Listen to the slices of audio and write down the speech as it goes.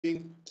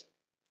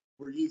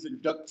We're using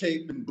duct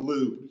tape and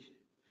glue.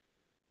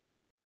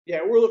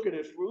 Yeah, we're looking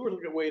at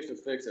ways to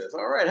fix this.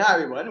 All right, hi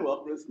everyone,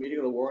 welcome to this meeting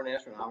of the Warren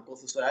Astronomical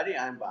Society.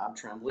 I'm Bob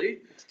Tremblay,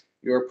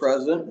 your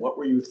president. What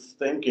were you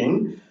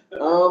thinking?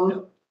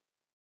 Okay,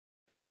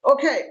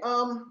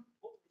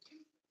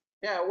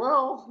 yeah,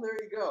 well,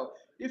 there you go.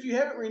 If you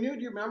haven't renewed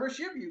your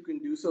membership, you can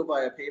do so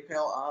via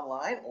PayPal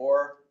online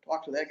or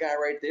talk to that guy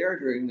right there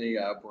during the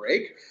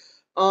break.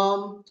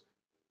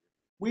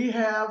 We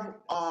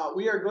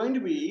are going to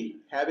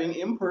be having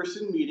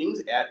in-person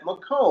meetings at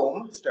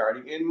Macomb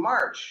starting in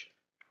March.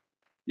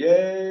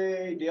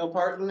 Yay! Dale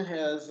Parton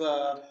has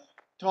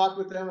talked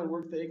with them, and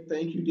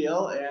thank you,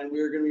 Dale. And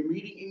we're going to be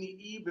meeting in the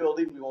E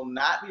building. We will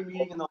not be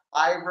meeting in the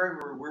library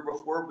where we were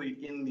before. We'll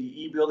be in the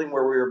E building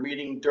where we were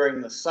meeting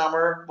during the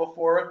summer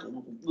before it, a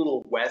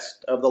little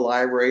west of the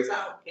library.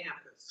 South Campus.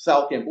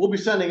 South Campus. We'll be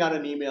sending out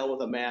an email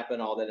with a map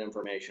and all that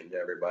information to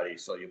everybody,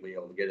 so you'll be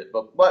able to get it.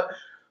 But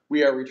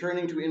we are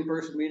returning to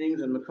in-person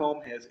meetings, and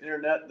Macomb has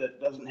internet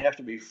that doesn't have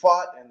to be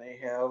fought, and they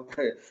have,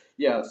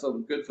 yeah,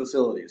 some good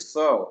facilities.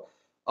 So.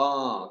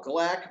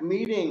 GLAC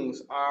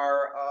meetings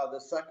are the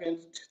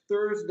second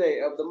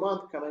Thursday of the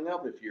month coming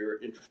up. If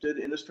you're interested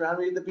in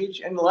astronomy at the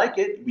beach and like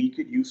it, we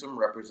could use some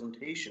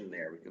representation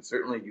there. We could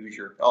certainly use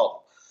your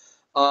help.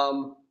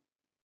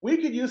 We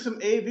could use some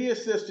AV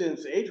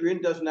assistance.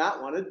 Adrian does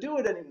not want to do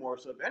it anymore.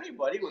 So if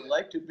anybody would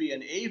like to be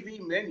an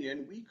AV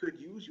minion, we could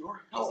use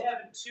your help. He's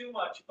having too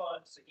much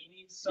fun, so he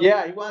needs some.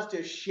 Yeah, he wants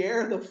to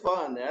share the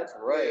fun. That's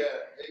right.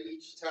 Yeah,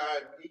 each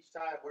time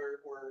we're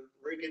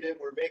rigging it,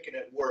 we're making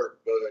it work,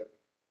 but.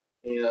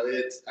 You know,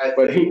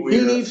 but he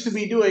needs to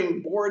be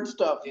doing board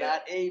stuff,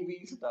 not AV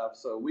stuff.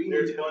 So we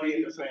need to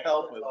get some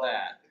help with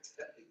that.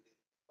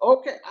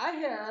 Okay, I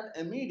had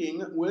a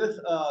meeting with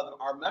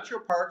our Metro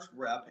Parks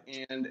rep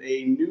and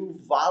a new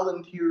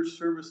volunteer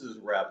services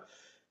rep.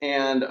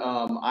 And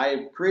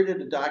I created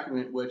a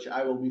document which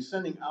I will be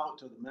sending out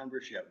to the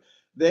membership.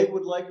 They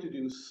would like to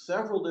do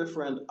several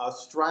different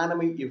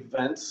astronomy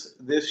events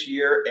this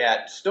year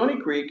at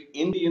Stony Creek,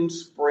 Indian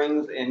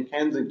Springs, and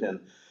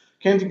Kensington.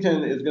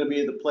 Kensington is going to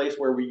be the place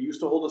where we used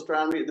to hold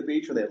astronomy at the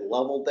beach, where they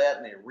leveled that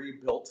and they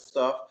rebuilt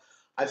stuff.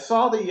 I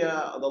saw the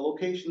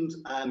locations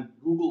on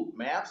Google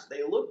Maps.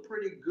 They look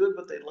pretty good,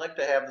 but they'd like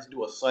to have us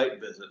do a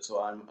site visit. So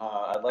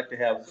I'd like to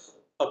have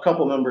a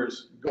couple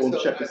members go and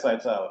check the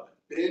sites out.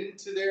 Been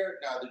to there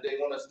now? Do they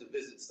want us to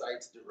visit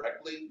sites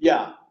directly?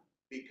 Yeah,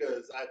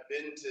 because I've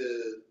been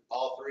to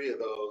all three of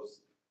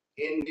those.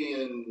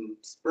 Indian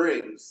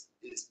Springs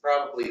is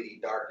probably the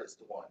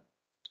darkest one.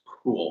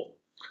 Cool.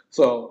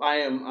 So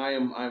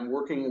I'm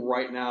working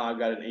right now. I've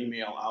got an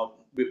email out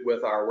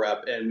with our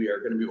rep, and we are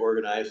going to be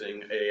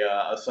organizing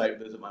a site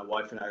visit. My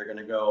wife and I are going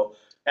to go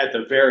at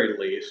the very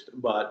least,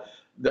 but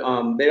they're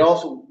going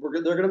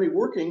to be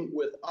working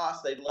with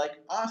us. They'd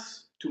like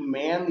us to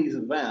man these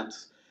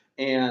events,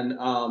 and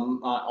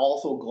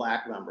also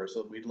GLAC members.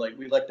 So we'd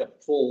like to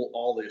pull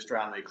all the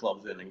astronomy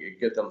clubs in and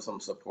get them some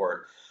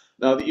support.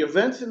 Now, the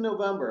events in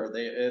November,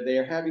 they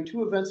are having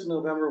two events in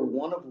November,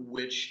 one of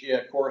which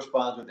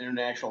corresponds with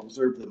International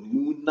Observe the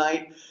Moon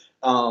Night.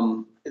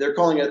 They're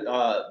calling it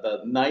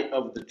the Night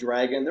of the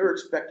Dragon. They're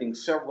expecting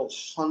several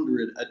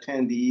hundred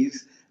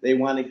attendees. They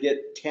want to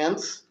get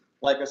tents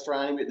like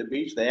astronomy at the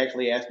beach. They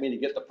actually asked me to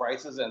get the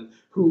prices and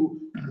who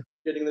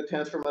getting the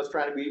tents from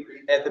astronomy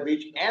at the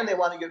beach, and they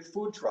want to get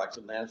food trucks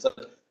and that. So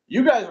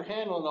you guys are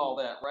handling all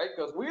that, right?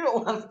 Because we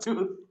don't want to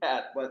do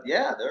that. But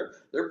yeah,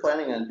 they're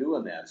planning on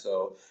doing that.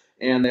 So.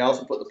 And they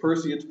also put the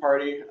Perseus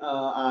party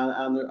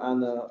on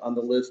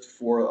the list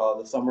for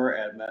the summer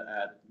at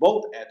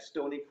both at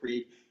Stony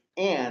Creek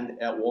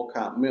and at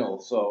Wolcott Mill.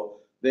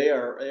 So they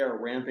are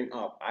ramping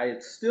up. I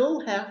still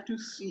have to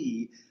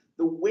see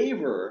the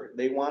waiver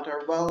they want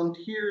our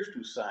volunteers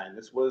to sign.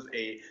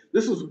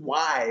 This is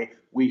why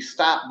we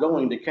stopped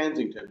going to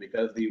Kensington,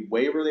 because the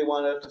waiver they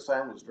wanted us to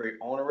sign was very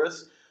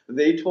onerous.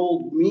 They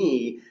told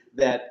me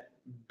that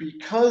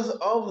because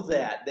of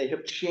that, they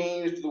have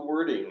changed the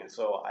wording.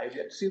 So I've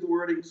yet to see the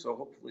wording, so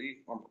hopefully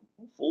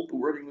the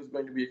wording is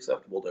going to be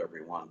acceptable to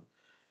everyone.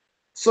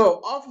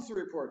 So officer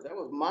reports, that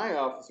was my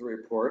officer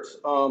reports.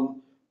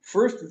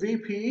 First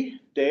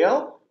VP,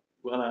 Dale,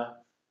 wanna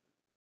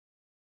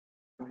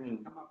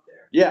come up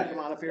there? Yeah, come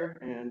on up here,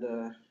 and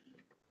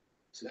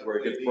this is where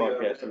it gets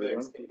broadcast.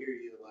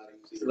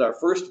 This is our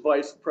first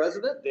vice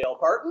president, Dale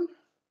Parton.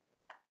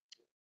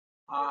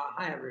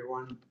 Hi,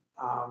 everyone.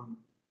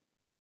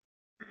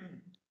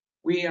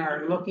 We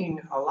are looking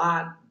a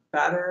lot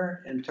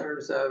better in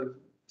terms of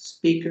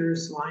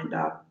speakers lined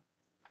up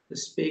to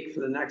speak for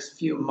the next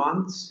few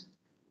months.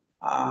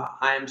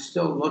 I'm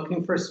still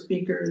looking for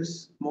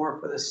speakers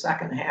more for the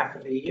second half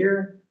of the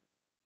year.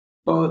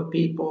 Both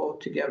people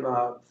to give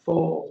a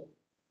full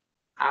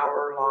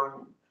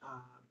hour-long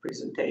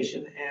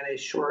presentation and a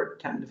short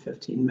 10 to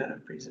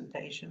 15-minute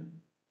presentation.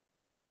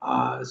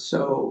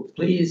 So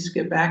please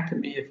get back to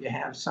me if you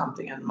have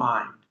something in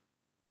mind.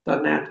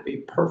 Doesn't have to be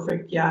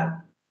perfect yet,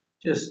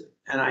 just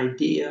an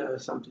idea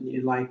of something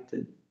you'd like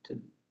to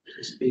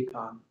speak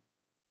on.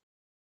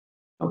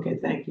 Okay,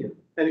 thank you.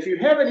 And if you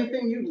have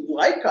anything you'd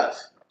like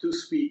us to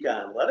speak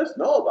on, let us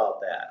know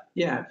about that.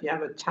 Yeah, if you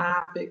have a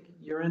topic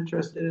you're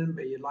interested in,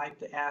 but you'd like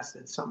to ask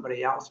that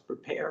somebody else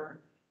prepare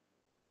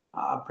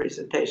a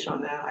presentation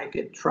on that, I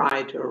could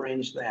try to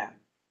arrange that.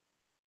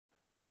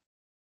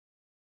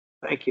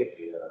 Thank you.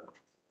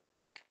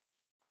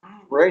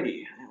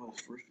 Alrighty, that was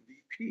first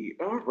VP.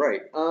 All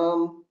right.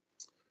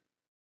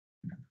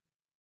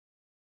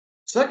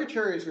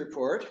 Secretary's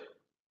report.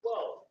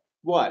 Whoa,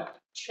 What?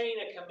 chain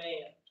of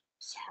command.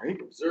 Sorry.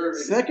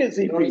 Observing. Second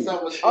You CP.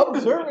 know what's-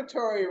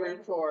 Observatory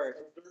report.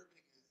 Alright.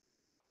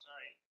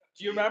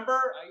 Do you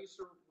remember? I used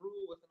to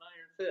rule with an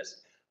iron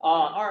fist.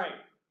 Alright.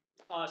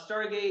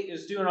 Stargate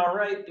is doing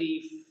alright.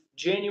 The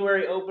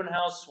January open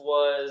house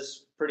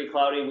was pretty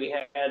cloudy. We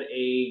had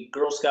a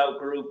Girl Scout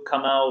group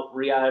come out.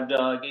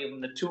 Riyadh gave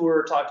them the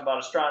tour, talked about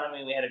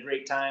astronomy. We had a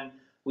great time.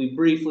 We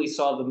briefly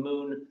saw the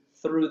moon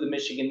through the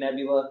Michigan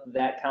Nebula.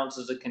 That counts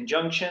as a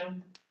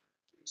conjunction.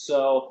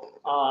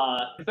 So,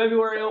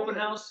 February open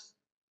house,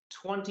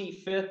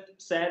 25th,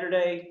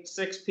 Saturday,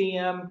 6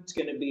 p.m. It's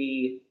gonna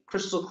be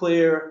crystal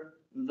clear,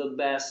 the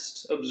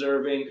best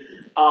observing.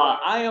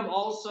 I am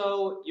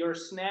also your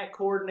snack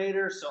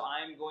coordinator, so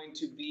I'm going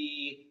to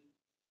be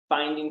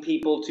finding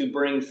people to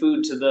bring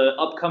food to the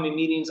upcoming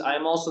meetings. I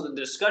am also the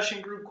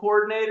discussion group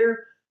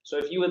coordinator, so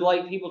if you would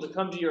like people to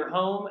come to your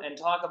home and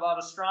talk about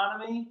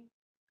astronomy,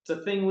 it's a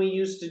thing we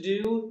used to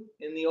do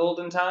in the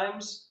olden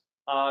times,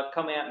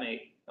 come at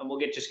me. And we'll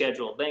get you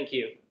scheduled. Thank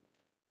you.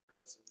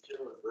 Just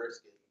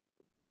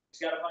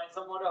gotta find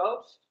someone to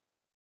host.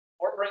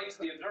 Or bring it to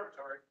the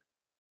observatory.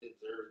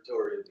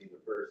 Observatory would be the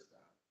first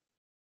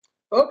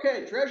stop.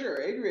 Okay,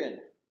 treasurer, Adrian.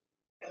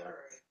 All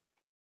right.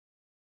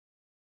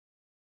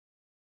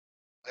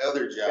 My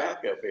other job.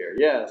 Back up here,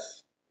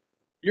 yes.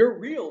 Your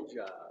real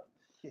job.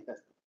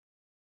 Yes.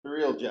 The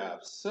real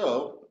job.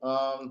 So,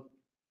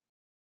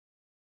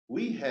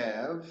 we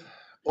have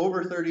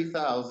over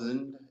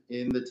 30,000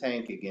 in the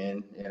tank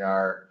again in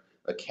our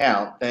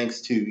account,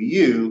 thanks to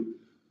you.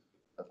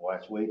 I've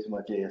watched way too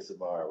much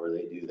ASMR where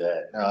they do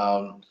that.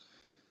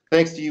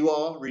 Thanks to you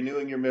all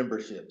renewing your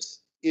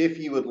memberships. If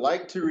you would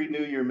like to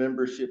renew your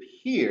membership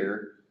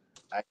here,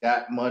 I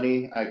got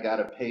money. I got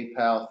a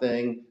PayPal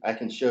thing. I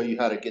can show you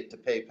how to get to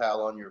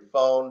PayPal on your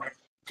phone,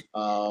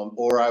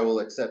 or I will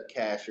accept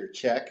cash or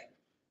check,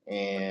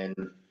 and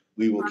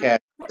we will cash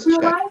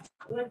check.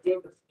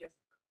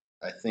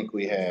 I think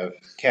we have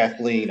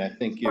Kathleen. I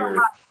think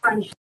you're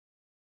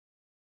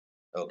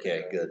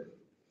okay. Good.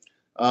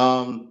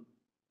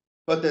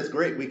 But that's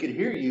great. We could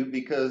hear you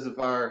because of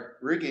our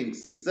rigging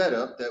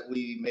setup that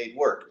we made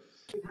work.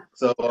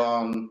 So,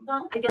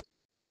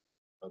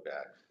 okay,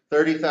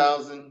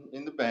 30,000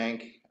 in the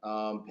bank,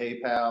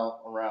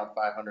 PayPal around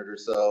 500 or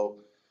so,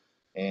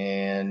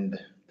 and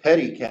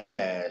petty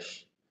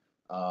cash,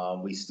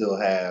 we still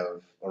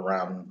have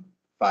around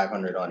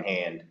 500 on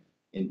hand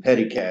in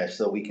petty cash.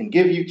 So we can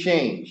give you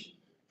change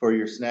for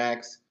your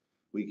snacks.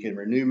 We can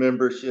renew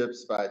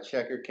memberships by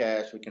check or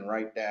cash. We can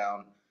write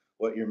down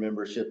what your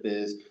membership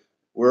is.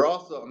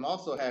 I'm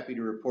also happy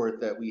to report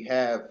that we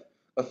have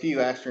a few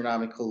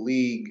Astronomical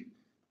League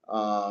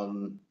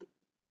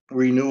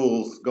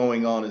renewals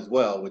going on as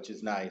well, which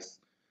is nice.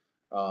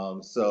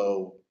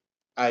 So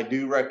I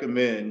do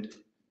recommend,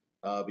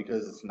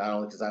 because not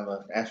only because I'm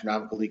an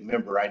Astronomical League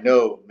member, I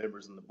know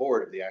members on the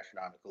board of the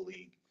Astronomical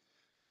League.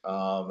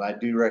 I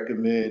do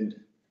recommend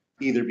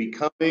either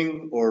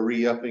becoming or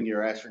re-upping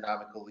your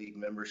Astronomical League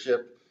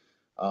membership.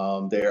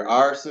 There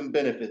are some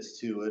benefits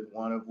to it,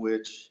 one of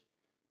which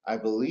I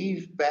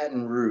believe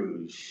Baton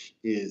Rouge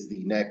is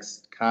the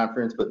next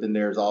conference, but then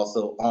there's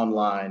also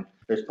online.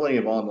 There's plenty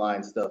of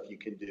online stuff you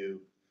can do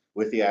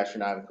with the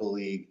Astronomical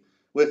League,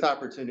 with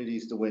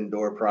opportunities to win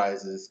door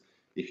prizes.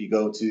 If you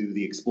go to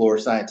the Explore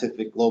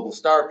Scientific Global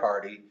Star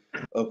Party,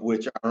 of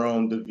which our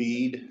own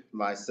David,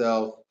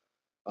 myself,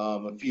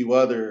 a few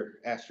other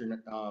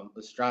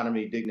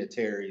astronomy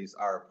dignitaries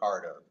are a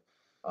part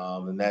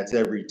of. And that's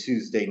every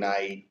Tuesday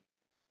night,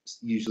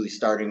 usually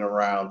starting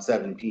around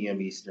 7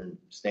 p.m. Eastern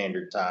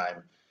Standard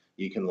Time.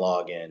 You can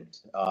log in.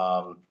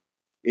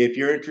 If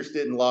you're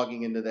interested in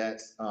logging into that,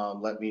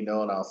 let me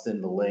know and I'll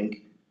send the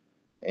link.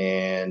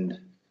 And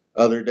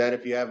other than that,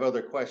 if you have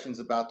other questions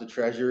about the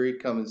Treasury,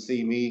 come and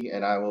see me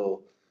and I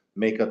will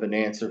make up an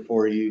answer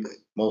for you.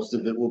 Most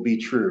of it will be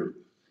true.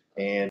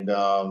 And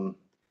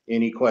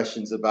any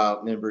questions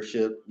about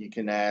membership, you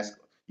can ask.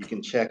 You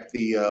can check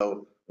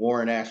the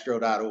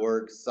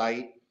warrenastro.org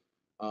site.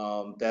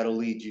 That'll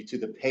lead you to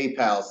the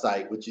PayPal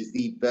site, which is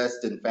the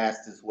best and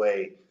fastest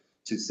way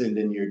to send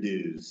in your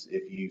dues.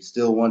 If you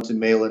still want to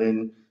mail it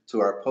in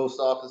to our post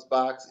office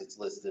box, it's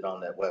listed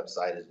on that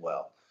website as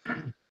well.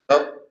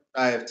 Oh,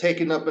 I have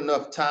taken up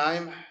enough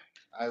time.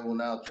 I will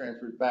now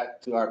transfer it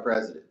back to our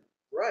president.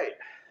 Right.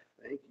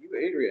 Thank you,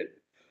 Adrian.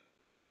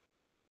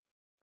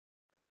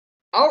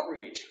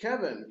 Outreach,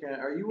 Kevin,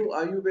 are you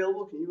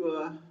available? Can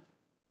you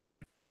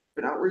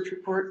an outreach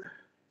report?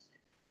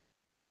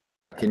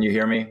 Can you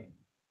hear me?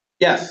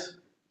 Yes.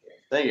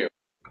 Thank you.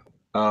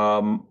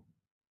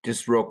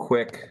 Just real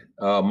quick,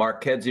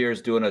 Mark Kedzier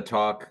is doing a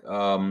talk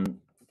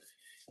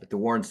at the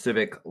Warren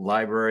Civic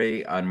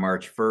Library on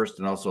March 1st,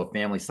 and also a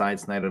family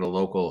science night at a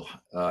local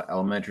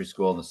elementary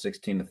school on the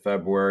 16th of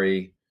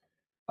February.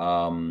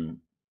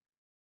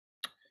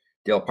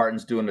 Dale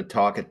Parton's doing a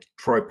talk at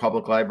Troy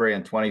Public Library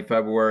on 20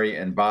 February,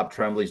 and Bob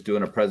Trembley's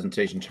doing a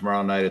presentation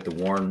tomorrow night at the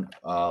Warren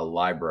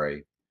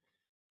Library.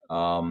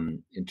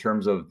 In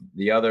terms of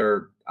the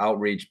other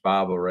outreach,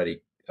 Bob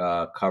already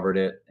covered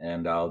it,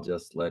 and I'll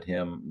just let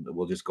him,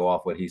 we'll just go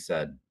off what he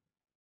said.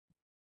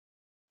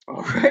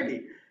 All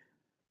righty.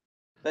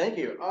 Thank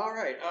you. All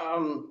right.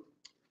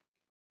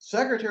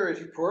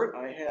 Secretary's report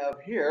I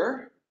have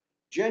here.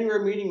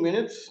 January meeting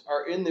minutes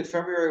are in the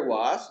February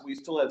WASP. We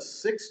still have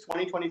 6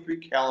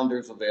 2023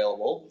 calendars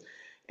available.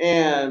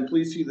 And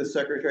please see the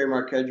Secretary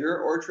Markedger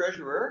or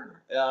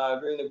Treasurer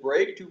during the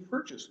break to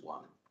purchase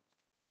one.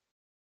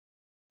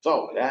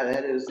 So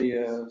that is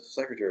the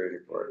Secretary's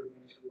report.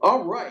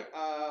 All right,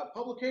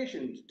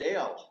 publications,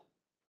 Dale.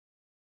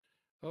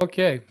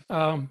 Okay,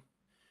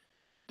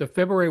 the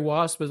February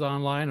WASP is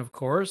online, of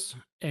course,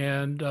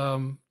 and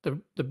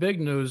the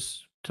big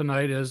news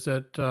tonight is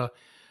that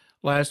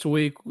last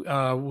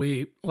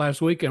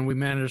weekend we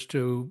managed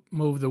to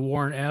move the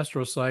Warren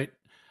Astro site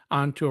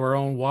onto our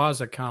own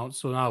WAS account,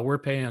 so now we're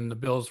paying the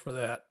bills for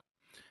that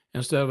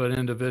instead of an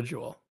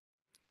individual.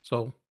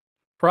 So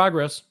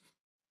progress,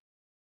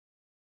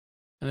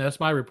 and that's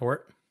my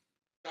report.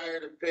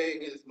 Tired of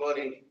paying his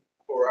money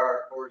for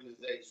our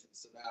organization,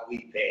 so now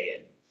we pay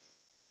it.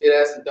 It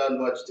hasn't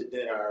done much to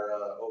dent our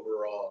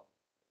overall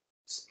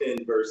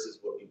spend versus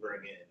what we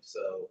bring in,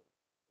 so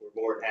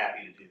we're more than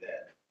happy to do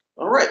that.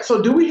 All right,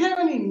 so do we have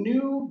any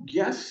new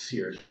guests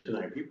here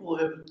tonight? People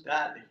have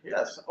got,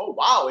 yes. Oh,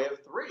 wow, we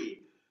have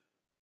 3.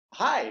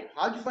 Hi,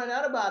 how'd you find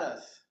out about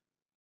us?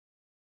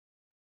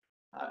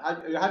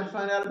 How'd you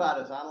find out about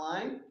us?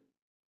 Online?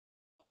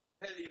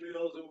 Had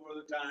emails over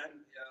the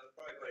time, yeah,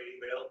 probably by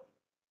email.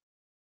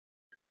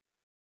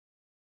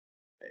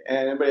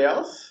 And anybody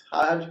else? Yeah,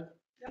 I was a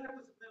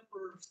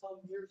member some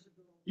years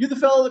ago. You the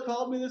fellow that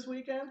called me this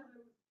weekend?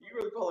 You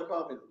were the fellow that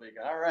called me this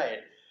weekend, all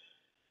right.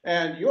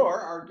 And you're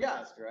our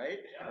guest, right?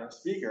 Yeah. Our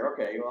speaker,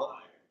 okay, well,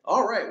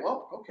 all right,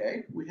 well,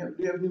 okay. We have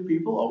new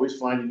people, always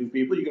finding new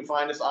people. You can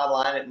find us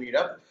online at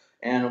Meetup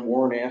and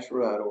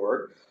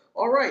warrenastro.org.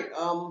 All right,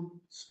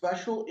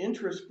 special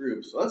interest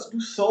groups. Let's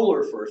do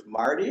solar first.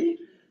 Marty,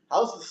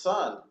 how's the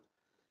sun?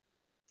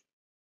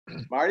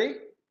 Marty,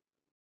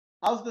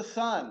 how's the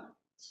sun?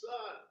 Sun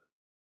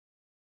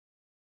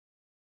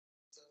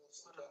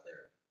out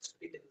there.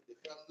 If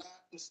I'm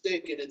not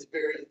mistaken, it's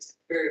very,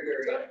 very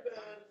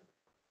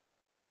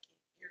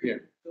Yeah.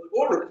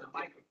 order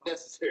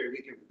necessary.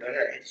 We can.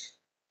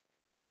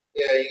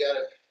 Yeah, you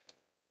gotta.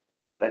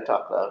 I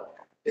talk loud.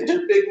 It's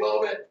your big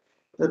moment.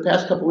 The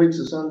past couple weeks,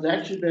 the sun's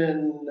actually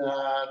been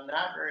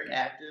not very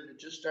active.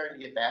 It's just starting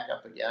to get back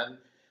up again.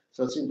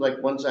 So it seems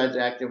like one side's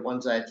active,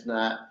 one side's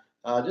not.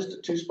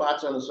 Just 2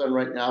 spots on the sun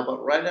right now,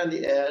 but right on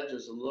the edge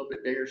is a little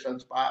bit bigger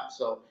sunspot.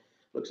 So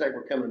looks like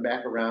we're coming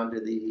back around to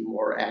the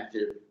more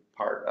active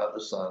part of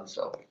the sun.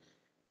 So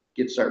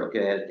start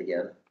looking at it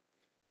again.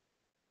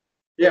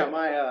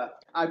 Yeah,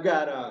 I've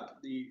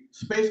got the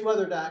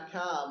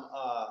spaceweather.com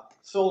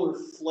solar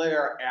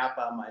flare app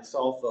on my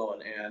cell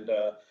phone, and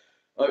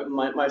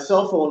my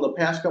cell phone the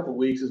past couple of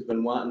weeks has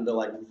been wanting to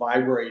like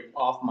vibrate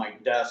off my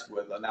desk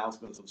with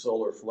announcements of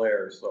solar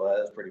flares, so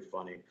that's pretty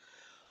funny.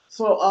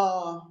 So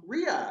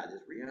Riyadh,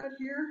 is Riyadh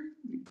here?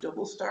 You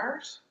double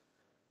stars?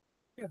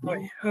 Yeah,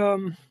 hi.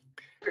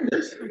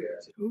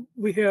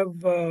 We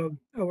have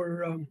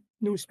our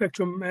new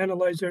spectrum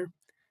analyzer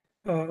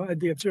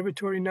at the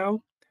observatory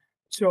now.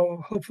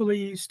 So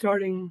hopefully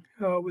starting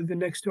with the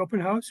next open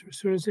house, as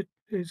soon as it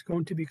is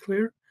going to be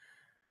clear,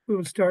 we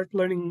will start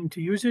learning to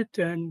use it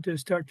and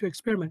start to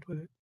experiment with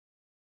it.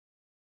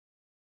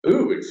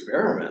 Ooh,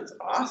 experiments,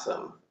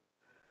 awesome.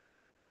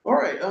 All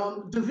right,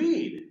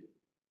 David,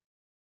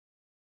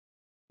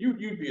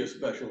 you'd be a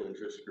special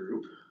interest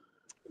group.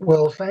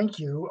 Well, thank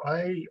you.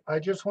 I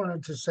just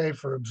wanted to say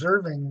for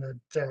observing that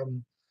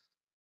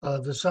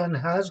the sun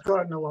has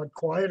gotten a lot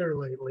quieter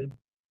lately.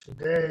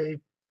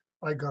 Today,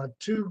 I got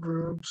 2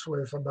 groups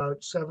with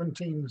about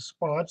 17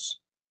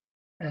 spots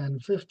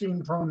and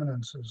 15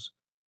 prominences.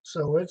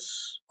 So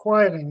it's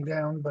quieting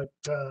down, but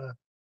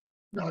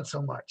not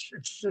so much.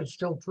 It's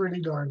still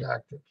pretty darned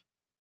active.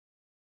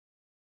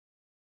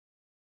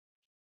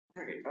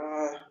 All right,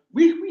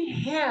 we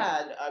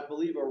had, I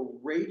believe, a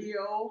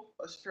radio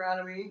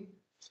astronomy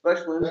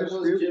special That interest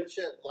was group. Jim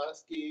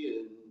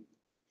Shetlasky and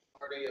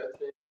Marty, I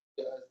think.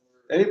 Guys were.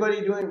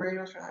 Anybody doing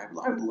radio astronomy?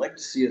 I would like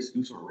to see us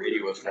do some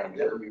radio astronomy.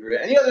 That would be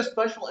great. Any other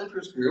special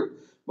interest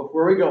group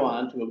before we go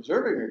on to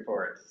observing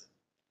reports?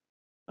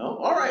 No?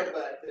 All right.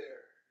 Back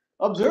there.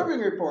 Observing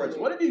reports.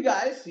 What have you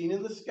guys seen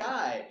in the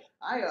sky?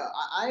 I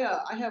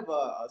have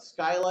a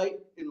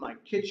skylight in my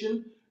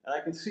kitchen, and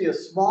I can see a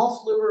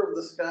small sliver of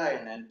the sky.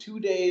 And then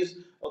 2 days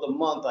of the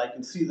month, I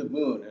can see the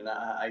moon. And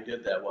I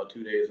did that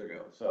 2 days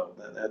ago. So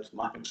that's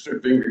my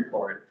observing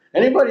report.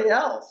 Anybody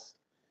else?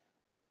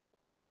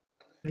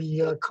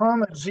 The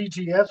Comet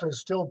ZTF is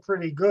still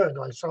pretty good.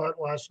 I saw it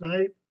last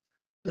night.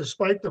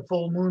 despite the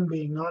full moon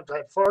being not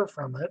that far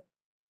from it.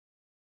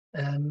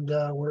 And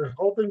we're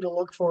hoping to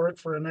look for it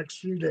for the next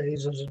few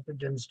days as it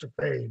begins to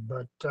fade.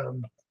 But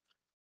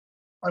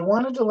I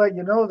wanted to let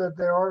you know that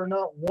there are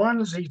not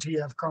one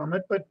ZTF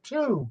comet, but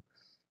two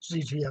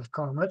ZTF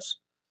comets.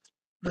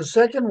 The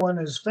second one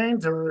is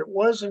fainter. It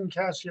was in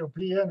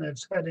Cassiopeia, and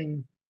it's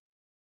heading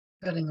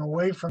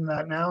away from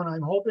that now. And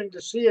I'm hoping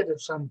to see it at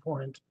some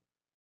point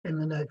in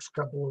the next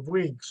couple of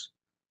weeks.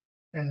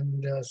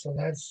 And so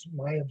that's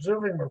my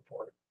observing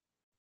report.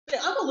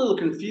 Yeah, I'm a little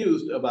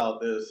confused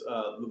about this,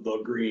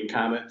 the green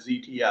comet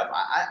ZTF.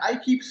 I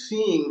keep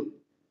seeing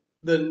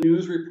the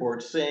news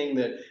reports saying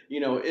that,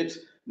 it's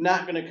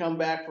not gonna come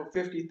back for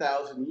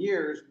 50,000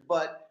 years,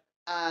 but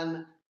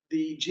on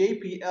the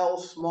JPL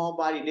small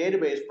body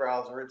database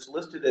browser, it's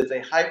listed as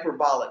a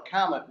hyperbolic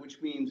comet,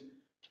 which means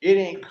it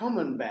ain't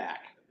coming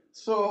back.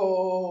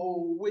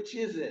 So which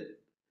is it?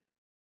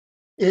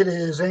 It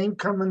ain't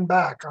coming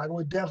back. I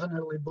would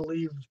definitely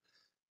believe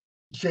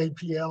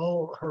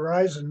JPL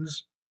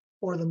Horizons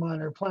or the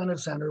Minor Planet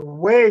Center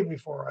way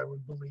before I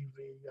would believe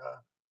the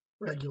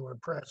regular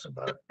press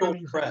about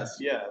anything Press,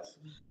 yes.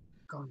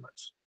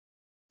 comets.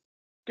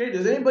 Okay,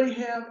 does anybody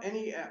have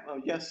any,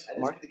 yes,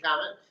 Mark? The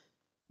comment?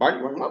 Mark,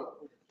 you want to come up?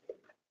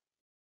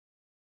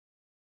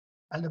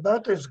 And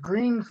about this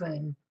green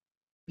thing,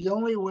 the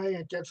only way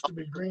it gets to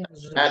be green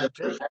is if Had you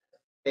the first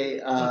take day,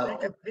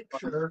 a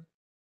picture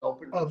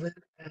open, of it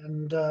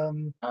and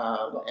and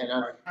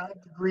add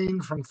the green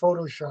from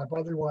Photoshop.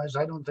 Otherwise,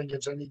 I don't think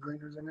it's any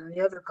greener than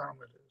any other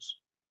comet is.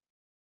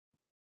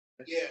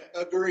 yeah,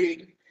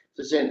 agreed.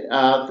 So saying,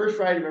 first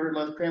Friday of every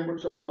month,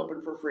 Cranbrook's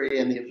open for free,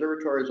 and the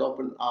observatory is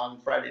open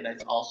on Friday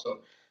nights also.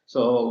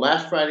 So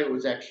last Friday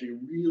was actually a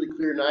really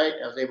clear night.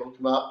 I was able to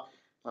come up.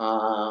 A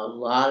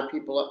lot of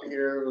people up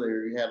here.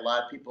 We had a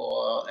lot of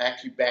people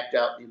actually backed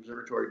out the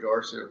observatory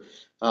door. So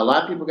a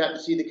lot of people got to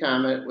see the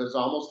comet. It was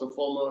almost a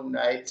full moon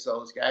night,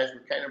 so the skies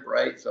were kind of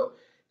bright. So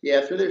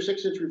yeah, through their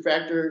 6-inch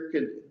refractor,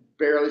 could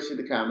barely see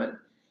the comet,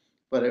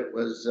 but it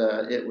was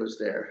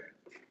there.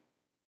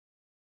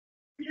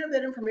 Do you have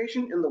that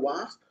information in the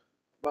WASP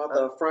about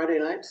the Friday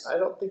nights? I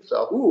don't think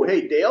so. Ooh,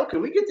 hey Dale,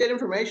 can we get that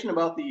information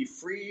about the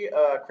free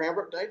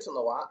Cranbrook nights in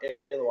the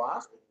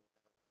WASP?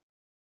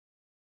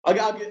 I'll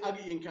get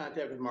you in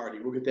contact with Marty.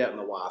 We'll get that in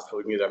the WASP so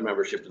we can get our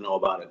membership to know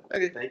about it.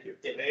 Okay. Thank you.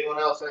 If anyone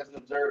else has an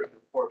observing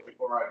report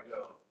before I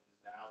go,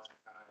 now's the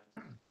time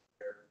to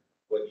share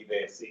what you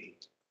may see.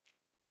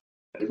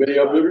 Anybody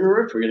observing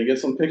reports? We're gonna get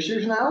some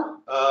pictures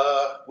now?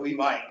 We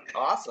might.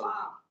 Awesome.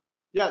 Wow,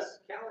 Yes.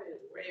 Kelly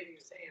is waving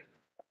his hand.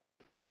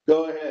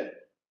 Go ahead.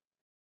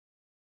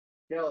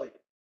 Kelly.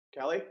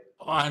 Kelly?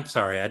 Oh, I'm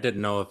sorry. I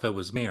didn't know if it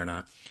was me or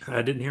not.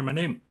 I didn't hear my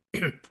name.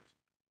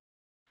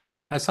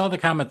 I saw the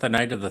comet the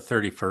night of the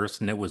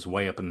 31st, and it was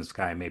way up in the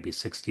sky, maybe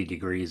 60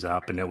 degrees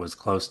up, and it was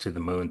close to the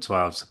moon, so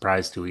I was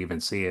surprised to even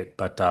see it.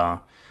 But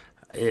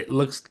it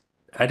looks,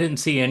 I didn't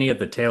see any of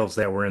the tails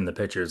that were in the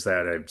pictures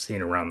that I've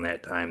seen around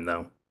that time,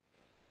 though.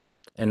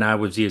 And I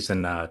was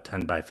using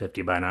 10 by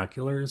 50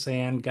 binoculars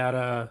and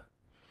got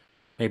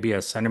maybe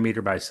a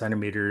centimeter by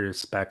centimeter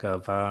speck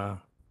of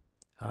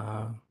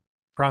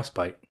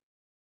frostbite.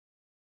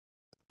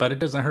 But it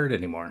doesn't hurt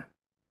anymore,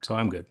 so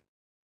I'm good.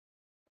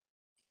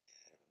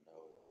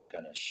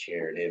 Gonna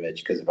share an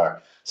image because of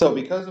our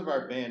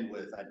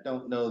bandwidth. I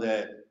don't know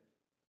that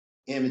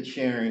image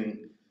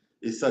sharing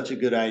is such a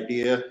good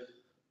idea,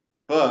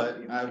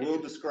 but I will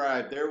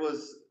describe. There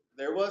was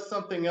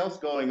something else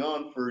going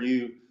on for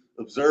you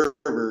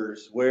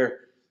observers.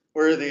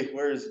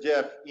 Where's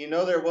Jeff?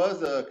 There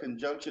was a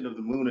conjunction of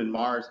the moon and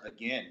Mars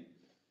again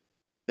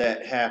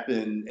that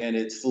happened, and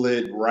it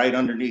slid right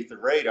underneath the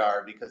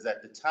radar because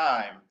at the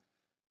time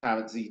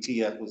Comet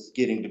ZTF was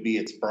getting to be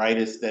its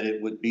brightest that it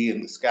would be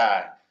in the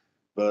sky.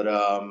 But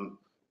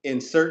in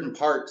certain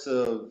parts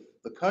of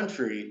the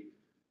country,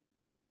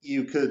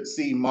 you could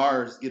see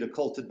Mars get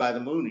occulted by the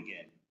moon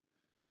again.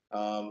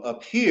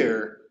 Up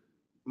here,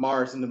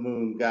 Mars and the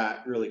moon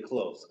got really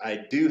close.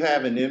 I do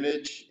have an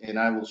image, and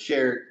I will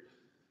share it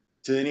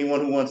to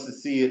anyone who wants to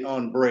see it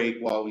on break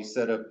while we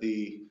set up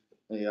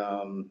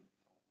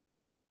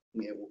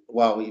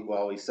while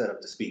we set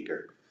up the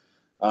speaker.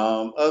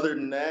 Other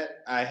than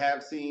that, I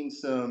have seen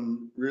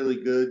some really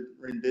good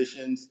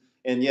renditions.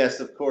 And yes,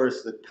 of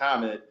course, the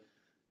comet,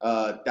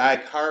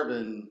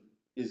 dicarbon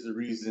is the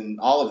reason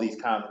all of these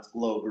comets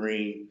glow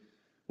green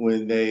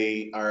when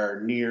they are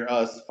near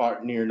us,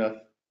 near enough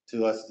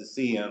to us to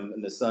see them,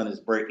 and the sun is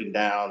breaking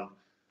down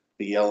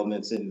the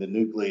elements in the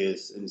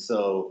nucleus. And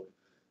so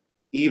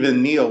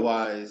even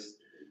NEOWISE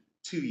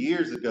 2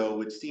 years ago,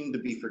 which seemed to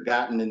be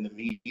forgotten in the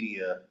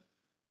media,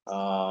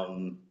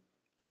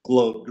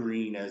 glowed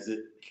green as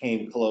it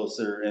came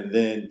closer, and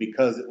then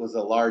because it was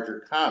a larger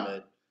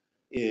comet,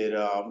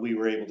 we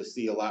were able to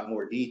see a lot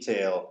more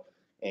detail,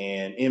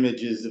 and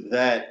images of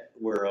that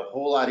were a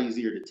whole lot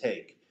easier to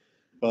take.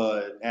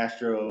 But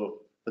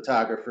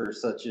astrophotographers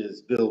such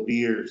as Bill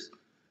Beers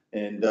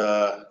and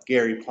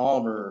Gary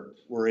Palmer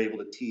were able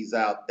to tease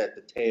out that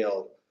the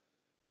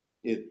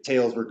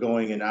tails were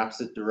going in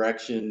opposite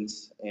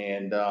directions,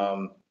 and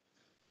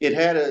It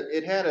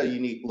had a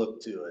unique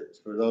look to it.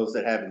 For those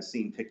that haven't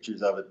seen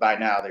pictures of it, by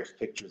now there's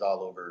pictures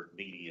all over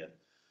media,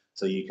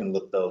 so you can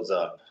look those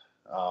up.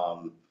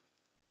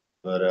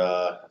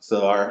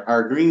 So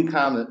our green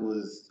comet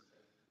was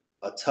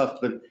a tough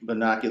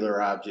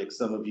binocular object.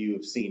 Some of you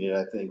have seen it.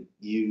 I think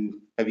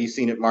have you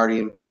seen it, Marty,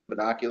 in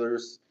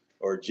binoculars,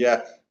 or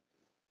Jeff?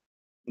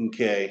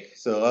 Okay,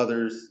 so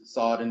others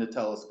saw it in the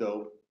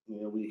telescope.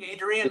 You know,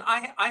 Adrian,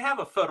 I have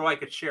a photo I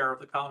could share of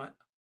the comet.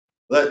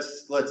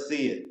 let's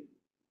see it.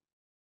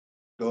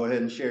 Go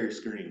ahead and share your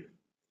screen.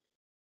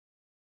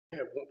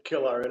 It won't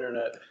kill our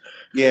internet.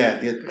 Yeah,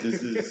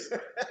 this is.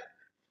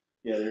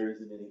 Yeah, there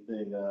isn't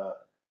anything.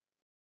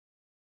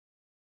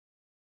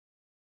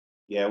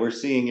 Yeah, we're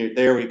seeing it.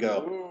 There we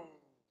go.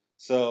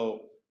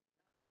 So,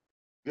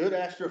 good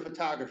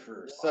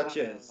astrophotographers such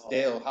as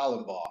Dale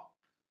Hollenbaugh.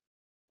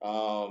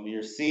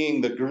 You're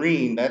seeing the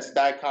green. That's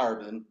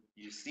dicarbon.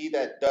 You see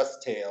that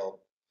dust tail,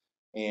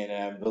 and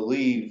I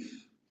believe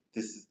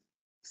this is.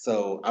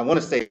 So I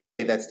want to say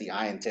that's the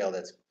ion tail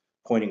that's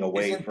pointing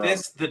away Isn't from.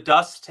 this the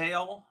dust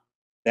tail?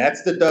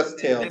 That's the dust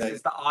tail. This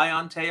is the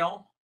ion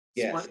tail?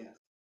 Yes.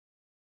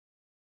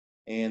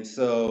 And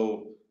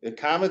so the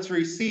comet's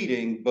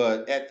receding,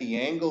 but at the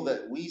angle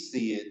that we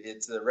see it,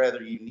 it's a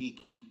rather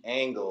unique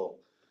angle.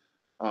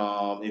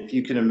 If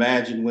you can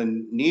imagine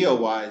when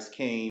Neowise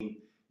came,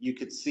 you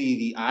could see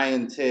the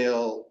ion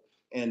tail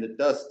and the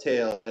dust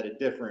tail at a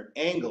different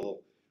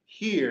angle.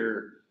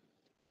 Here,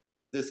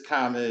 this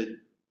comet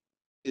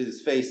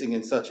is facing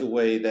in such a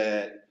way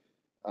that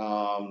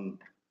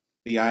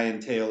the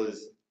ion tail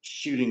is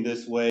shooting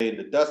this way, and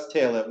the dust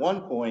tail at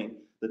one point,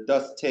 the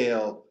dust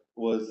tail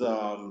was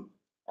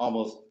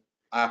almost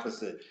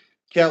opposite.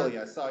 Kelly,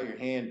 I saw your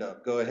hand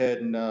up. Go ahead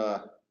and.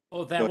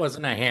 Oh, that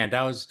wasn't a hand.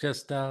 I was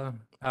just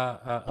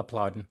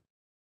applauding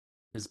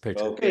his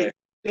picture. Okay.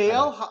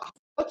 Dale,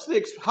 what's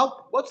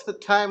the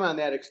time on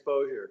that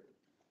exposure?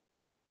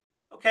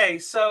 Okay,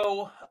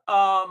 so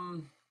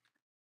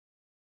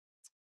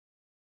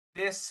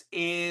this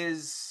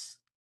is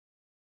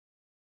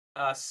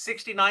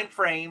 69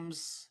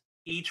 frames.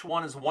 Each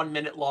one is 1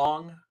 minute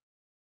long,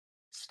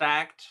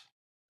 stacked.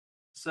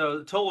 So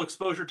the total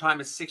exposure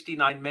time is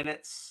 69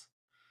 minutes.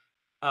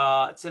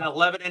 It's an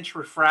 11-inch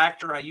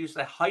refractor. I used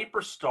a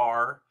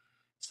Hyperstar,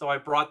 so I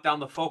brought down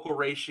the focal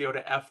ratio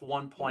to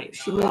f1.9.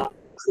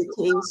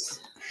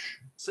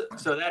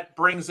 So that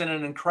brings in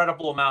an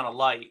incredible amount of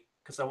light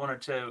because I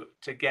wanted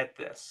to get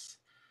this.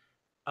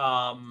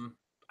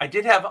 I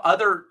did have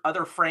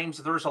other frames.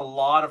 There's a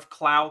lot of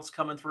clouds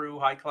coming through,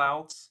 high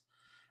clouds.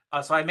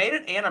 So I made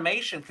an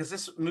animation because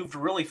this moved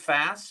really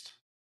fast.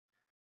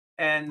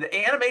 And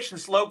the animation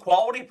is low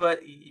quality,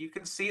 but you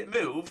can see it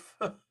move.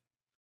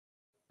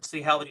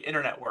 See how the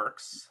internet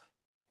works.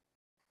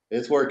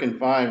 It's working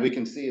fine. We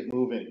can see it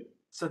moving.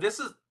 So this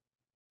is,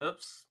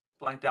 oops,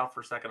 blanked out for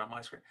a second on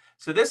my screen.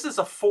 So this is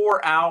a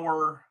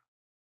 4-hour,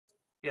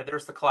 yeah,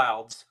 there's the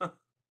clouds.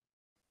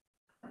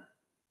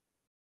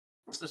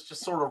 This is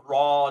just sort of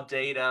raw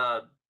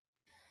data,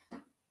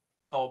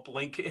 all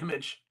blink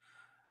image.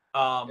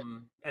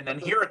 And then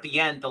here at the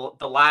end,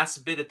 the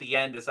last bit at the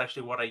end is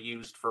actually what I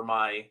used for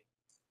my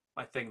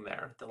thing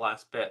there, the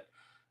last bit.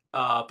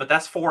 But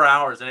that's 4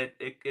 hours, and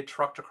it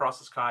trucked across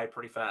the sky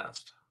pretty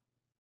fast.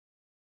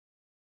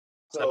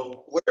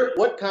 So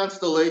what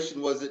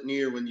constellation was it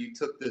near when you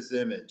took this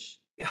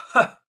image?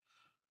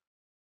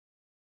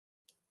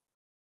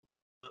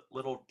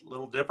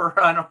 Little Dipper,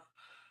 I don't.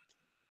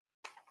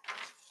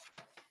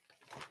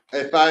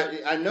 If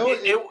I know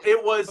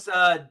it was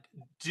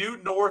due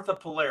north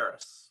of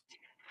Polaris.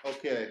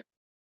 Okay,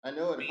 I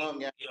know it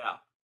hung out. Yeah.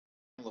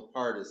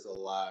 Lapardus a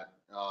lot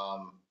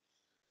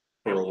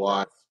for a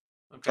while.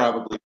 Okay.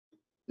 Probably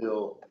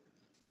still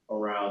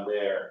around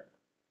there.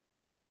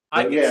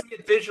 I can see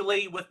it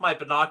visually with my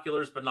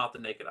binoculars, but not the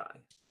naked eye.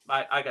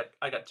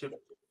 I got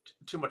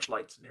too much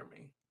lights near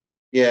me.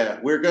 Yeah,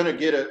 we're gonna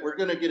get an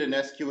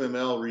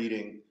SQML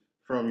reading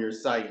from your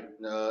site.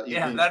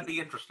 Yeah, that'd be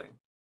interesting.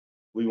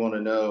 We want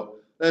to know.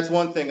 That's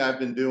one thing I've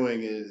been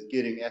doing is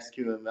getting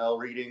SQML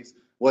readings.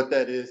 What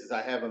that is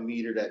I have a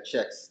meter that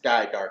checks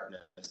sky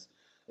darkness.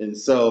 And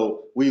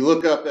so we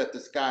look up at the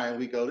sky and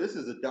we go, this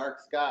is a dark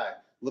sky.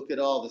 Look at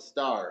all the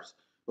stars.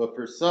 But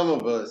for some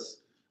of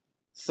us,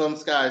 some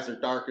skies are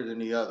darker than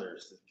the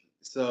others.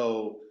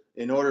 So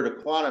in order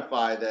to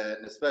quantify that,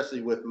 and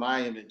especially with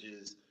my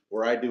images,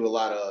 where I do a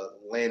lot of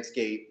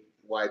landscape,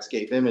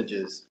 widescape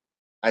images,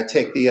 I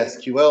take the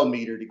SQL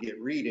meter to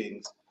get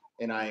readings,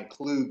 and I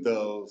include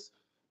those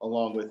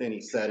along with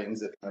any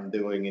settings if I'm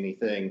doing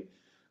anything.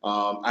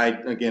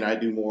 I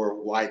do more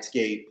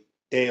widescape.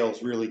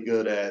 Dale's really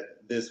good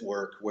at this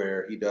work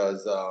where he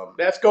does.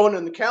 That's going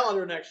in the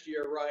calendar next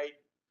year, right?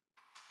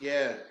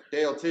 Yeah,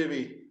 Dale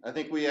Tibby. I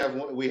think we have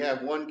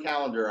one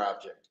calendar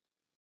object.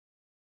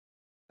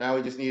 Now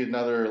we just need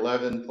another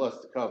 11 plus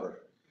to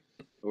cover.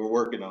 We're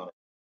working on it.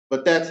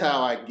 But that's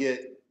how I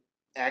get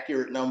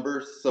accurate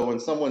numbers. So when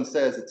someone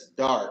says it's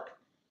dark,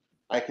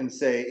 I can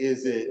say,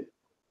 is it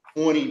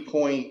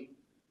 20.2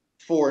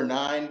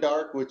 49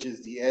 dark, which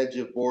is the edge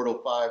of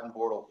Bortle 5 and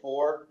Bortle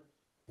 4,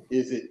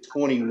 is at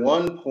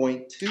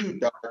 21.2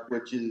 dark,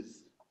 which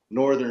is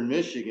northern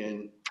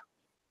Michigan.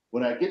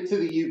 When I get to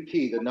the UP,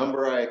 the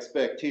number I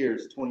expect here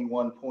is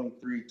 21.3,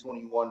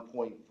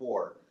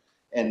 21.4.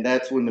 And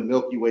that's when the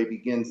Milky Way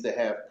begins to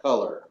have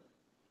color.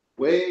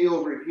 Way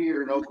over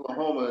here in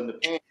Oklahoma in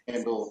the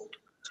Panhandle,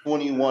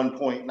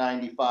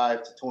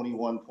 21.95 to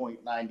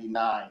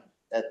 21.99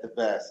 at the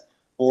best.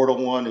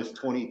 Bortle 1 is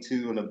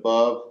 22 and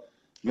above.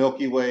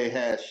 Milky Way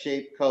has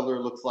shape, color,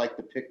 looks like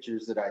the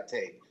pictures that I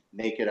take,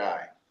 naked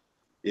eye.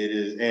 It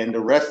is, and the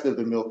rest of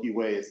the Milky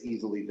Way is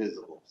easily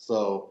visible.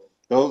 So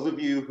those of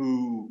you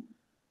who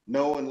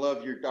know and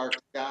love your dark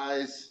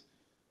skies,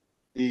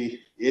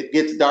 it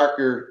gets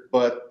darker,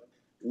 but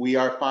we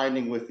are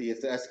finding with the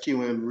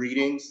SQM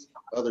readings,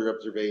 other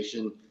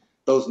observation,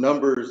 those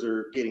numbers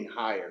are getting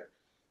higher.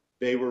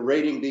 They were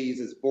rating these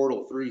as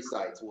Bortle 3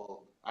 sites.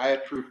 Well, I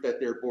have proof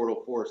that they're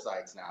Bortle 4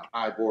 sites now,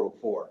 high Bortle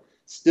 4.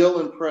 Still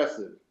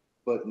impressive,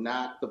 but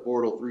not the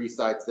Bortle 3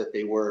 sites that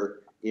they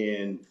were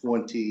in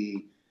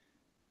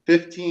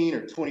 2015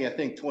 or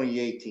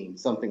 2018,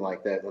 something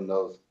like that, when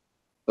those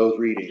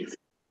readings.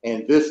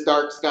 And this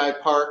dark sky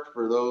park,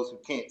 for those who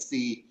can't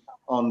see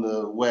on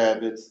the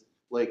web, it's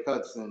Lake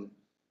Hudson,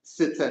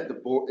 sits at the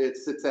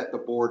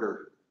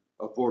border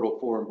of Bortle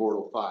 4 and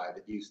Bortle 5.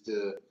 It used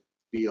to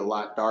be a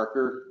lot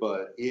darker,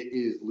 but it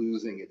is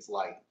losing its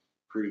light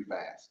pretty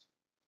fast.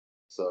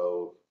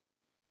 So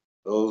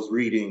those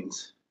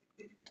readings.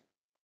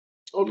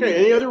 Okay,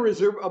 any other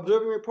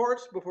observing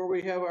reports before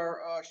we have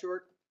our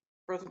short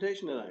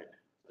presentation tonight?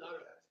 I've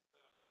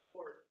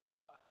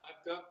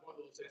got one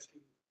of those SQ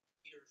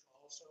meters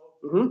also.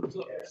 Mm-hmm.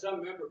 So there's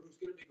some member who's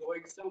gonna be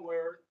going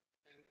somewhere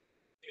and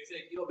they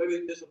think,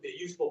 maybe this will be a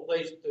useful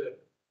place to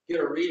get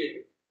a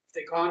reading. If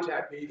they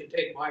contact me, you can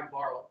take mine,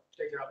 borrow,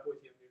 take it up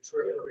with you,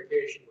 for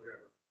vacation,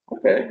 whatever.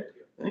 Okay,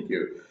 thank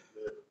you.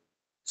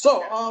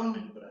 So,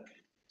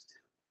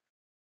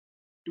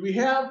 do we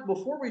have,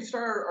 before we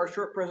start our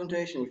short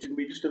presentation, which will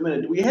be just a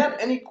minute, do we have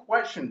any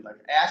questions,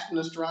 like ask an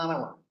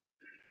astronomer?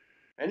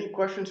 Any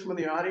questions from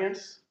the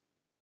audience?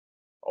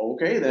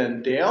 Okay,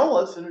 then Dale,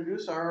 let's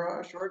introduce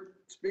our short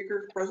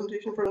speaker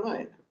presentation for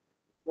tonight.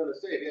 I'm going to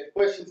say, if you had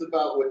questions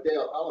about what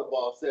Dale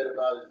Hollenbaugh said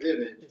about his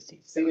image,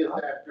 see us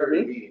after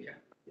the meeting.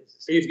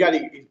 We got to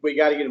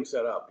get him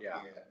set up,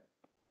 yeah.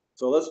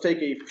 So let's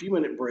take a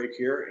few-minute break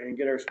here and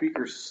get our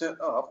speakers set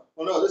up.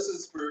 Well, no, this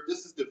is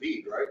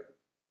David, right?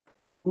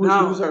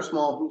 Who's our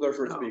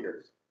first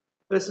speaker?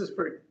 This is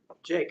for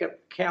Jacob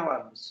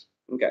Callums,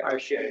 Okay. our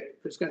chef,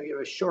 who's going to give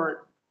a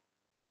short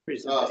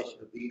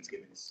presentation. David's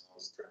giving us all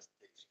this presentation.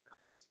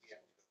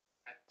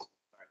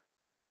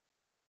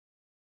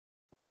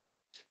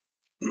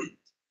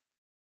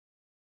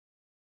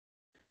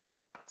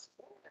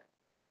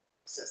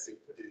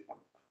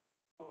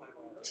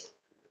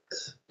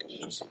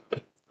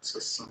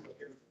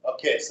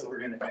 Okay, so we're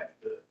gonna have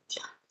to.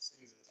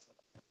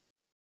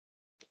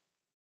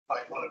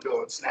 Might want to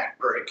go and snack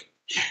break.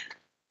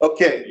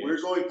 Okay,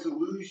 we're going to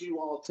lose you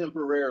all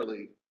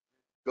temporarily.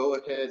 Go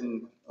ahead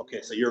and,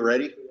 okay, so you're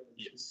ready?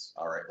 Yes.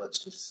 All right, let's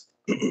just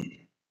get.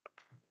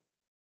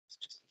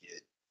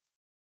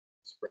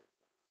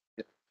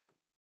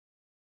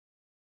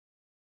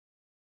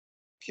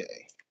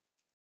 Okay.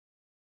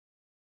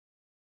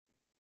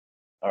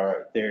 All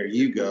right, there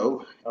you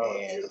go.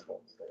 And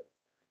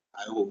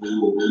I will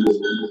move.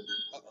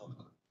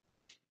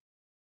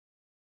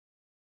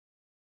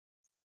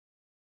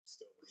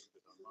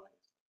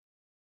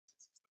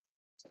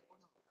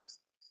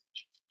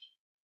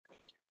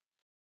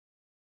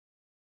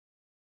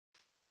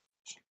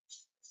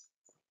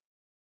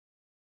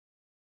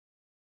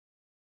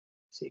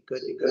 See,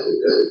 good to go.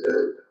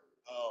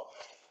 Oh.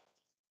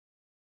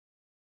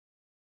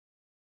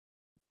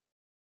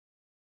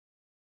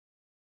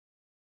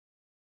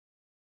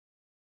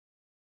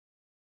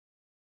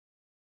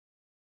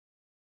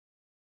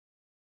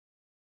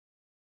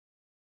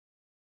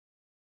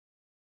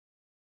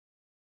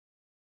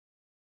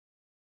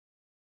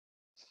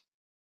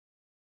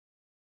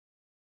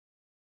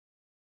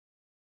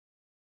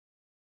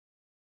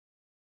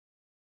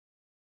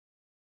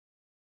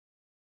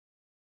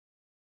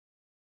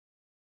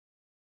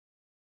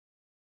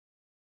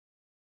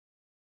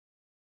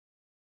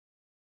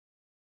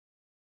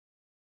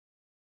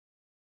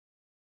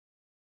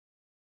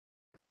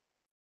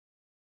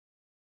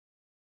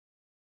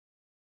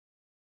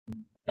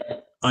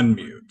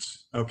 Unmute.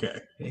 Okay.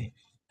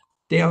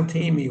 Dale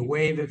Teamy,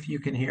 wave if you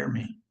can hear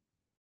me.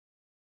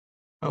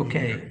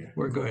 Okay,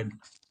 we're good.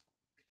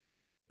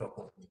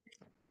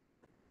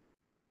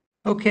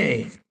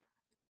 Okay.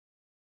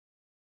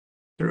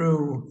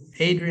 Through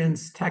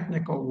Adrian's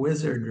technical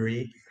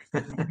wizardry,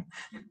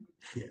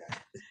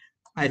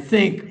 I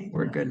think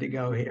we're good to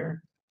go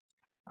here.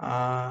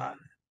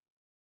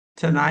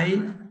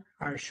 Tonight,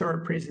 our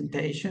short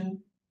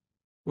presentation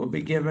will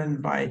be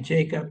given by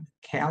Jacob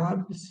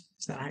Callums.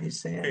 Is that how you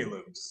say it?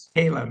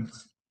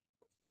 Callums.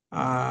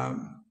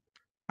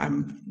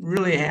 I'm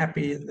really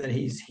happy that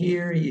he's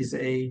here. He's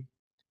a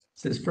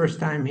It's his first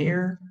time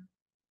here.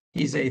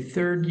 He's a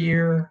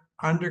third-year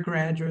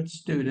undergraduate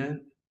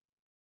student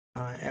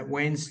at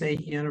Wayne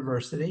State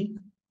University.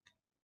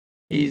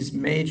 He's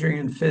majoring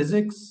in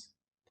physics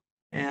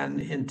and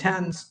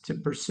intends to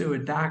pursue a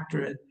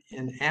doctorate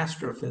in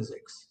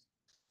astrophysics.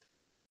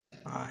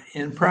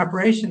 In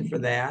preparation for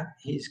that,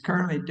 he's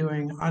currently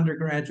doing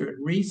undergraduate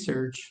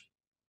research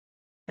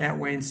at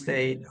Wayne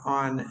State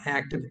on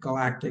active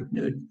galactic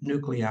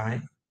nuclei.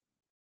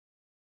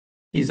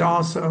 He's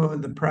also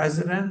the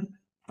president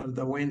of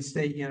the Wayne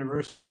State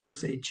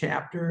University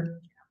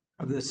chapter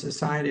of the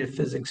Society of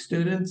Physics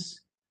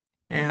Students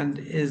and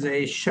is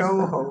a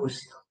show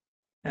host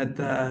at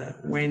the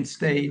Wayne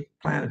State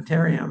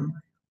Planetarium.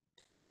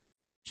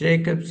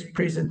 Jacob's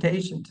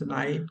presentation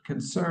tonight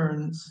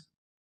concerns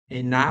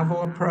a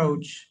novel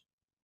approach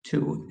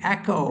to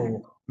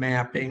echo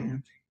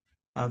mapping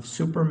of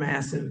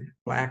supermassive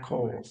black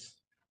holes.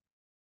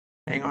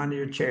 Hang on to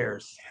your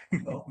chairs.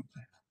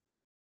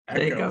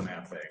 Jacob,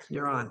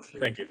 you're on.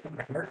 Thank you.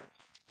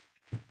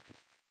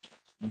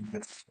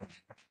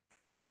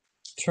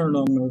 Turn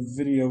on the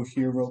video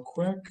here real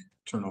quick.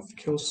 Turn off the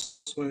kill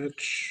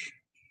switch.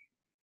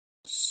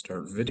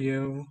 Start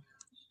video.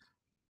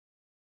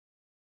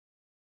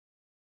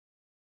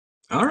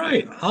 All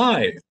right.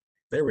 Hi.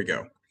 There we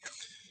go.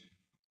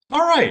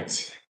 All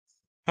right.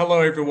 Hello,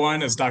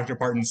 everyone. As Dr.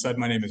 Parton said,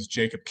 my name is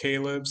Jacob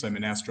Calebs. I'm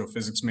an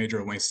astrophysics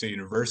major at Wayne State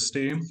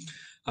University.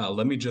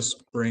 Let me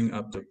just bring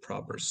up the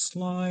proper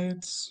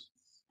slides.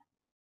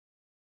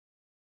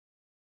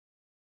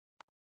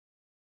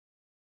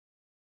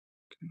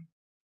 Okay.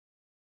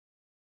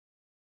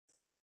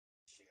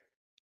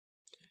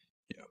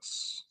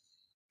 Yes.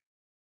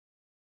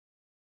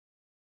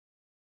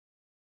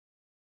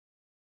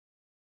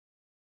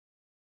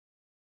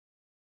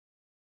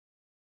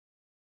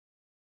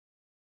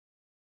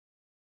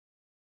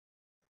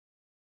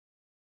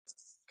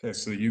 Okay,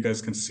 so you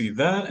guys can see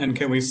that, and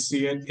can we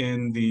see it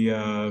in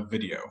the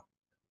video?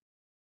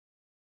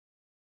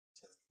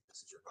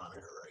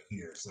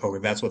 Oh,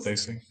 that's what they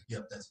see?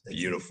 Yep, that's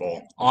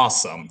beautiful.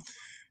 Awesome.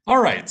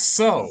 All right,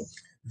 so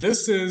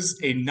this is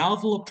a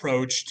novel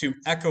approach to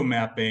echo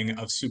mapping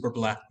of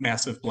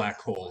supermassive black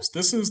holes.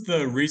 This is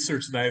the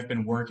research that I've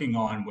been working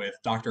on with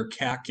Dr.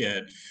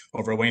 Cackett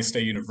over at Wayne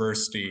State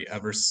University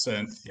ever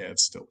since. Yeah,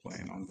 it's still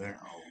playing on there.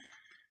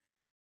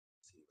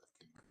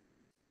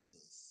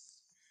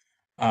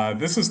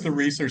 This is the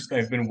research that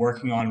I've been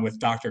working on with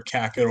Dr.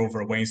 Cackett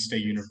over at Wayne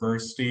State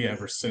University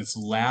ever since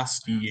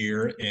last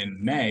year in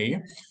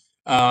May.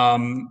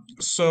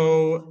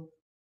 So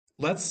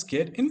let's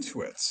get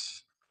into it.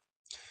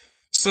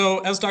 So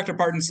as Dr.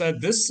 Parton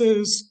said, this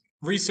is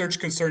research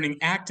concerning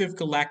active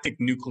galactic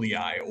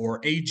nuclei,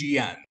 or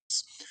AGNs.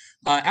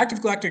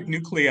 Active galactic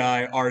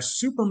nuclei are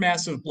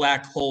supermassive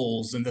black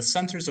holes in the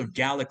centers of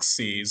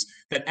galaxies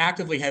that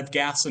actively have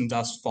gas and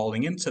dust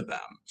falling into them.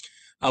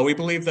 We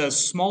believe that a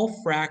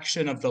small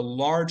fraction of the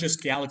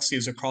largest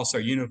galaxies across our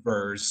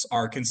universe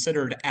are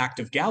considered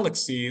active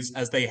galaxies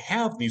as they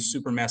have these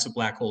supermassive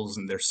black holes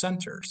in their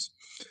centers.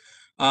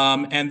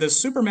 And the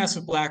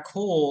supermassive black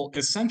hole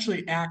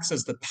essentially acts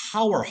as the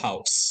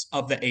powerhouse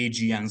of the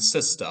AGN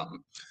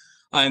system.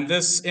 And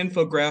this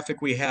infographic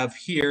we have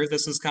here,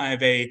 this is kind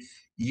of a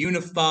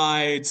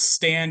unified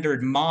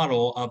standard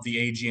model of the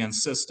AGN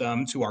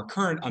system to our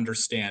current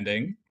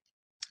understanding.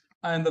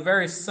 In the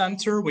very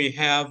center, we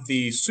have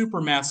the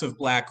supermassive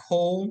black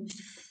hole.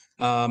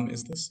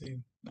 Is this a,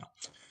 no,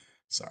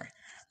 sorry.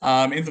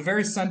 In the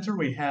very center,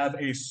 we have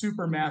a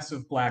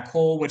supermassive black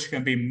hole, which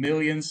can be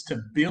millions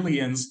to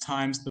billions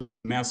times the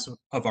mass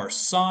of our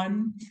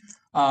sun.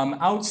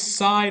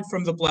 Outside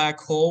from the black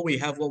hole, we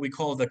have what we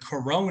call the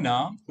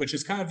corona, which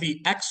is kind of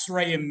the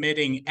X-ray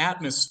emitting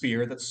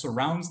atmosphere that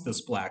surrounds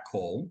this black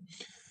hole.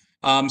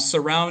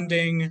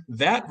 Surrounding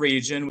that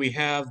region, we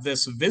have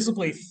this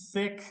visibly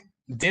thick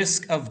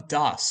disk of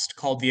dust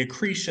called the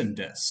accretion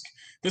disk.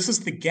 This is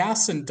the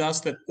gas and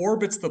dust that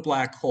orbits the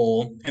black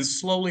hole and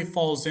slowly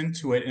falls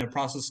into it in a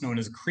process known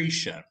as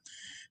accretion.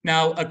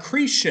 Now,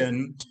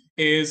 accretion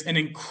is an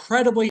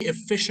incredibly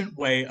efficient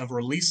way of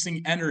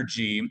releasing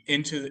energy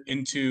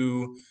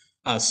into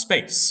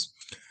space.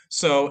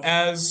 So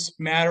as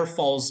matter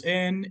falls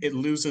in, it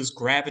loses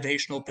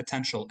gravitational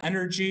potential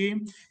energy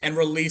and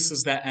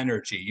releases that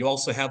energy. You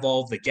also have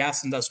all of the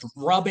gas and dust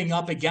rubbing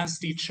up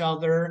against each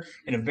other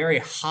in a very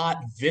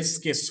hot,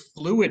 viscous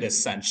fluid,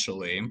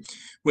 essentially,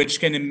 which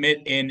can emit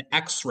in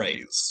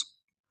X-rays.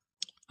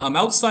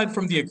 Outside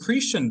from the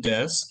accretion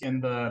disk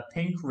in the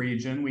pink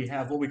region, we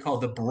have what we call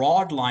the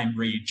broadline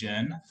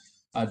region,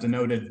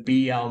 denoted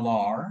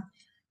BLR.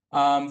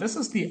 This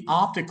is the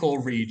optical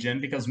region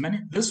because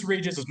this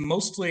region is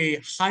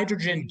mostly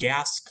hydrogen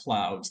gas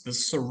clouds that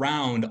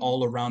surround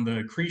all around the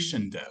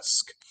accretion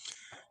disk.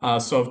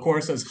 So of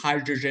course, as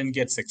hydrogen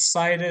gets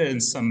excited, in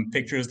some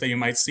pictures that you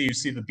might see, you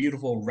see the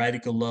beautiful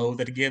red glow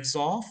that it gives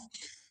off.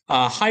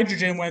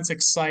 Hydrogen, when it's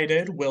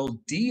excited, will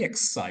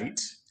de-excite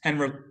and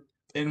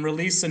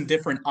release in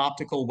different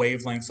optical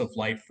wavelengths of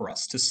light for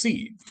us to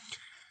see.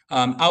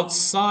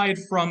 Outside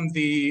from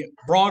the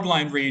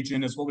broadline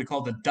region is what we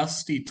call the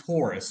dusty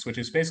torus, which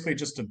is basically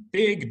just a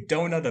big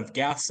donut of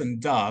gas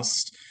and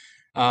dust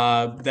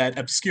that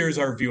obscures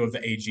our view of the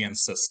AGN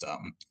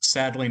system.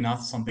 Sadly,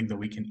 not something that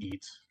we can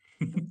eat.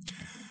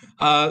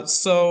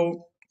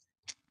 So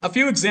a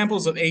few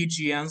examples of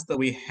AGNs that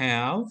we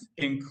have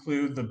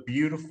include the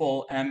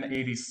beautiful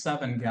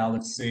M87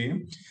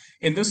 galaxy.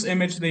 In this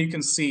image that you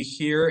can see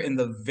here, in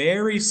the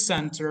very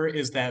center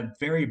is that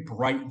very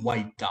bright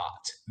white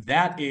dot.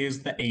 That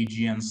is the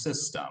AGN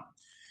system.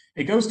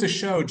 It goes to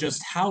show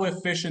just how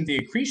efficient the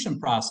accretion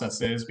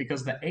process is,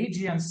 because the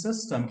AGN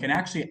system can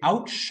actually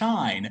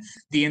outshine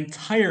the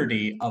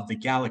entirety of the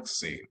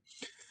galaxy.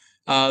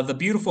 The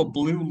beautiful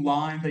blue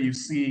line that you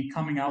see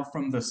coming out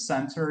from the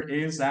center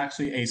is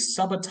actually a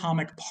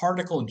subatomic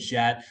particle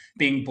jet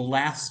being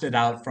blasted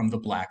out from the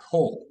black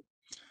hole.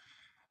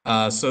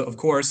 So of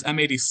course,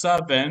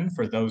 M87,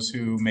 for those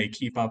who may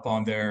keep up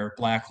on their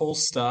black hole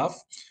stuff,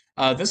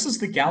 this is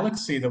the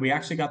galaxy that we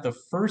actually got the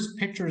first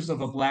pictures of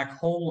a black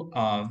hole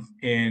of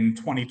in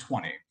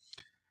 2020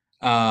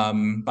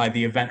 by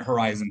the Event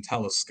Horizon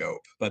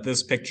Telescope. But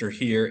this picture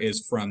here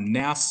is from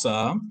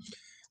NASA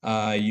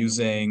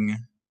using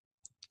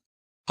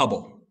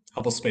Hubble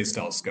Space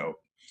Telescope.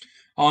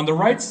 On the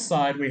right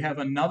side, we have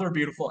another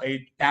beautiful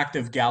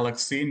active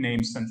galaxy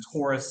named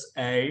Centaurus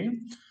A.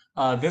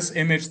 This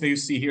image that you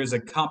see here is a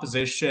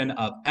composition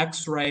of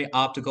X-ray,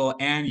 optical,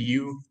 and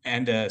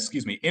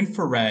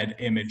infrared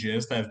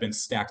images that have been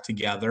stacked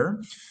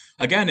together.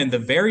 Again, in the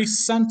very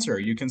center,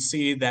 you can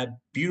see that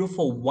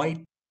beautiful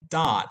white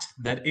dot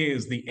that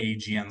is the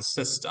AGN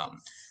system,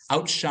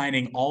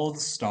 outshining all the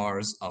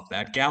stars of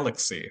that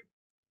galaxy.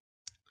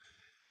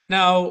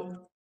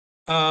 Now,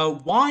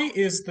 why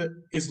is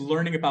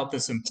learning about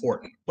this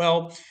important?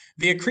 Well,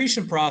 the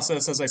accretion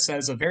process, as I said,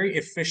 is a very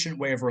efficient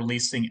way of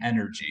releasing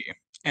energy.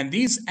 And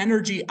these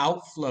energy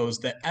outflows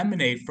that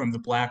emanate from the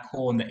black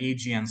hole in the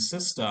AGN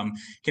system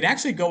can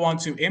actually go on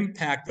to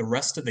impact the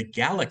rest of the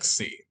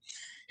galaxy.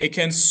 It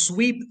can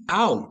sweep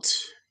out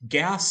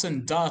gas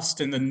and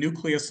dust in the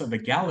nucleus of the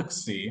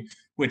galaxy,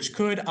 which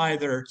could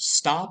either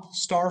stop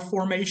star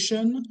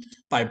formation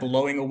by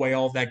blowing away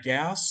all that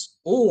gas,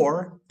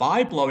 or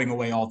by blowing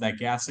away all that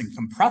gas and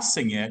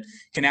compressing it,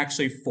 can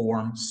actually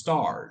form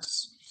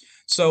stars.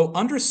 So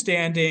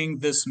understanding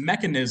this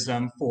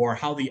mechanism for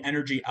how the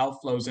energy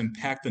outflows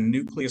impact the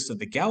nucleus of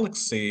the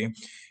galaxy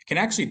can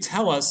actually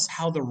tell us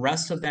how the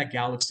rest of that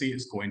galaxy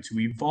is going to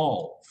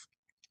evolve.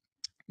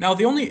 Now,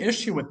 the only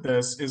issue with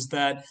this is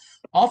that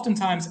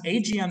oftentimes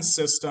AGN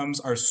systems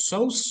are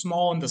so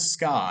small in the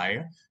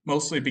sky,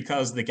 mostly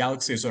because the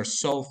galaxies are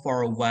so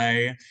far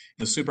away.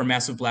 The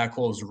supermassive black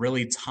hole is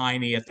really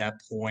tiny at that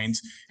point.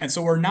 And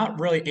so we're not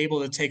really able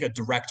to take a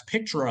direct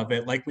picture of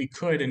it like we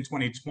could in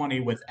 2020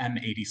 with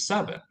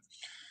M87.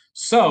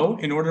 So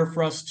in order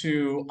for us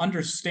to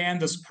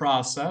understand this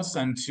process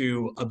and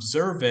to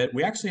observe it,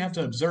 we actually have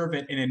to observe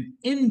it in an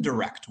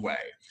indirect way,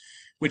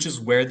 which is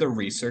where the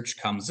research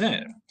comes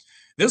in.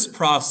 This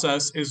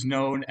process is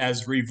known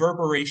as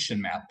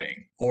reverberation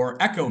mapping or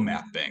echo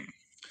mapping.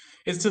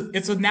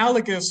 It's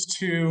analogous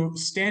to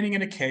standing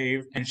in a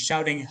cave and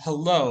shouting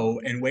hello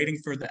and waiting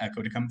for the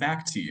echo to come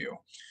back to you.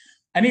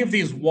 Any of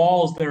these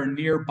walls that are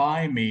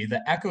nearby me,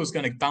 the echo is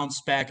going to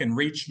bounce back and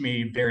reach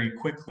me very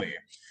quickly.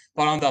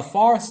 But on the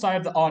far side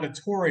of the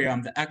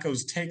auditorium, the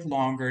echoes take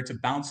longer to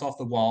bounce off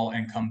the wall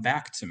and come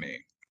back to me.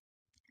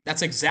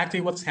 That's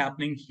exactly what's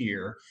happening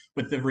here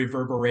with the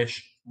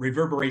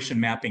reverberation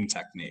mapping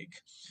technique.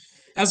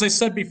 As I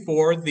said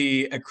before,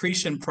 the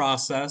accretion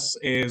process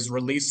is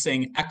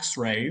releasing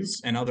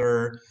X-rays and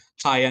other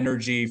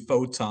high-energy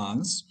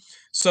photons.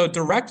 So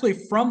directly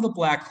from the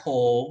black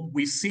hole,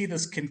 we see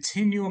this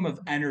continuum of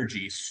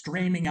energy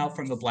streaming out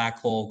from the black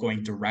hole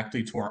going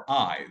directly to our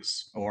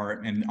eyes,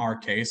 or in our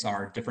case,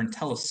 our different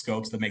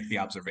telescopes that make the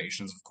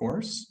observations, of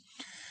course.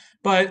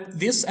 But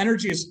this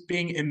energy is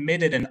being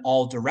emitted in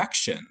all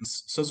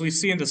directions. So as we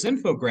see in this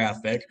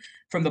infographic,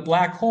 from the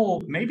black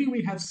hole, maybe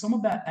we have some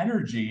of that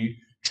energy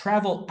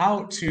travel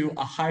out to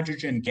a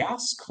hydrogen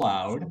gas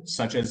cloud,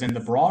 such as in the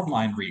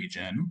broadline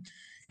region.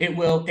 It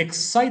will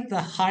excite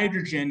the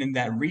hydrogen in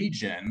that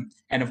region.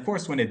 And of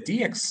course, when it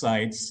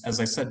de-excites,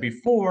 as I said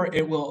before,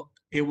 it will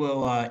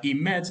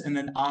emit in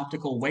an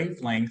optical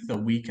wavelength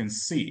that we can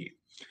see.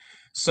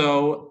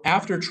 So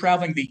after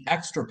traveling the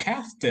extra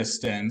path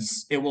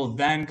distance, it will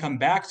then come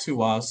back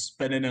to us,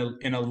 but in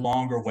a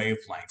longer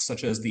wavelength,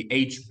 such as the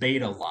H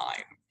beta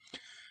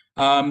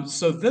line.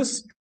 So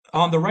this,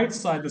 on the right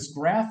side, this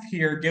graph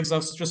here gives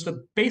us just a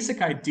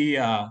basic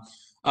idea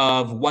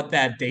of what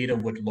that data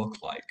would look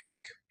like.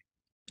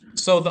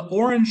 So the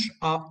orange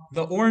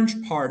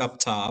part up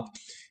top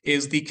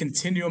is the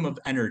continuum of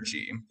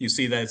energy. You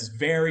see that it's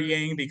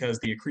varying because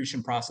the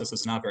accretion process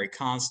is not very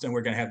constant.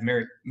 We're going to have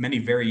many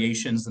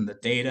variations in the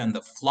data and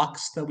the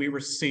flux that we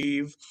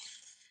receive.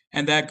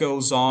 And that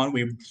goes on.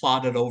 We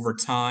plot it over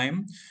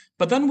time.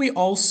 But then we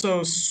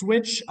also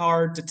switch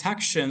our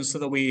detection so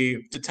that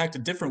we detect a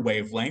different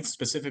wavelength,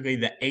 specifically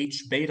the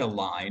H beta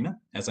line,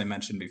 as I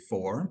mentioned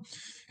before.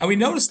 And we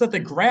notice that the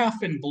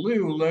graph in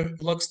blue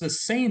looks the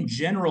same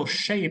general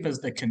shape as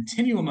the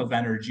continuum of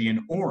energy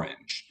in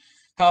orange.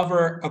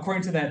 However,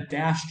 according to that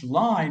dashed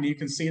line, you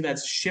can see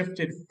that's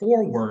shifted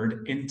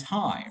forward in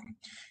time.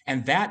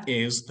 And that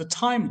is the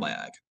time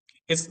lag.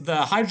 It's the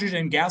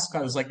hydrogen gas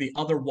cloud is like the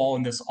other wall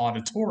in this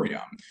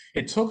auditorium.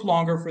 It took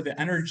longer for the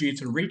energy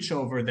to reach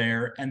over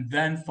there and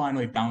then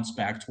finally bounce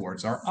back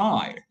towards our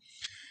eye.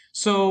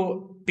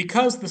 So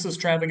because this is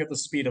traveling at the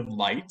speed of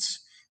light,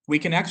 we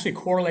can actually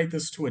correlate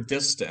this to a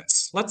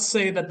distance. Let's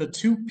say that the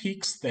two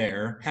peaks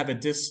there have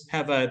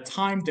a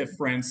time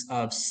difference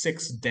of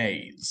 6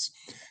 days.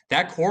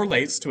 That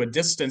correlates to a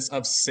distance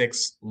of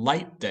 6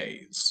 light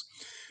days.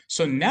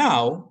 So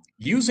now,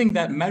 using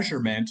that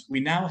measurement, we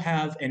now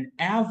have an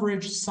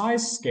average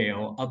size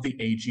scale of the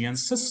AGN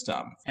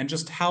system and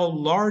just how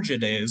large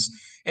it is,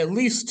 at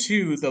least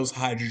to those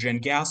hydrogen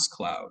gas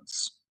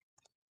clouds.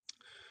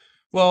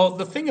 Well,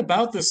 the thing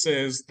about this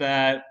is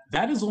that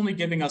that is only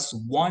giving us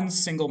one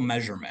single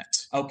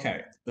measurement.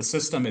 Okay, the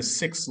system is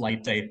 6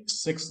 light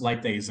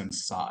days in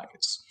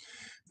size.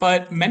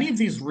 But many of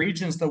these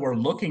regions that we're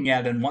looking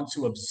at and want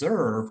to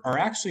observe are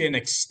actually an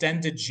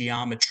extended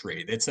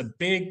geometry. It's a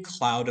big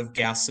cloud of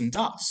gas and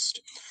dust.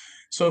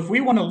 So if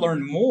we want to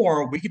learn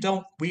more,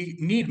 we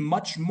need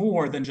much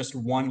more than just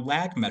one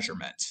lag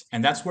measurement.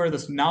 And that's where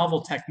this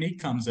novel technique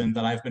comes in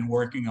that I've been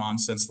working on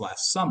since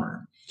last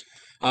summer.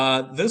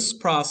 This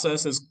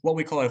process is what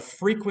we call a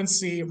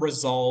frequency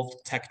resolved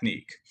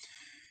technique.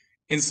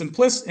 In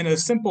a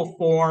simple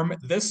form,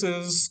 this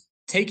is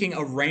taking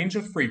a range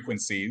of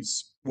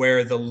frequencies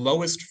where the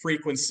lowest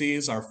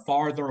frequencies are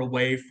farther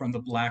away from the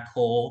black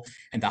hole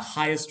and the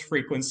highest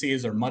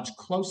frequencies are much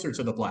closer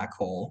to the black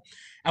hole.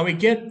 And we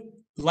get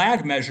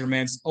lag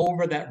measurements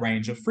over that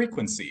range of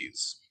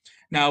frequencies.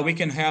 Now, we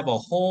can have a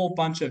whole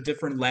bunch of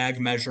different lag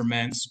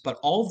measurements, but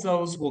all of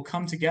those will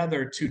come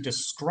together to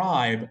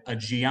describe a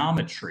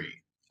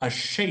geometry, a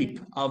shape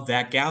of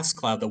that gas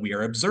cloud that we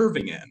are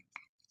observing in.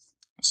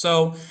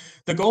 So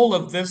the goal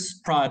of this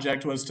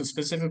project was to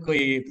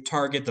specifically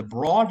target the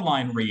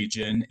broadline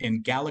region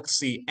in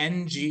galaxy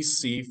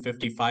NGC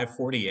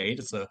 5548.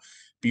 It's a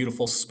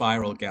beautiful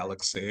spiral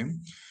galaxy.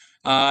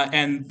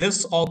 And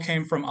this all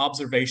came from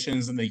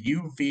observations in the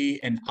UV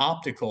and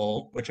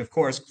optical, which of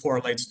course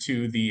correlates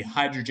to the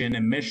hydrogen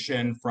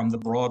emission from the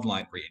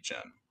broadline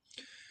region.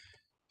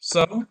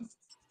 So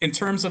in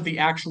terms of the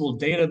actual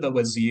data that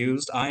was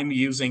used, I'm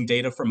using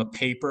data from a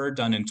paper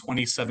done in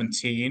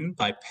 2017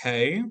 by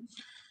Pei.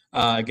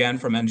 Again,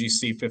 from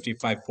NGC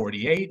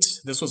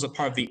 5548. This was a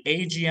part of the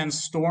AGN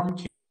Storm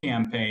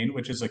campaign,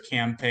 which is a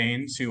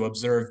campaign to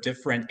observe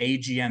different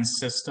AGN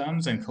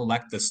systems and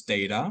collect this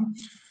data.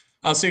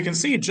 So you can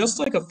see, just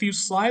like a few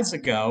slides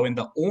ago, in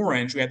the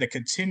orange, we had the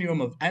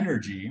continuum of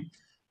energy.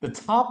 The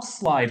top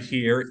slide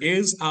here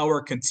is our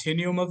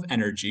continuum of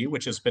energy,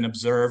 which has been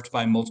observed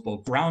by multiple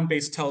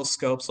ground-based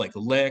telescopes like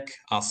LIC,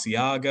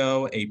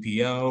 Asiago,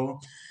 APO,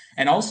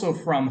 and also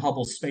from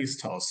Hubble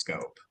Space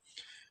Telescope.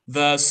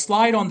 The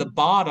slide on the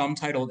bottom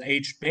titled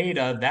H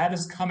beta, that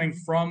is coming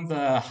from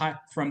the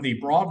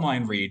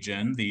broadline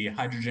region, the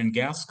hydrogen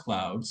gas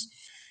clouds.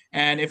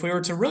 And if we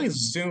were to really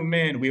zoom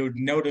in, we would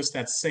notice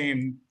that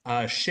same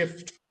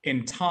shift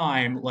in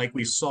time like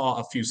we saw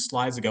a few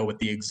slides ago with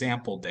the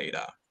example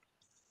data.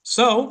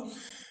 So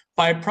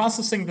by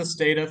processing this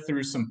data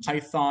through some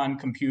Python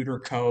computer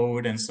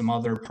code and some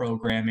other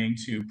programming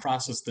to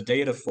process the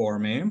data for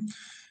me,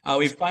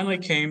 we finally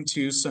came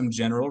to some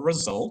general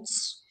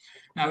results.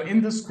 Now,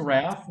 in this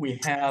graph, we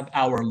have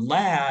our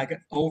lag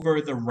over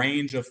the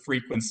range of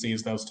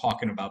frequencies that I was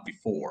talking about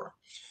before.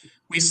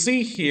 We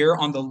see here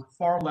on the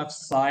far left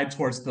side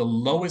towards the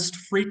lowest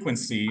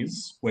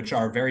frequencies, which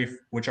are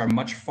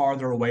much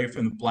farther away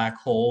from the black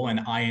hole and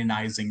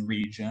ionizing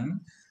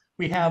region,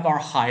 we have our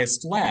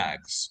highest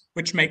lags,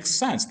 which makes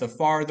sense. The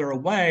farther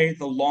away,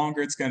 the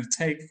longer it's going to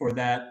take for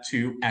that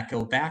to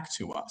echo back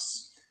to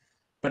us.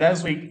 But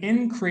as we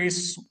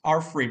increase our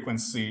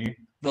frequency,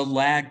 the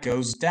lag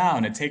goes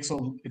down. It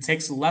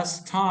takes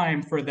less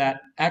time for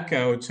that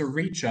echo to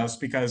reach us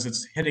because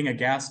it's hitting a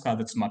gas cloud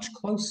that's much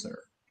closer.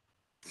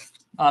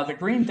 The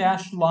green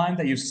dashed line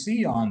that you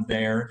see on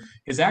there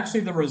is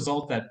actually the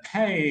result that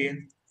Pei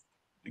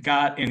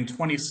got in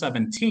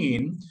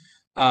 2017.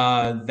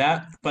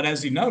 But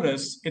as you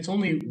notice, it's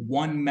only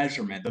one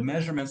measurement. The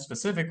measurement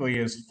specifically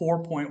is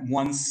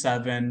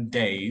 4.17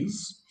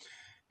 days.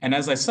 And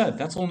as I said,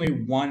 that's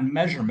only one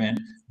measurement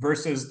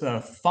versus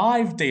the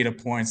 5 data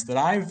points that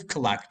I've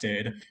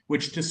collected,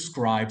 which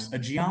describes a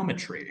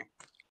geometry.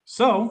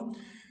 So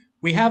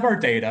we have our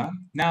data.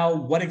 Now,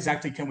 what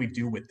exactly can we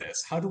do with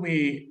this? How do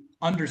we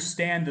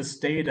understand this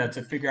data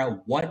to figure out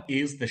what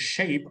is the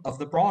shape of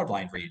the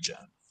broadline region?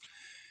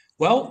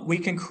 Well, we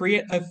can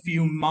create a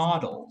few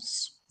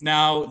models.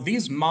 Now,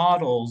 these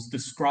models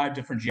describe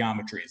different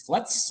geometries.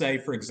 Let's say,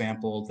 for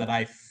example, that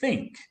I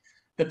think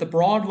that the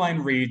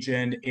broadline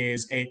region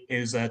is a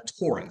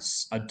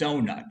torus, a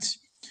donut.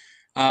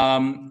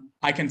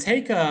 I can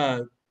take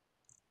a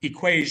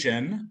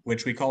equation,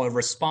 which we call a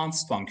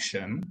response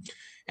function,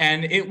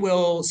 and it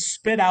will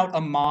spit out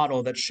a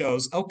model that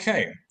shows,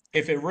 okay,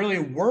 if it really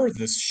were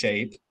this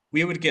shape,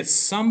 we would get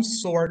some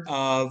sort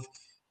of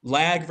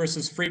lag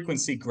versus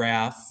frequency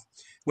graph,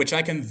 which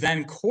I can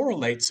then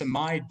correlate to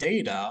my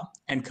data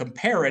and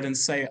compare it and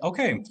say,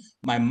 okay,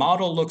 my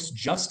model looks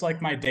just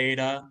like my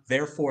data,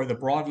 therefore the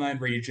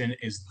broadline region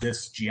is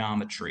this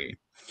geometry.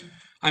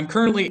 I'm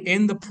currently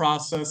in the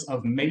process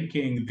of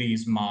making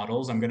these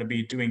models. I'm going to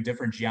be doing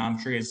different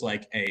geometries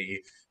like a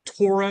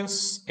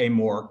torus, a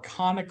more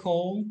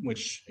conical,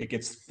 which it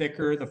gets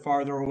thicker the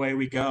farther away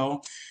we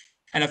go,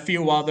 and a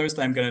few others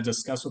that I'm going to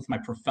discuss with my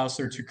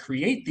professor to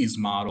create these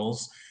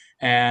models.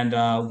 And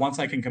once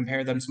I can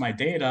compare them to my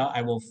data,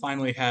 I will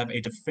finally have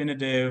a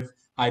definitive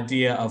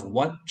idea of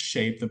what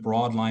shape the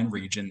broadline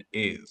region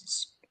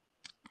is.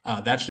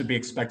 That should be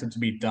expected to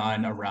be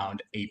done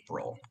around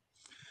April.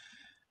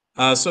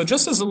 So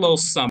just as a little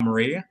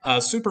summary,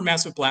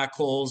 supermassive black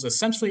holes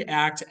essentially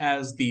act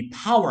as the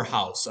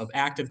powerhouse of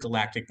active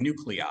galactic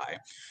nuclei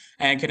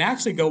and can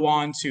actually go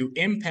on to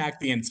impact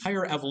the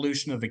entire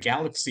evolution of the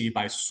galaxy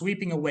by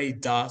sweeping away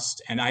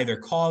dust and either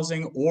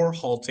causing or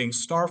halting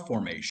star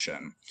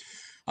formation.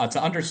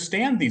 To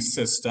understand these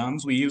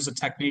systems, we use a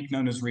technique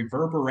known as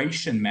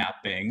reverberation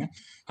mapping,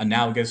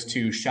 analogous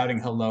to shouting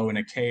hello in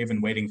a cave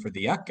and waiting for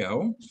the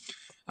echo.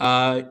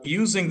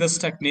 Using this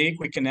technique,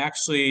 we can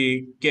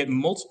actually get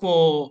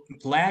multiple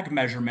lag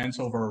measurements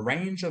over a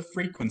range of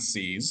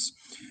frequencies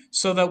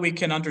so that we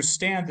can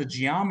understand the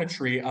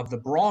geometry of the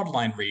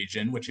broadline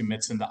region, which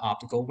emits in the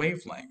optical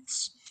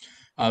wavelengths.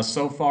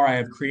 So far,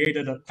 I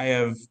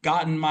have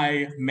gotten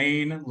my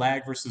main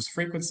lag versus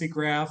frequency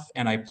graph,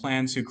 and I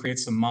plan to create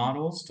some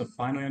models to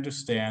finally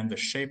understand the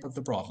shape of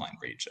the broadline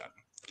region.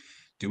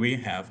 Do we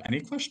have any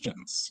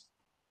questions?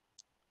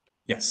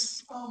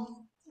 Yes.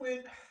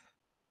 With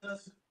the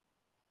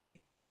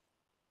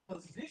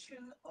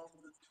position of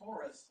the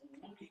torus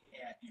looking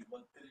at you,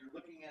 but you're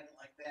looking at it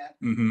like that,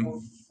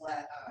 or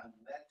flat on,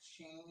 that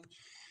change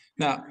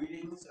Now,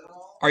 readings at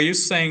all? are you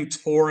saying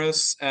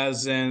torus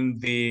as in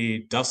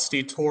the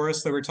dusty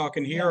torus that we're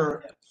talking here?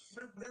 Or? Yeah.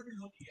 Whatever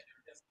you're looking at,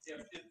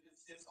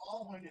 it's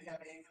all going to have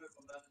angular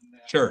momentum now.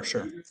 Sure,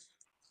 sure. Either it's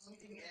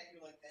looking at you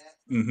like that,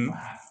 it's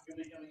going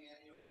to be coming at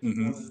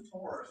you, or the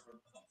torus.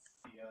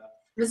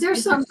 Is there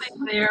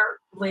something there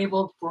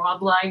labeled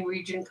broadline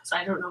region? Because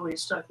I don't know what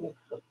he's talking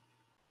about.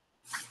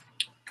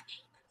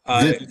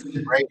 This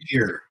right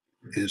here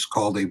is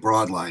called a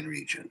broadline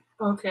region.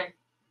 Okay.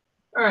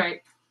 All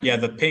right. Yeah,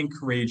 the pink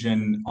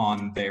region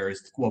on there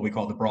is what we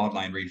call the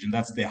broadline region.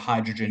 That's the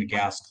hydrogen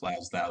gas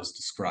clouds that I was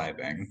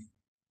describing.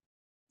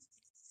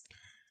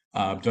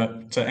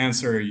 To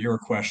answer your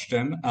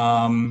question,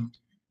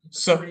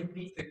 so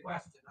Repeat the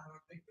question. I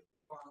don't think the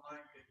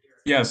broadline could hear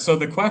it. yeah, so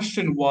the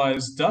question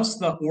was, does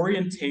the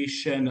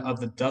orientation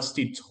of the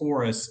dusty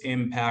torus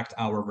impact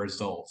our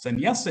results? And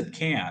yes, it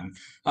can.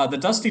 The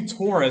dusty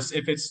torus,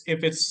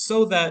 if it's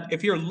so that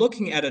if you're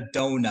looking at a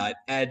donut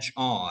edge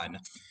on,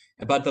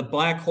 but the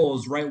black hole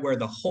is right where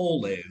the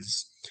hole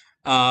is,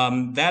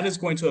 that is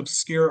going to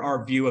obscure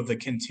our view of the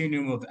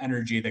continuum of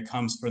energy that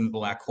comes from the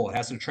black hole. It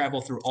has to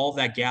travel through all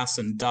that gas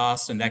and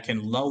dust, and that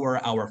can lower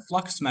our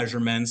flux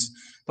measurements.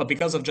 But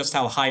because of just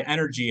how high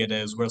energy it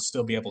is, we'll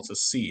still be able to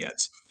see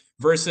it.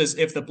 Versus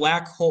if the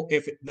black hole,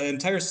 if the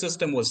entire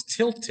system was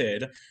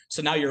tilted,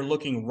 so now you're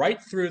looking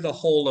right through the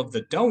hole of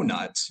the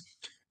donut,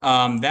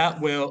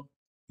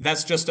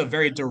 that's just a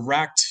very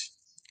direct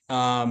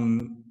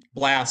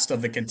blast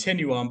of the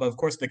continuum. But of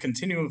course, the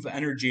continuum of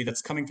energy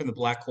that's coming from the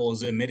black hole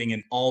is emitting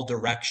in all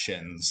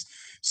directions.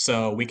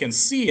 So we can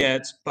see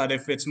it, but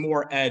if it's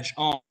more edge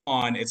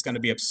on, it's going to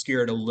be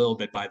obscured a little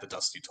bit by the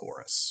dusty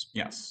torus.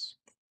 Yes.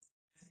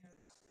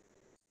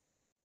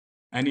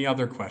 Any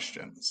other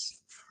questions?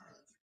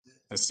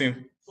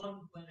 Assume.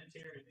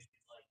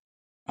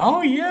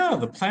 Oh yeah,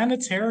 the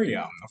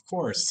planetarium, of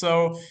course.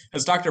 So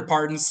as Dr.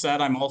 Parton said,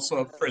 I'm also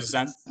a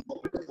presenter.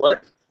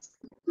 What?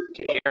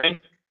 Can you hear me?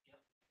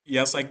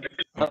 Yes,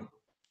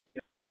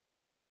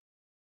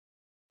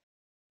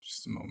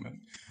 just a moment.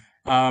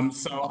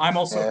 So I'm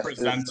also a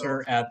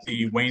presenter at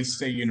the Wayne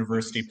State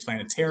University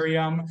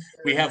Planetarium.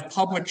 We have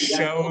public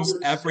shows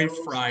every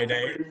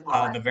Friday.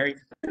 The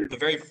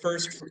very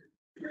first.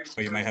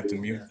 Oh, you might have to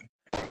mute.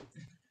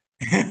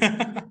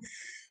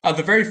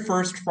 The very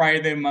first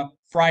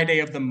Friday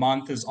of the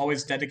month is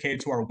always dedicated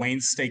to our Wayne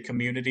State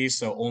community,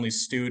 so only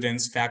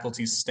students,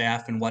 faculty,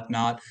 staff, and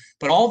whatnot.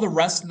 But all the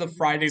rest of the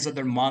Fridays of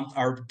the month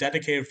are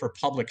dedicated for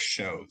public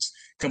shows.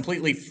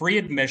 Completely free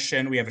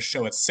admission. We have a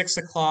show at 6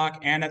 o'clock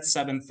and at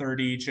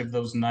 7:30 each of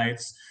those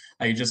nights.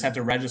 You just have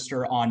to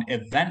register on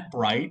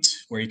Eventbrite,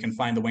 where you can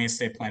find the Wayne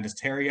State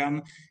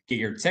Planetarium, get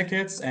your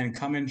tickets, and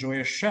come enjoy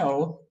a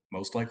show,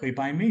 most likely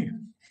by me.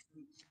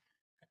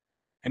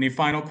 Any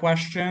final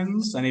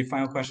questions? Any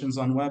final questions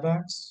on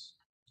WebEx?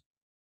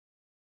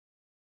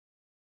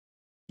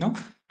 No?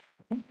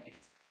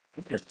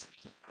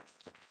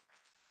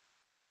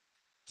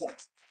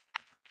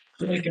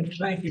 Jacob,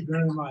 thank you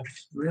very much.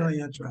 Really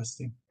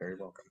interesting. Very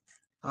welcome.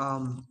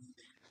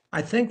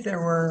 I think there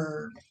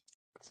were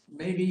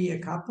maybe a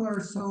couple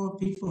or so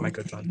people who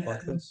Michael came John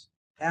Parker. in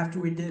after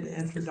we did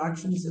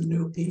introductions of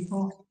new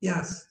people.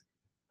 Yes.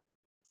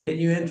 Can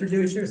you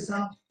introduce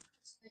yourself?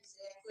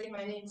 Exactly.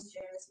 My name is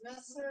Janice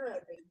Messer.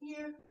 I've been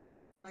here.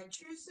 My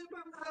true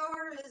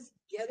superpower is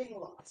getting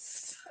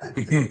lost.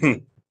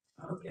 Okay.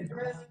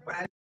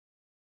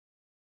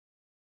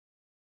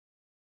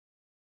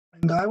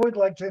 And I would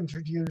like to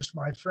introduce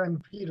my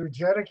friend Peter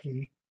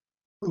Jedicke,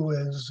 who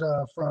is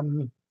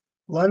from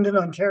London,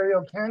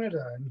 Ontario,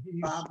 Canada, and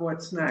he's Bob,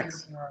 what's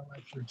next? giving our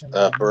lecture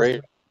tonight.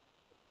 Parade.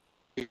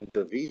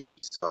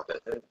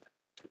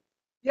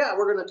 Yeah,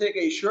 we're gonna take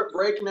a short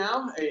break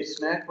now, a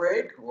snack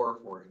break, or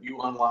for you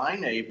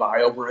online, a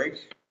bio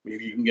break.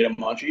 Maybe you can get a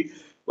munchie.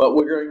 But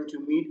we're going to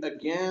meet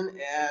again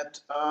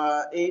at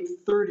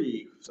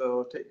 8:30.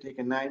 So take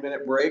a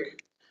 9-minute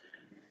break.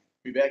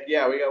 Be back.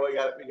 Yeah, we got. We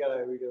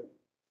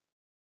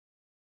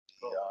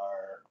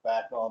are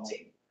back on.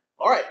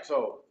 All right,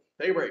 so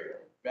take a break.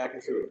 Back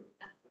in soon.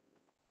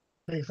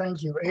 Okay,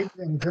 thank you.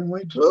 Adrian, can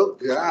we? Oh,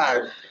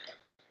 God.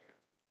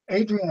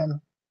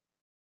 Adrian,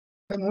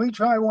 can we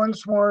try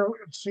once more,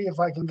 see if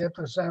I can get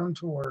the sound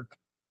to work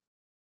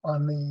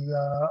on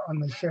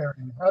the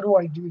sharing? How do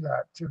I do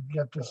that to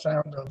get the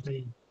sound of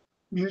the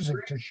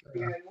music to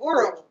share?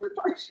 Where's the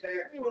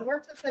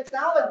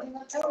technology?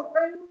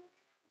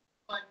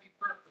 Might be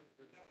perfect.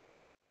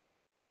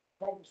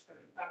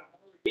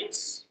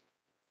 Yes.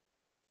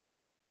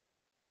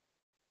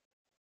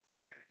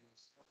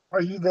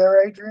 Are you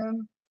there,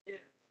 Adrian?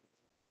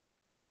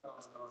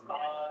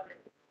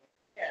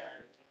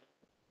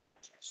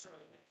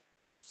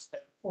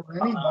 Or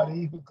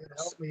anybody who could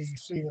help me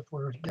see if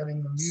we're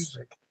getting the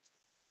music?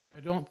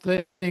 I don't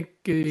think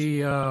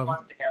the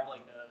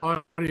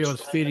audio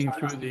is feeding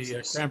through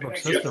the Cranbrook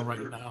system right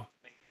now.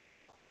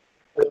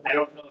 I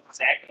don't know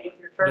exactly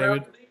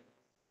what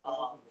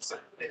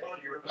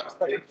your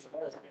David?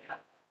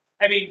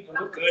 I mean,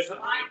 good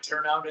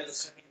turnout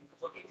is.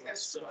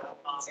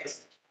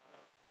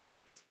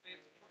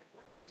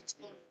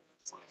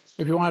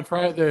 If you want to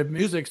try the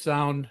music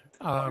sound,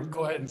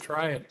 go ahead and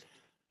try it.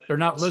 They're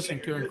not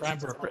listening to it in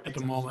Cranbrook at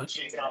the moment.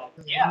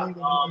 Yeah,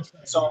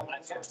 so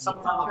I've got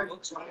some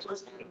books.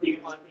 We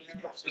can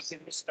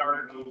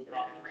start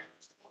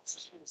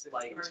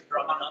like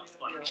drumming up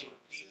like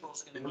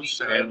people's gonna be.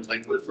 Same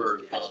thing with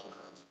for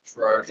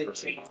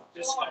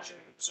Discussion.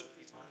 So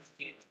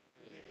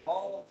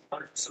all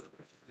sorts of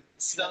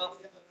stuff.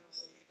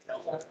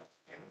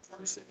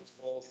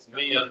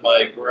 me and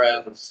my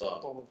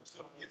grandson.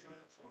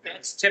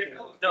 That's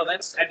typical. No,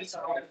 that's, I mean,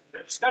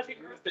 the discussion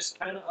group is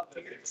kind of up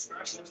to your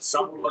discretion.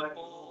 Some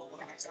people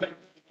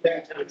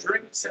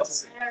drink some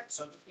snacks,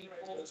 some people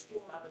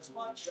not as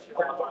much.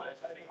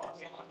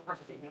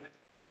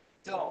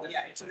 So,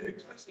 yeah, it's a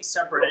completely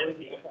separate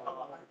entity.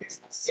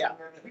 Yeah.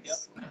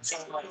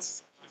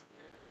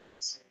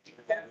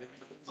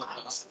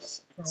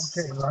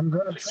 Okay, I'm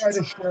going to try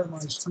to share my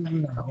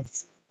screen now.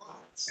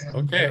 And,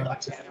 Okay.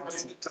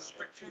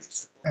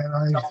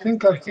 And I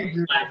think I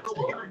figured out.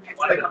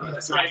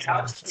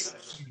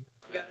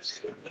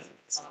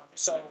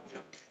 So,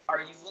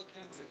 are you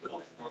looking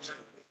for,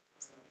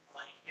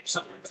 if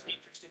someone's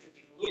interested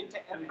in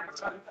to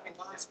advertise,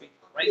 it's the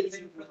right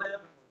thing for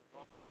them?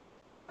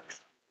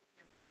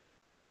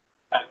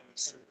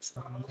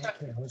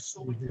 Okay, let's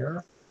see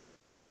here.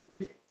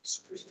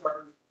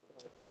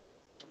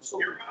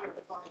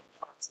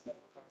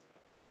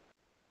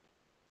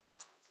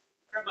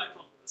 Grab my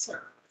phone,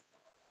 sir.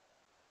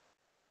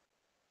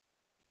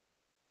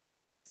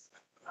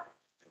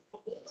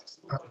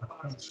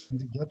 To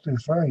get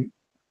this right.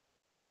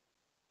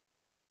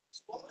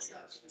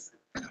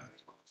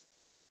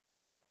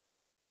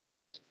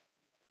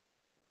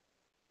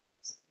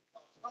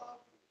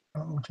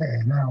 Okay,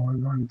 now we're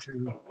going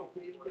to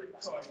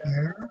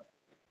share.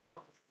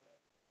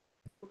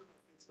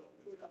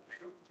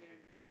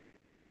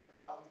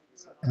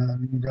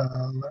 And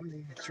let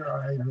me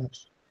try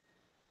this.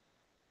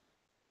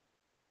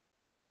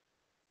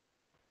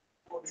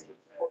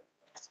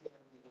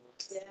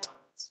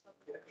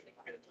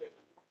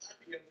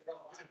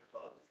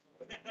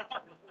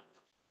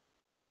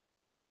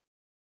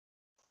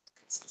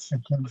 I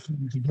can't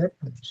seem to get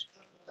this.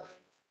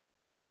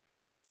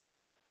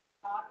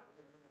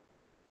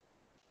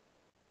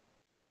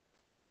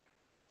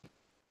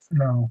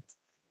 No.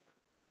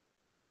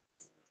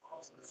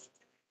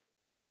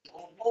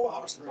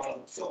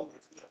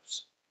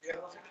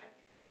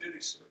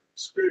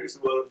 Experience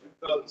about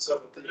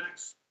 2017.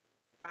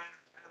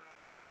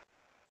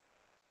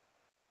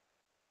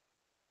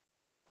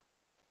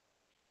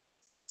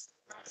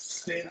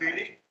 Same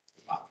meeting.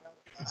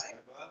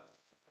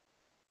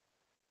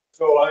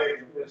 So I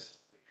was.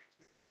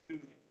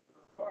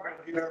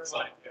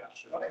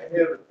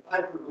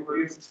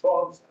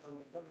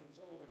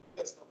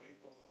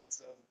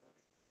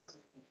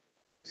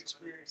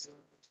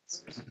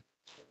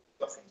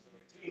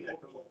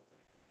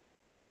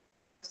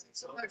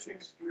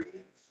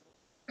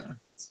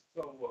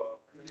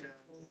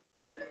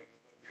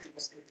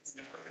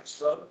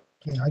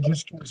 Okay, I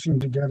just can't seem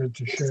to get it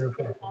to share.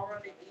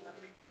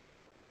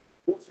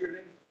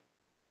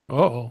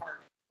 Oh,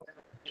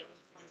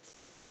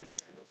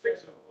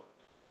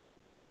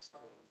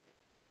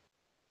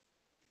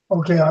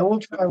 Okay, I will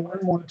try one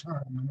more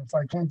time, and if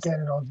I can't get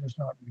it, I'll just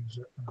not use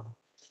it.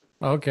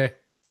 okay.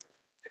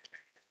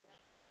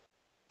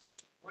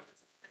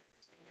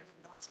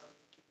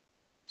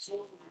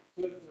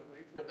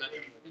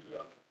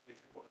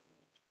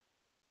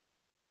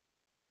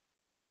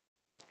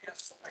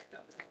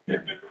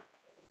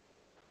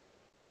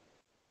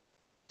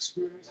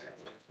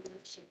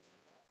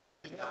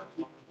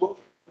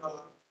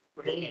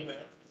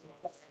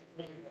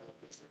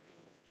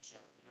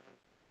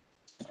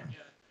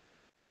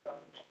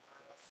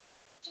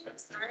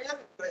 I have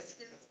a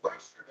question.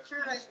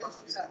 Sure, I just,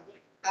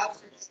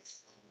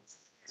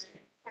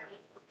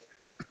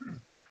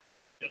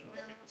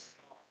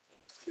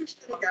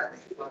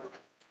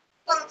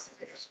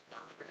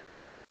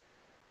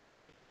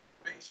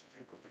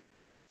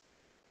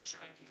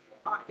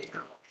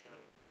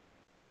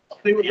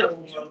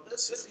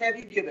 Let's have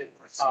you give it,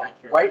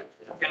 right,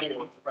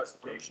 the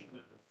presentation.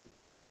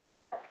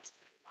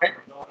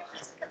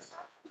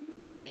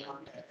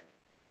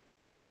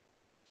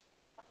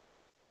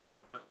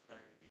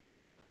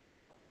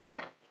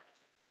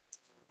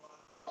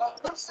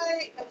 let's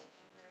say.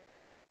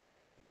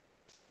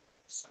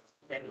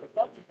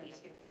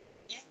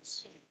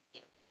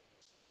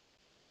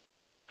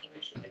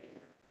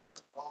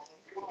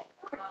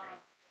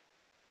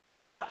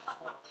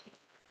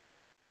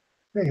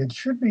 Hey, it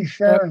should be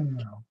sharing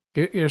now.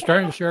 You're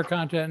starting to share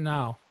content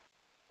now.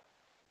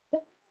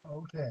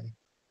 Okay.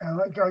 And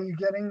like, are you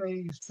getting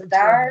these pictures?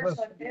 Stars,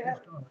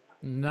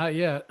 Not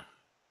yet.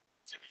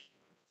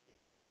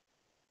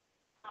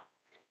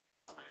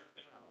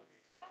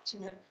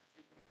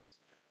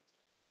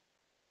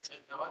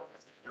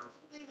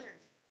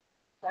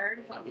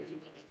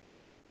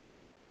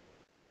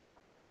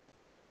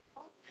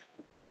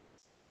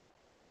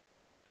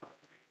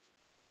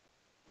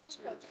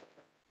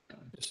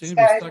 It seems to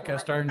be stuck at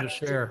starting to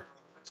share.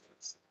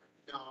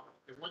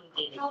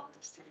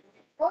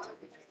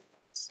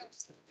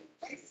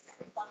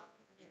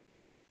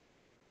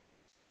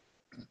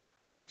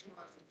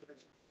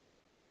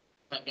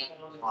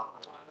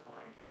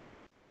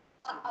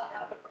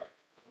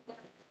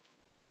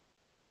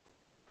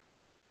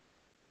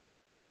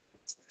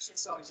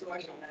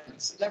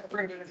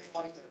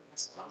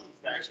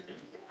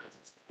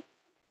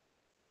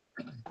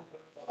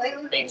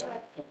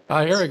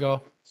 Ah, here we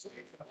go.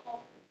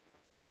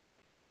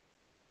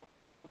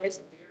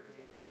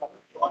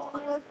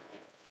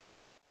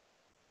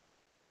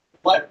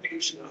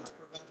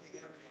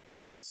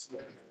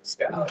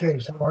 Okay,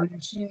 so are you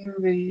seeing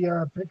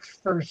the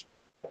first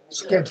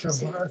sketch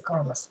of our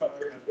comet?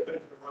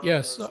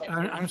 Yes,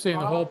 I'm seeing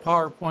the whole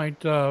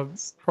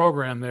PowerPoint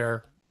program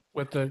there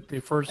with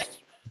the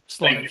first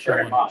slide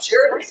showing.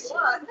 Sure, it's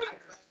fun.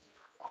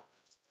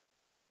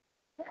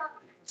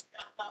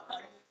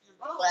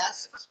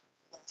 Glasses.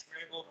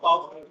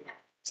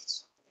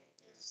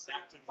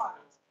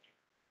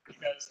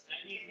 Because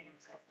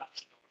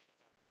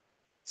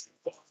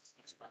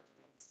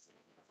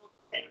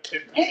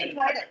any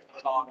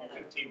talk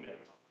 15 minutes.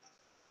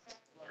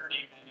 30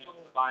 minutes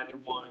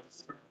divided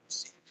once.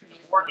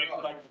 Working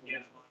like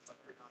again.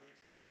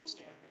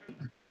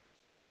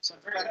 So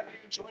very glad you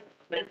enjoyed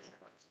it.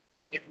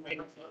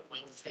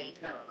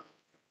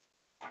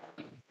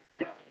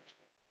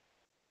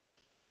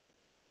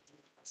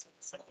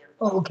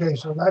 Okay,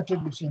 so that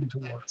didn't seem to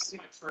work.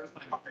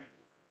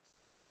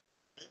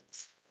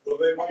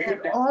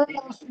 It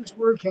almost is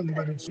working,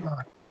 but it's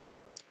not.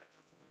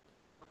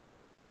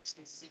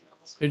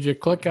 Did you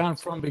click on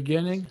from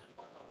beginning?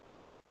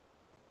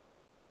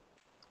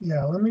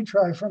 Yeah, let me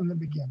try from the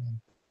beginning.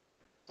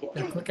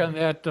 Yeah, click on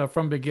that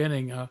from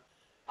beginning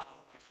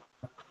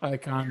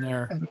icon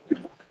there. And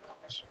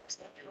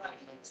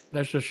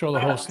that should show the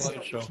whole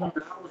slideshow.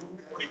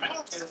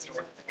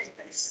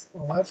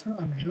 Well, that's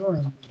what I'm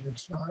doing.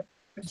 It's not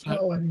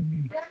letting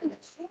me.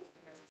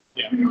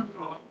 Yeah.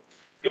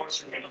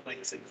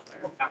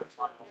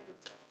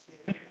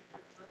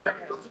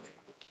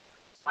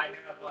 I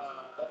have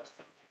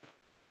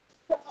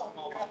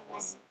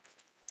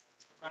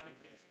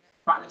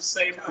trying to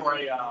save for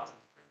a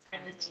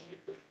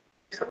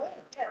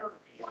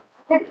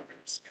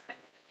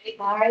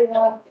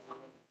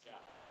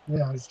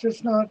Yeah, it's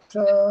just not.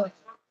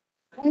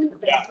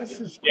 yeah, This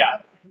is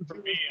yeah. For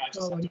me, I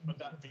just have to put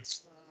that in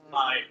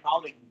my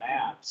colleague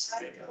maps.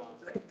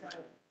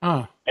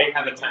 Huh. They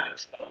have it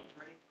managed,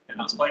 and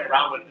I was playing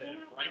around with it.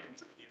 Right,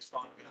 it's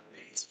fun. And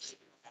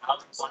I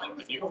was planning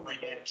the new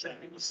creation.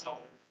 So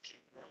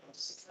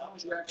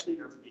you're actually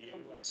going to be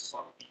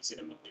easy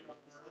to move.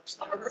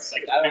 It's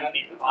like I don't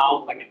need to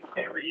follow like an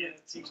area.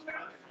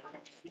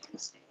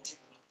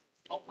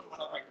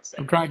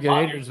 I'm trying to get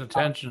Adrian's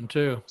attention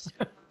too.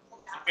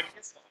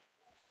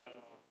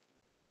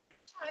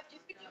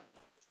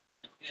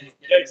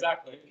 Yeah,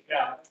 exactly.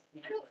 Yeah.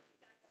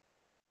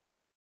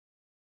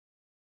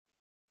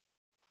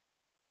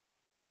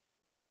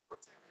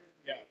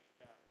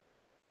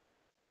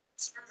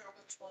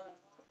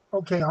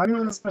 Okay, I'm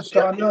gonna stop.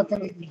 I'm not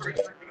gonna.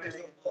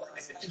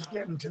 It's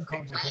getting too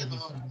complicated.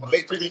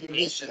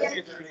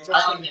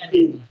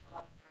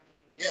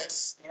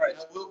 Yes, all right,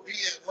 I will be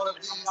at one of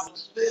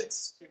these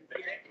events.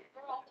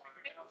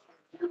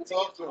 It's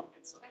awesome.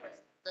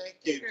 Thank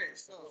you.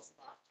 It's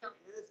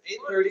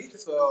 8:30,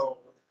 so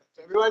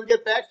everyone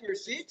get back to your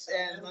seats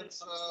and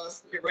let's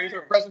get ready for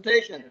a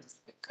presentation.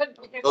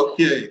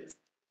 Okay.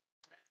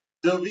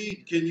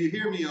 David, can you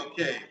hear me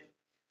okay?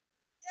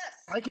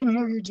 I can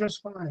hear you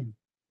just fine.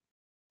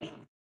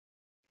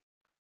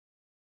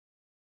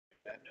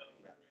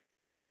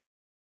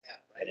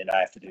 Right, and I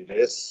have to do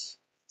this.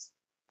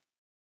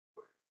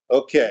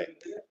 Okay.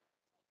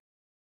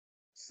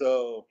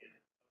 So.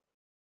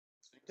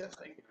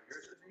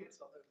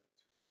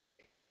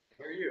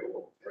 Hear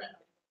you.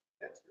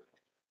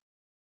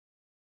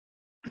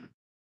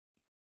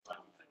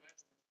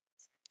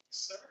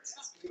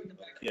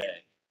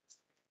 Okay.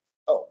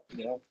 Oh,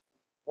 you know,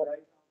 what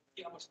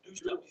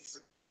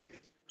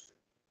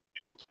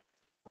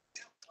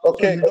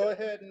Okay, go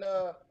ahead and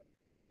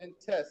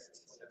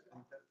test,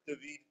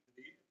 David.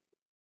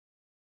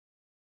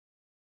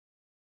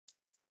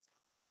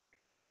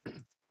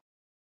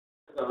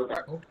 Okay,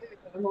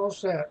 I'm all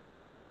set.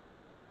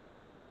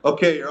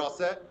 Okay, you're all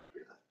set?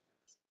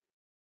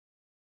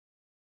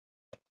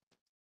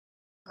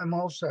 I'm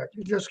all set.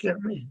 You just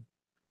get me.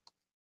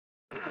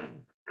 Why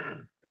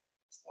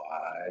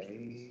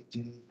did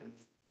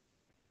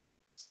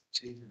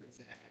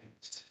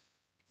that?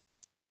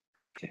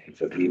 Okay,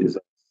 David is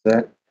all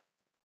set.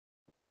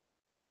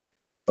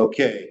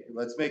 Okay,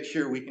 let's make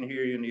sure we can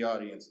hear you in the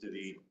audience,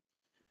 David.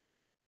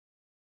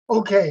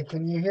 Okay,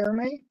 can you hear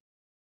me?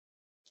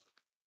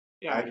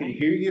 Yeah, I can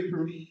hear you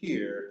from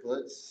here.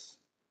 Let's.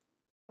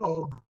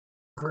 Oh,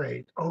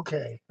 great.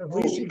 Okay, at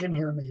least you can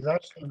hear me.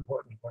 That's the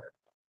important part.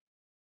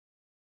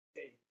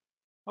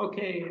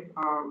 Okay,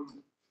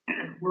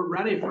 we're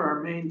ready for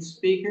our main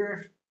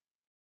speaker.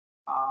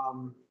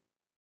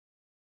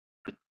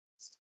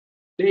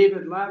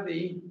 David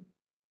Levy.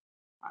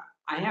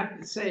 I have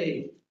to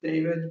say,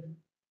 David,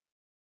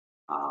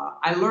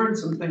 I learned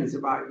some things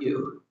about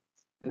you,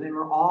 and they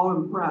were all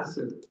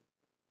impressive.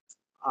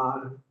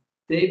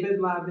 David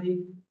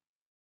Levy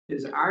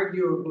is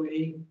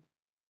arguably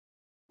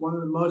one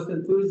of the most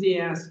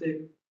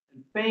enthusiastic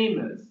and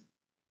famous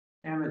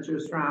amateur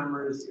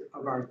astronomers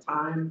of our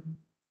time.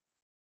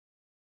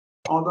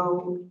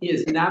 Although he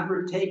has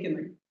never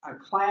taken a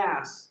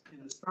class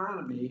in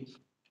astronomy,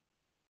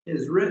 he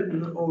has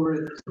written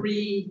over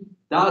 36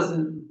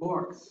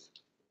 books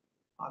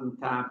on the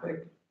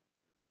topic.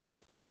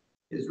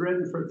 He's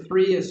written for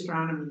 3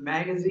 astronomy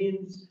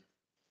magazines,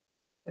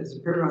 has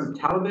appeared on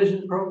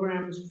television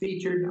programs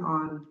featured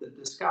on the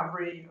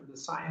Discovery of the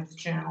Science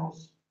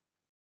channels.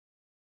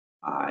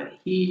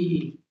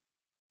 He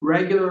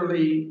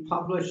regularly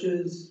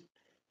publishes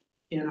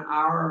in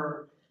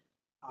our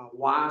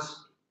WASP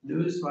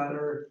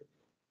newsletter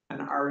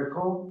an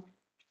article.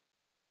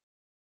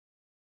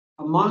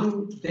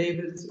 Among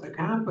David's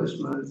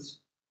accomplishments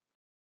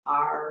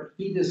are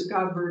he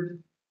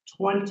discovered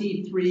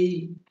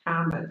 23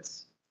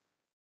 comets.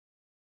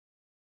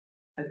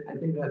 I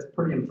think that's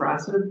pretty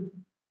impressive.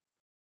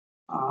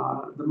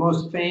 The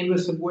most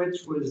famous of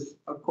which was,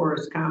 of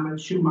course,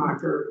 Comet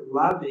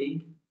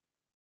Shoemaker-Levy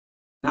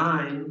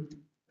 9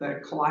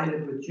 that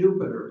collided with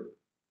Jupiter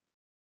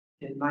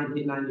in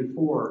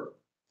 1994.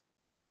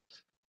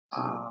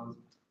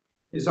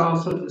 He's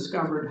also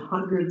discovered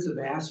hundreds of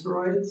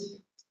asteroids.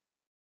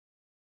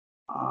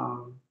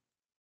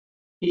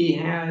 He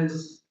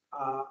has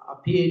a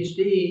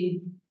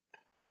PhD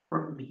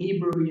from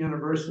Hebrew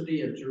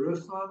University of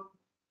Jerusalem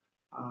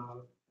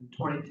in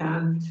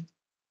 2010,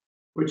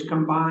 which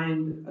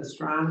combined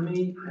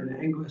astronomy and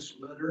English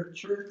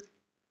literature.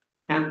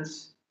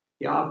 Hence,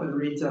 he often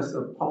reads us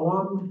a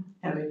poem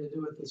having to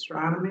do with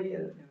astronomy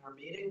in our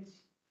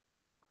meetings.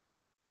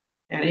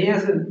 And he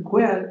hasn't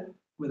quit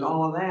with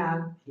all of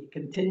that. He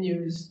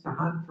continues to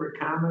hunt for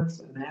comets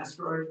and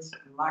asteroids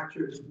and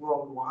lectures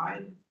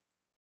worldwide.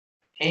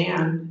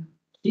 And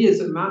he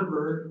is a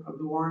member of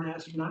the Warren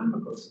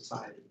Astronomical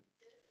Society.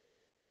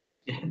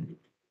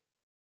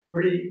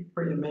 Pretty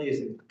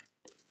amazing.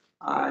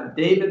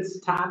 David's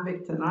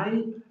topic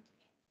tonight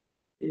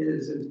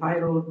is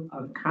entitled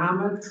Of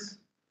Comets,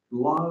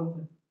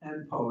 Love,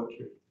 and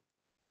Poetry.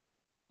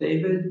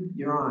 David,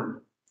 you're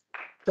on.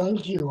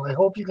 Thank you. I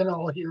hope you can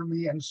all hear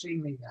me and see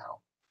me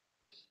now.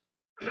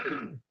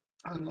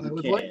 I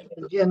would like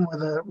to begin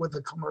with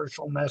a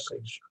commercial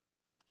message.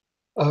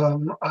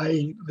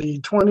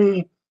 The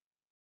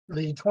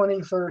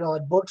 23rd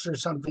odd books or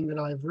something that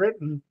I've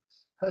written,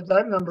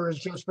 that number has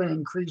just been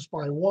increased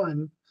by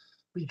 1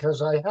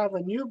 because I have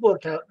a new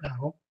book out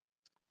now,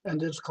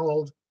 and it's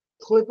called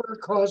Clipper,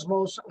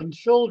 Cosmos, and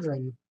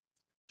Children,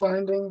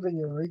 Finding the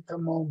Eureka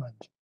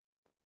Moment.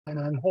 And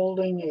I'm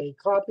holding a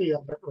copy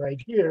of it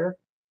right here.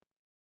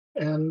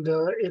 And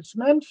it's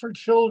meant for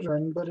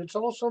children, but it's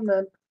also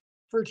meant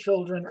for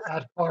children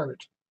at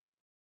heart.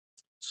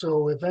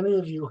 So if any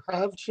of you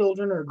have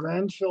children or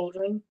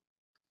grandchildren,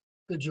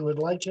 that you would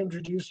like to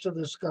introduce to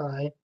the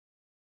sky,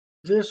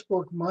 this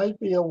book might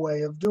be a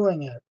way of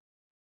doing it.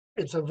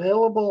 It's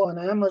available on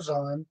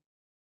Amazon.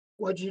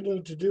 What you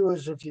need to do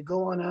is if you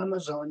go on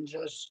Amazon,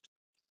 just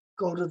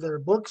go to their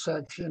book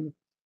section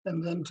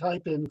and then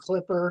type in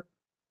Clipper,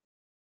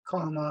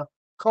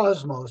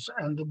 Cosmos,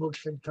 and the book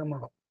should come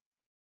up.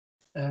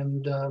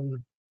 And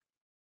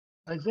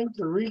I think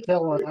the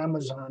retail on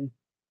Amazon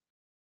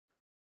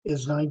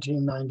is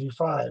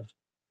 $19.95.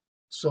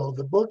 So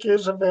the book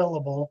is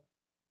available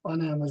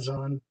on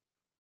Amazon,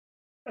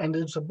 and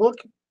it's a book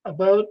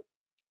about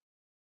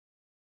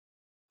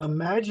a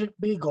magic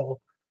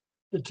beagle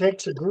that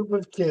takes a group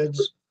of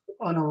kids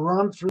on a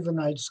romp through the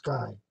night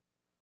sky.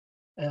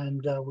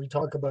 And we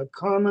talk about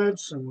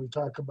comets, and we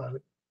talk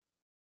about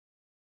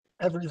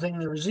everything.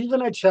 There was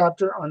even a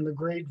chapter on the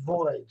great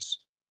voids,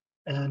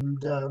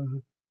 and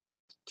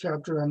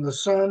chapter on the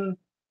sun,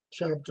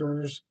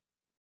 chapters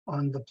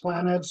on the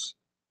planets,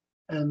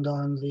 and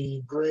on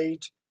the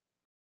great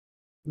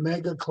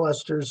mega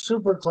clusters,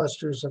 super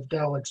clusters of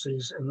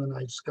galaxies in the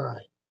night sky.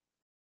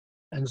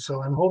 And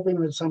so I'm hoping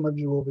that some of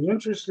you will be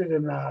interested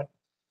in that.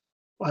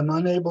 I'm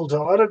unable to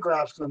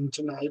autograph them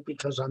tonight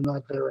because I'm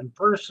not there in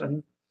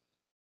person,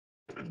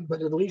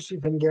 but at least you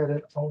can get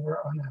it over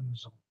on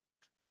Amazon.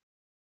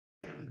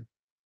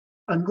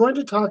 I'm going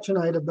to talk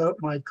tonight about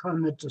my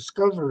comet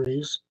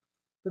discoveries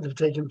that have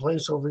taken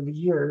place over the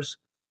years,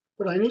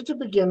 but I need to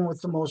begin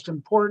with the most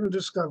important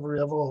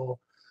discovery of all,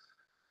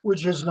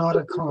 which is not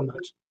a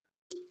comet.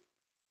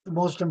 The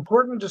most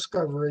important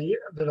discovery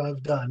that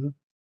I've done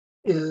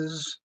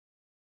is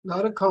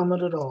not a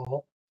comet at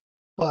all,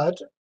 but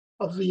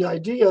of the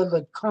idea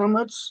that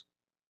comets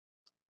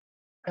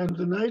and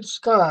the night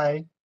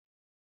sky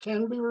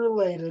can be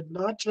related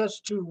not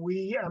just to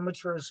we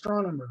amateur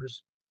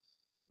astronomers,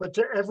 but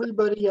to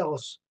everybody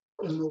else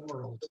in the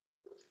world.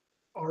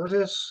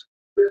 Artists,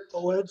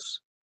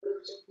 poets,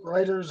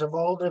 writers of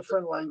all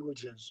different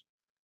languages.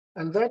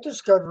 And that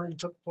discovery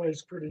took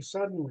place pretty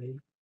suddenly,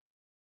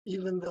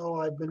 even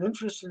though I've been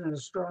interested in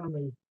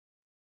astronomy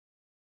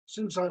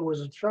since I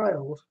was a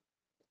child.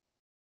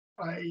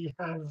 I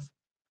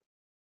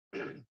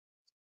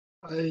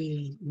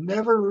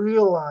never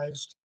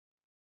realized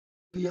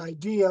the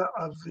idea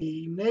of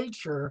the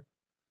nature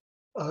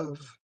of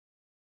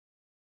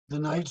the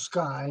night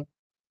sky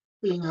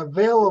being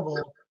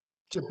available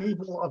to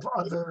people of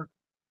other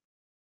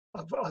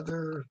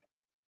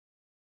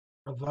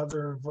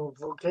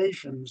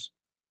vocations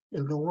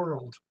in the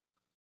world,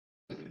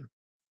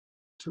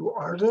 to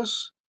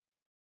artists,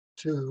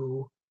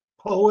 to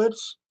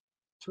poets,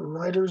 to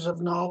writers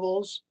of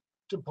novels,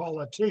 to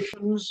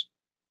politicians.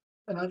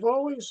 And I've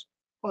always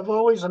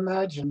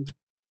imagined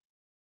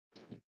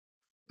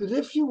that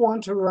if you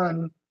want to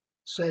run,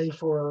 say,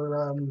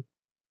 for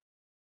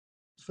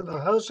the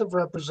House of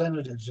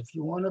Representatives, if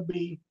you want to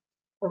be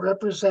a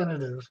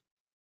representative,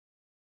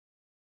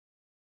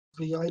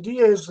 the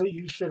idea is that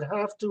you should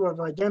have to have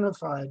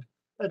identified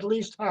at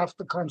least half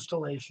the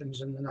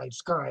constellations in the night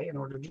sky in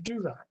order to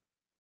do that.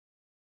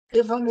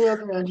 If, on the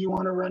other hand, you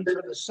want to run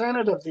for the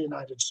Senate of the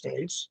United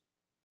States,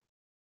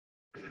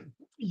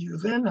 you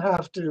then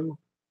have to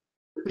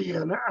be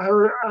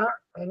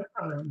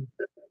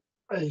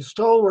a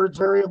stalwart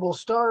variable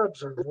star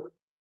observer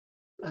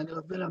and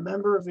have been a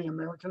member of the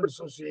American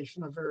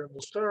Association of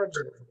Variable Star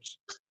Observers.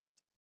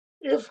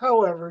 If,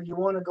 however, you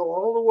want to go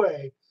all the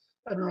way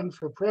and run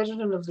for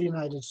President of the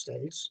United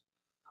States,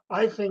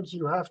 I think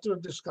you have to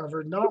have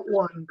discovered not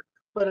one,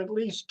 but at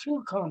least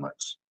 2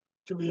 comets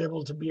to be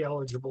able to be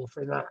eligible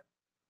for that.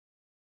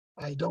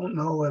 I don't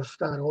know if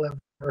that'll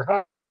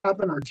ever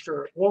happen. I'm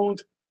sure it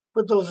won't,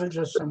 but those are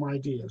just some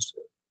ideas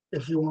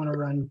if you want to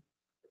run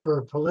for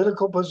a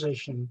political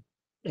position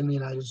in the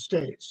United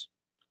States.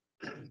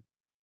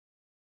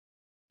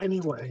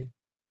 Anyway,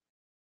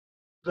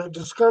 the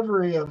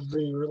discovery of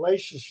the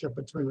relationship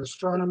between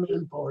astronomy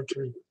and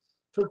poetry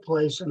took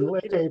place in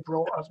late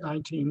April of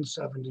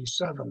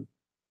 1977.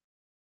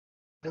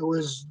 I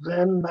was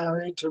then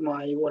married to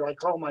what I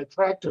call my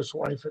practice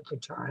wife at the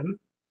time.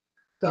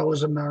 That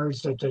was a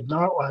marriage that did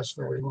not last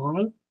very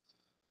long.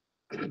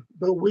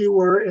 But we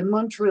were in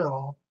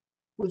Montreal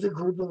with a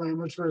group of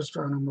amateur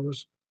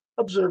astronomers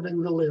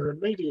observing the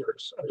Lyrid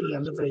meteors at the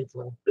end of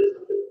April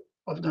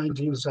of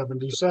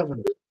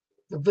 1977.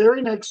 The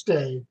very next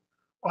day,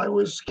 I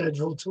was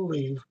scheduled to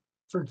leave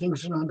for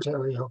Kingston,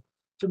 Ontario,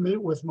 to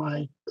meet with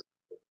my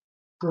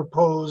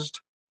proposed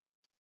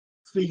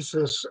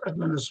thesis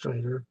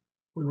administrator.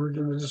 We were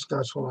going to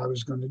discuss what I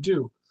was going to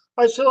do.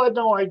 I still had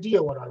no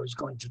idea what I was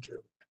going to do.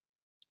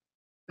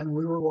 And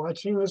we were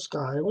watching the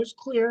sky. It was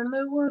clear, and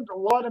there weren't a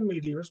lot of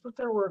meteors, but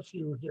there were a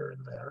few here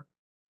and there,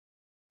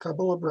 a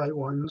couple of bright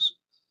ones.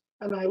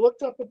 And I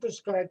looked up at the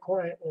sky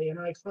quietly, and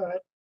I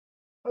thought,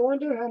 I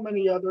wonder how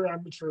many other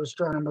amateur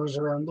astronomers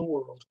around the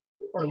world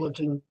are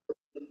looking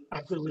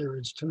at the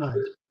Lyrids tonight.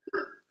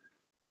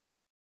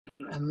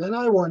 And then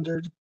I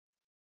wondered,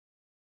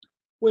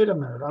 wait a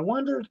minute, I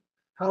wondered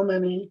how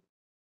many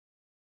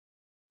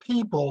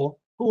people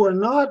who are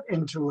not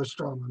into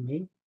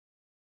astronomy,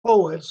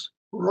 poets,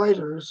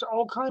 writers,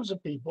 all kinds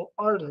of people,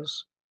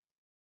 artists,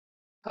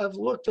 have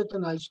looked at the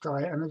night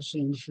sky and have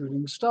seen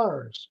shooting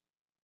stars.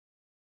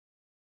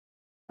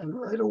 And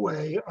right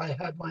away, I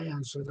had my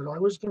answer that I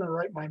was going to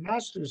write my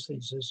master's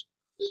thesis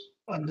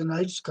on the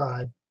night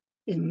sky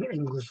in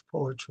English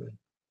poetry.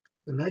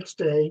 The next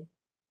day,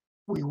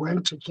 we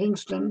went to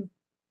Kingston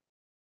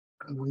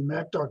and we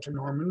met Dr.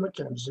 Norman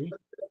Mackenzie.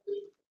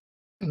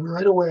 And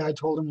right away, I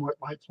told him what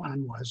my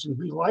plan was, and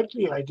he liked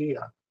the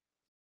idea.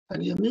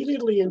 And he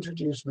immediately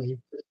introduced me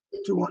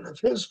to one of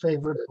his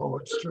favorite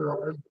poets,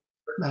 Gerard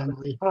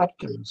Manley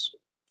Hopkins.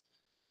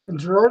 And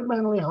Gerard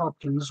Manley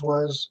Hopkins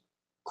was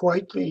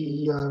quite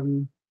the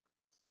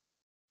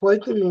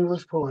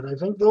English poet. I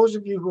think those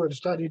of you who have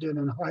studied it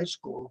in high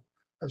school,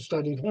 have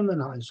studied him in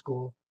high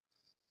school,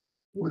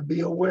 would be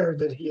aware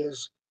that he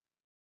is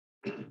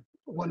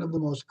one of the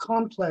most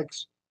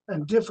complex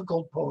and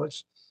difficult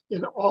poets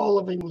in all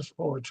of English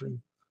poetry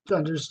to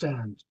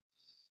understand.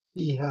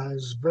 He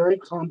has very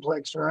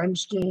complex rhyme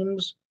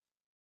schemes.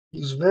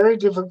 He's very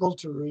difficult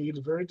to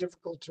read, very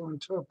difficult to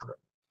interpret.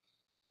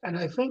 And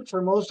I think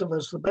for most of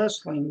us, the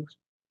best thing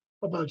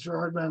about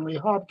Gerard Manley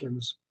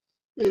Hopkins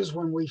is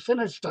when we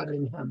finish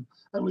studying him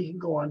and we can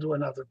go on to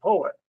another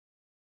poet.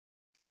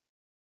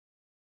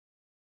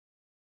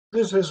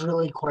 This is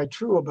really quite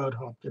true about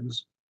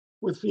Hopkins,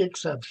 with the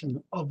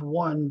exception of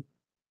one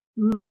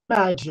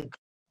magic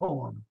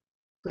poem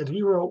that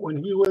he wrote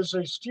when he was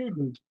a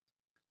student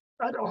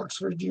at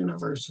Oxford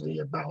University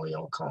at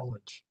Balliol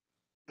College.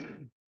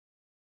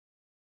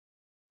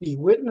 He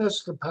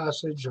witnessed the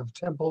passage of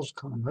Tempel's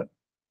comet,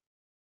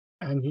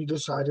 and he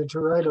decided to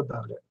write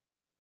about it.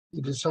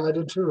 He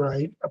decided to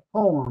write a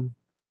poem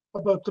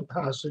about the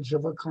passage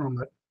of a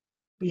comet,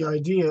 the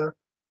idea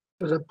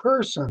that a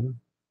person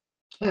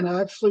can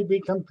actually be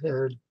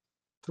compared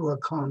to a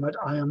comet.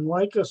 I am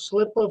like a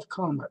slip of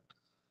comet,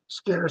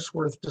 scarce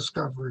worth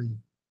discovery.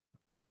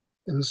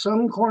 In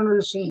some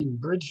corner seen,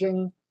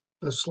 bridging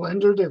the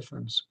slender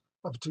difference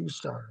of two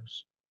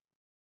stars,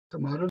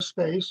 come out of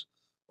space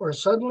or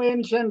suddenly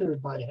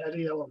engendered by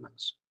heady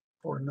elements,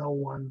 for no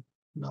one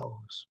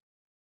knows.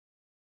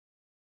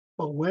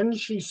 But when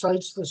she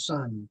sights the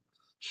sun,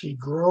 she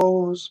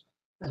grows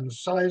and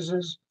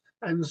sizes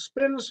and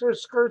spins her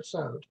skirts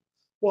out,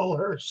 while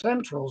her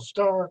central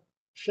star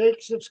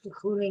shakes its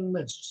cocooning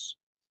mists.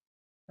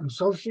 And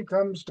so she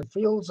comes to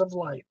fields of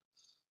light.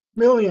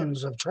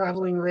 Millions of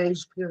traveling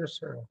rays pierce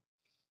her.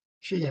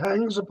 She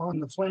hangs upon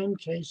the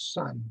flame-cased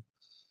sun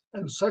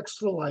and sucks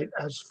the light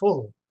as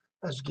full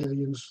as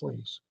Gideon's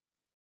fleece.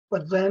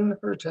 But then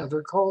her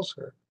tether calls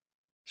her.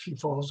 She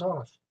falls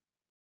off.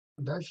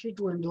 And as she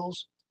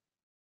dwindles,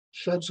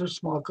 sheds her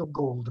smock of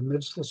gold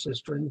amidst the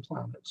sistering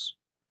planets,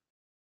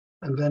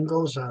 and then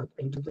goes out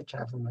into the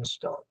cavernous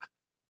dark.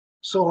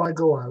 So I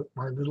go out,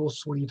 my little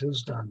suite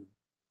is done.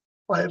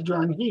 I have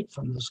drawn heat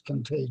from this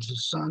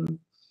contagious sun.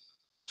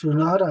 To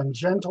not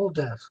ungentle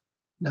death,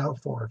 now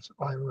forth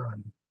I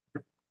run.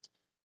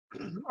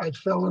 I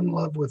fell in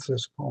love with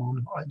this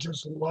poem. I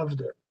just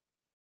loved it.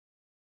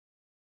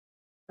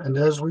 And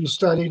as we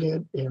studied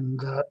it in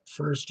that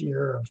first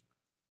year of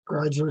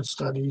graduate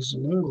studies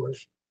in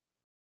English,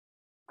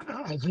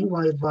 I think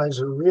my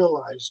advisor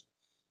realized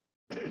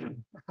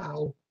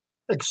how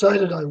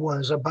excited I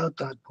was about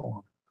that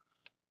poem.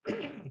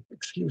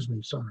 Excuse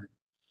me, sorry.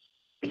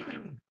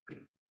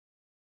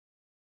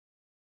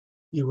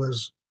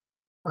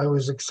 I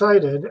was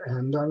excited,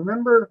 and I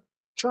remember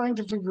trying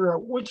to figure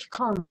out which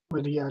comet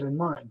he had in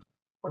mind.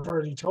 I've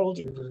already told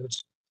you that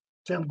it's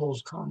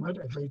Tempel's comet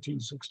of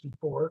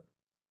 1864,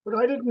 but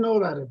I didn't know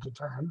that at the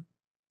time.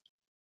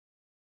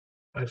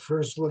 I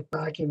first looked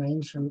back in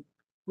ancient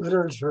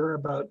literature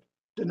about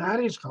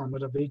Donati's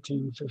comet of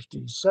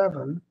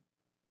 1857,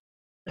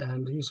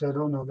 and he said,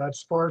 oh no,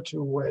 that's far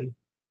too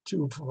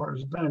far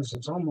advanced.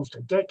 It's almost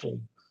a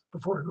decade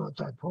before he wrote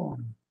that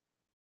poem.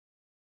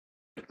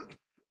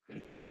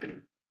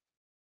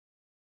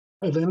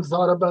 I then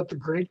thought about the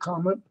Great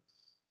Comet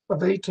of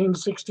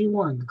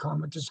 1861, the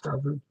comet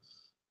discovered,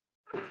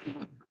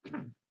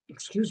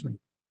 excuse me,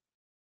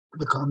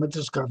 the comet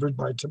discovered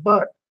by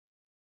Tibet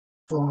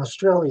from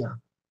Australia,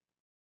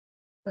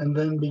 and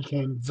then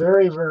became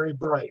very, very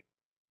bright.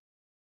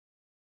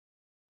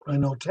 I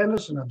know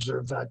Tennyson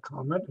observed that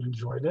comet and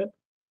enjoyed it,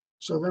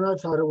 so then I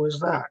thought it was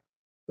that.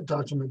 But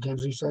Dr.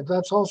 Mackenzie said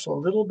that's also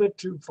a little bit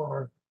too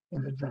far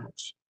in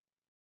advance.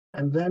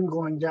 And then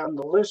going down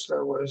the list,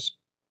 there was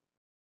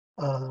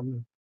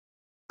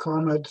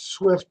Comet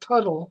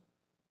Swift-Tuttle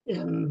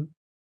in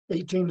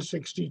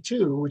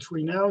 1862, which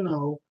we now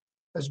know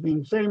as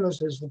being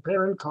famous as the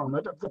parent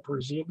comet of the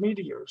Perseid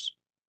meteors.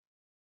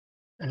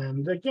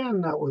 And again,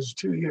 that was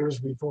 2 years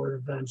before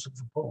advance of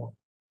the poem.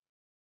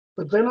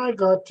 But then I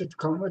got to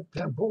Comet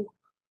Temple.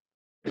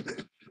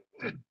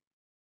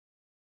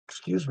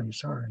 Excuse me,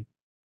 sorry.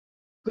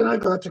 Then I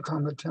got to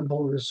Comet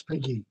Temple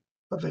Respighi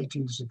of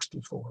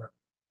 1864.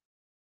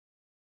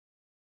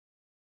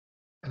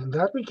 And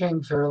that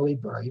became fairly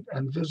bright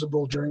and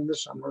visible during the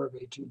summer of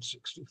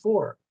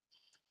 1864.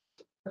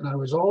 And I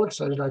was all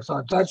excited. I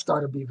thought, that's got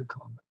to be the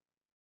comet.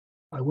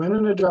 I went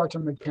into Dr.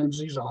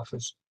 Mackenzie's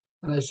office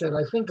and I said,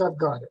 I think I've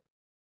got it.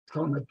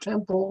 Comet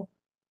Temple's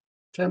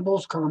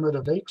comet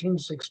of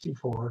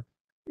 1864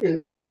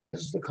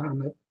 is the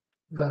comet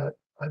that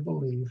I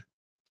believe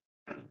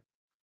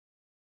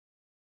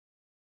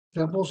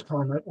Temple's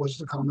comet was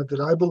the comet that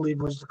I believe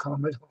was the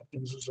comet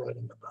Hopkins was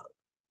writing about.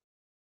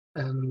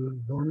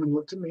 And Norman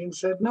looked at me and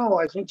said, no,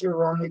 I think you're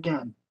wrong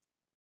again.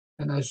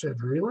 And I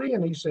said, really?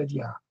 And he said,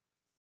 yeah.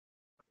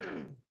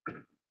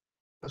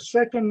 The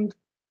second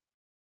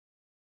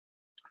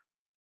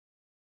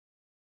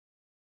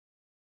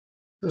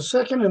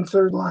and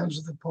third lines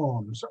of the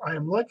poems, I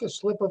am like a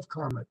slip of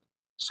comet,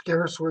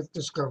 scarce worth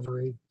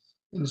discovery,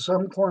 in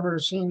some corner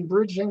seen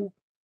bridging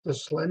the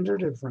slender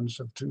difference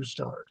of two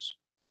stars.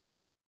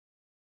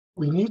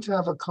 We need to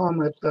have a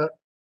comet that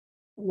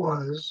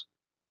was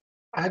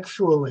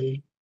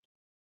actually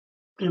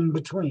in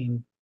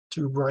between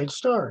two bright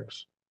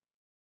stars.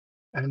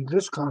 And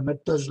this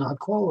comet does not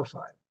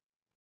qualify.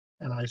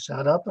 And I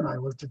sat up and I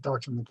looked at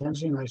Dr.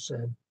 Mackenzie and I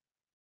said,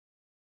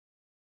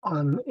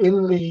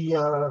 in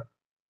the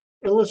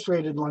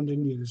Illustrated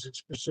London News, it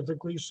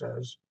specifically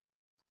says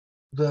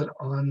that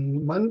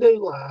on Monday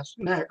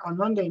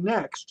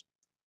next,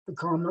 the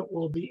comet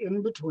will be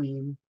in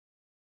between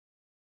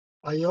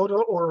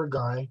Iota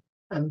Aurigae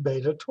and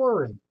Beta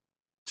Tauri,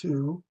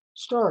 two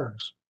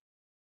stars.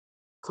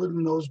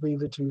 Couldn't those be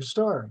the two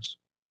stars?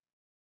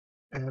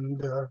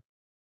 And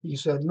he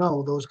said,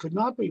 no, those could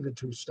not be the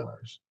two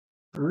stars.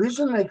 The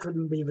reason they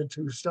couldn't be the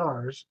two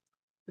stars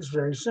is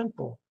very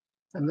simple,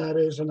 and that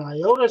is an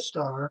Iota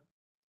star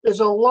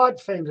is a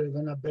lot fainter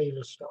than a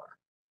Beta star.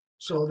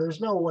 So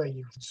there's no way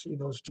you can see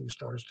those two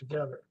stars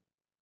together.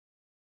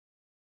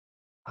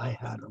 I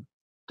had him.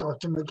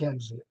 Dr.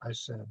 Mackenzie, I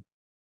said,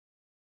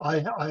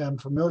 I am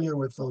familiar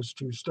with those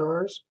two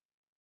stars.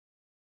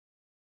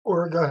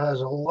 Auriga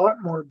has a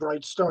lot more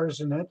bright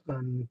stars in it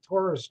than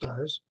Taurus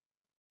does.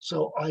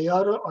 So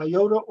Iota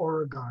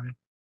Aurigae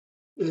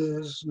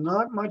is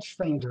not much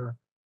fainter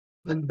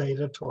than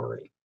Beta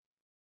Tauri.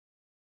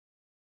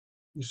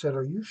 He said,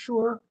 are you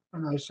sure?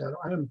 And I said,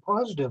 I am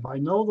positive. I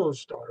know those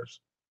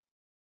stars.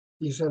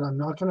 He said, I'm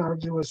not going to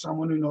argue with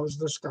someone who knows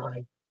the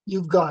sky.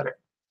 You've got it.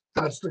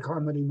 That's the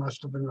comet he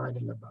must have been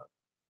writing about.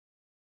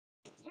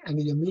 And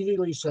he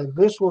immediately said,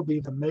 this will be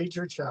the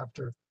major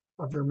chapter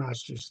of your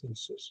master's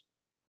thesis.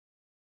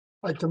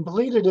 I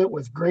completed it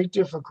with great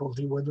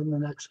difficulty within the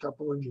next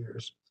couple of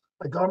years.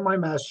 I got my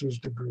master's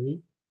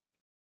degree,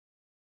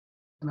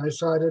 and I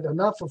decided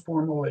enough of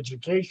formal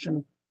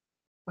education.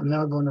 I'm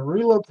now going to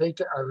relocate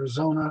to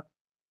Arizona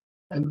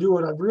and do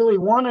what I've really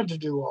wanted to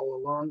do all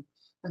along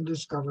and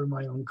discover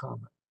my own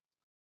comet.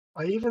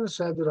 I even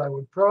said that I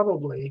would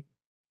probably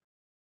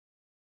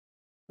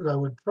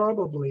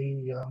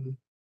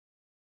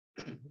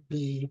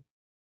be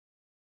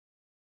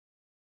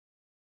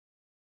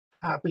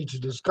happy to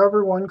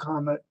discover one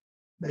comet,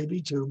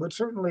 maybe two, but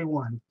certainly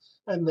one,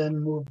 and then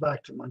move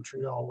back to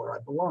Montreal where I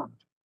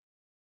belonged.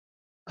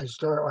 I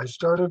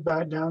started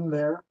back down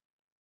there.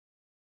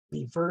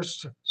 The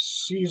first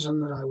season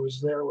that I was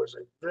there was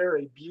a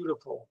very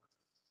beautiful,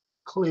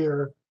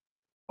 clear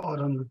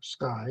autumn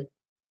sky. It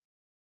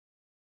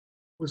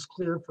was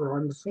clear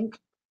for, I think,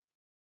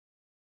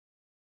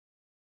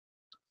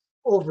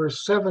 over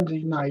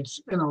 70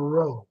 nights in a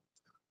row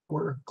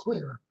were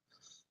clear.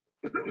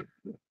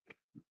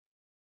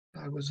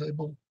 I was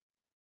able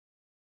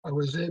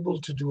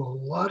to do a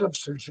lot of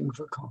searching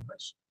for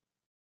comets.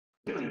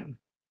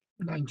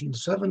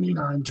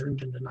 1979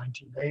 turned into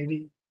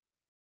 1980,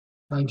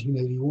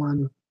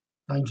 1981,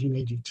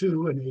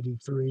 1982, and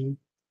 83.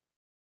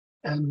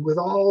 And with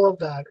all of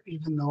that,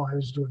 even though I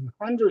was doing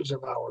hundreds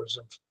of hours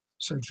of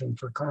searching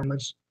for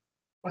comets,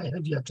 I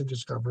had yet to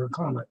discover a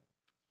comet.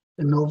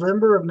 In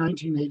November of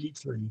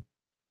 1983,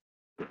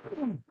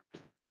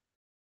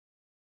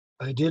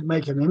 I did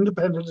make an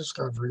independent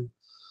discovery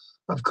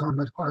of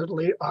Comet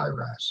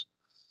Hartley-Iras.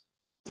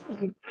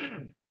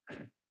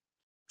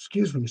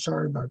 Excuse me,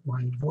 sorry about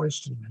my voice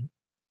today.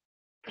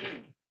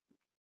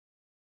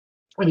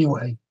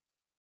 Anyway,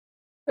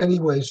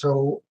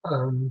 so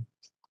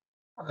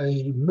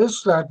I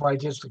missed that by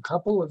just a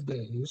couple of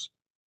days.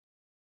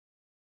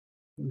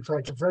 In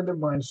fact, a friend of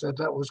mine said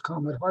that was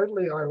Comet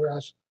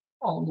Hartley-Iras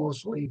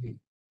almost Levy.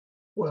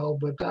 Well,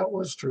 but that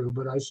was true,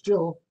 but I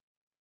still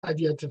had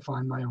yet to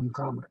find my own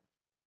comet.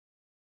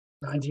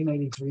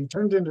 1983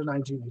 turned into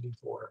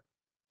 1984.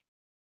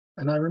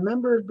 And I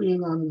remember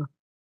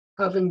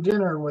having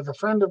dinner with a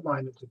friend of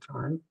mine at the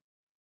time.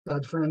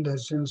 That friend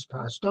has since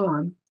passed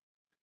on.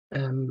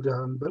 And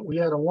but we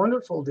had a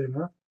wonderful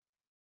dinner,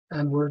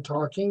 and we're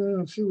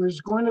talking. She was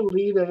going to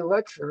lead a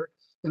lecture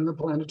in the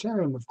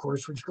planetarium, of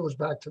course, which goes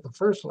back to the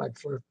first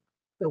lecture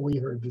that we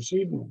heard this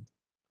evening.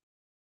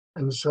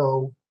 And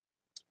so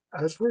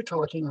as we're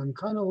talking, I'm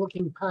kind of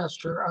looking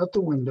past her out the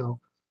window,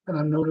 and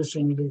I'm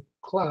noticing the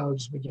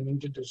clouds beginning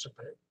to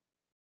dissipate.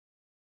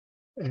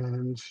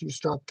 And she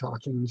stopped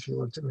talking and she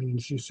looked at me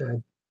and she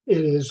said, it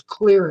is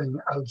clearing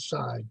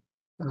outside.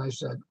 And I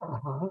said,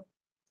 uh-huh.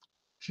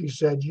 She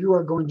said, you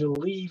are going to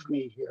leave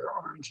me here,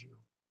 aren't you?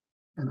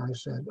 And I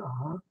said,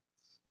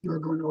 you're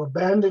going to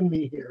abandon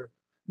me here.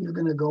 You're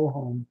going to go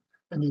home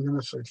and you're going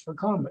to search for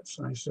comets.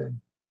 And I said,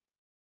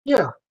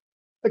 yeah,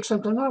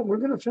 except I'm not. We're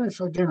going to finish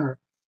our dinner,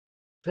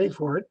 pay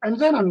for it, and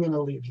then I'm going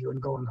to leave you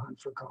and go and hunt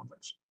for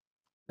comets.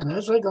 And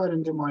as I got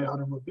into my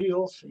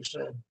automobile, she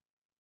said,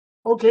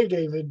 okay,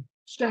 David,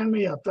 stand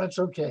me up. That's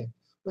okay.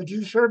 But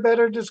you sure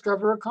better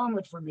discover a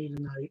comet for me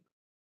tonight.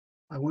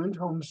 I went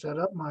home, set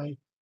up my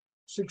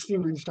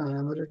 16-inch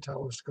diameter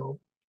telescope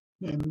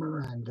named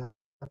Miranda,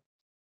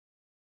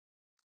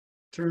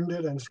 turned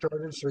it and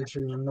started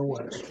searching in the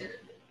west.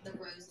 The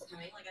rose is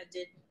coming, like I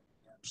did.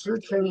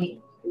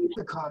 Searching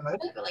the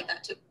comet. But like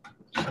that took.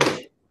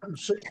 I'm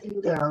searching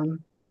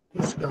down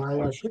the sky.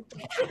 I picked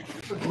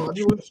up a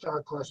globular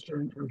star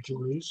cluster in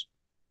Hercules,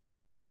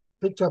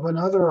 picked up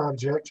another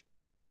object,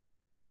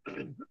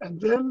 and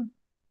then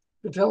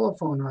the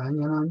telephone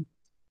rang, and I'm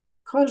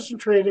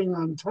concentrating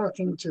on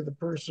talking to the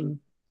person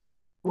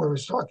who I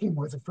was talking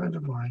with, a friend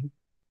of mine.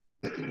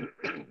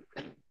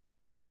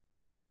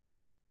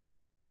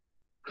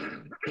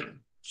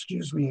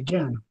 Excuse me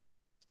again.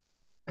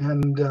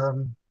 And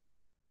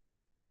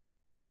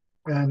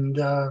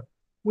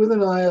with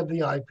an eye of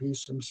the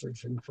eyepiece, I'm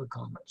searching for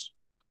comets.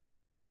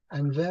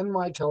 And then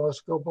my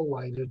telescope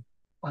alighted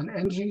on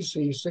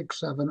NGC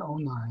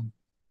 6709,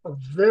 a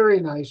very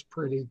nice,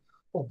 pretty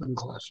open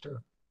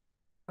cluster.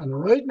 And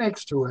right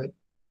next to it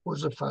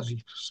was a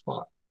fuzzy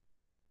spot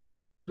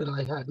that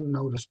I hadn't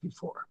noticed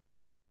before.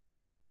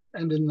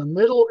 And in the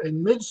middle,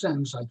 in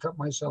mid-sentence, I cut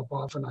myself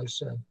off and I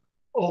said,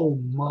 oh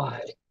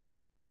my.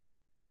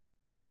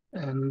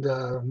 And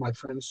my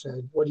friend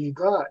said, what do you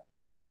got?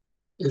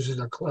 Is it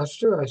a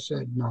cluster? I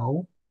said,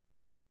 no.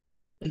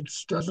 It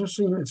doesn't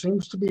seem, it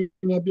seems to be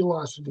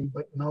nebulosity,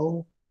 but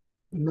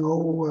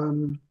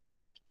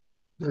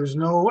there's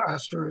no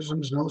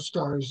asterisms, no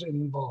stars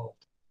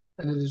involved.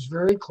 And it is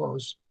very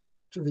close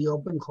to the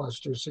open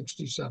cluster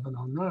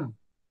 6709.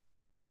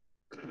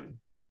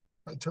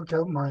 I took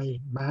out my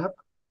map,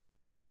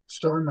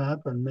 star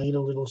map, and made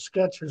a little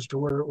sketch as to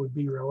where it would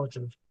be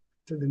relative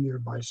to the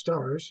nearby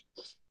stars.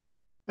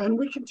 And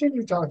we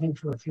continued talking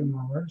for a few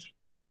moments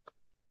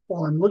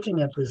while I'm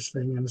looking at this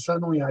thing, and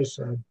suddenly I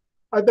said,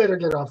 I better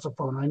get off the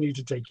phone. I need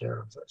to take care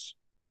of this.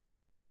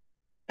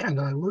 And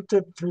I looked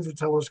at through the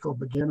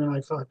telescope again, and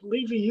I thought,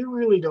 Levy, you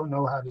really don't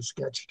know how to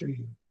sketch, do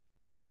you?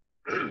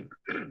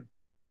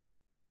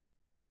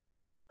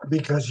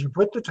 Because you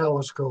put the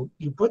telescope,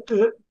 you put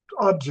the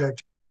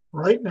object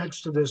right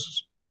next to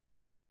this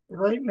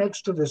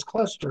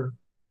cluster,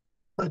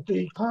 but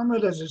the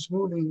comet as it's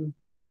moving,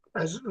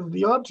 as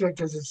the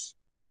object as it's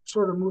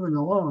sort of moving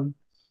along,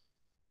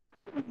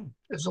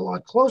 is a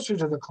lot closer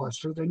to the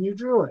cluster than you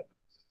drew it.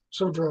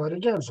 So draw it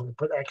again. So I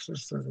put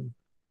X's through the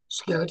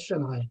sketch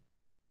and I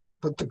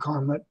put the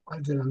comet. I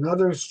did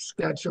another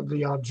sketch of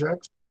the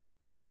object.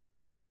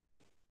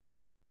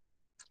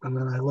 And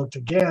then I looked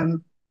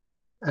again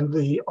and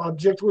the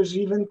object was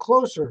even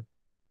closer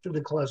to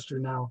the cluster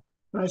now.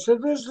 And I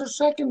said, this is the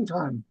second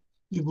time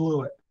you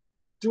blew it.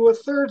 Do a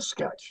third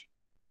sketch.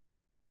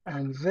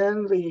 And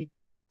then the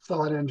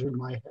thought entered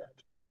my head.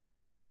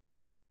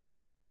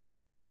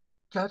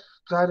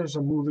 That is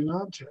a moving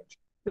object.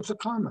 It's a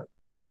comet.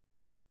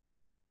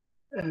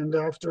 And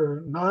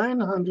after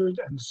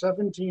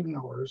 917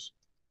 hours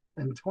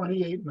and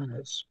 28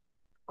 minutes,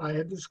 I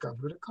had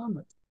discovered a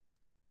comet.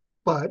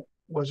 But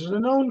was it a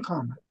known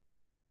comet?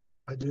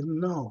 I didn't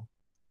know.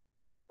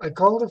 I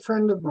called a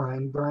friend of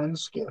mine, Brian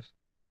Skiff,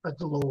 at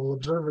the Lowell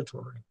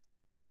Observatory.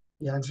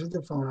 He answered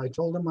the phone. I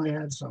told him I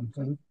had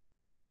something,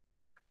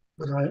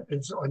 but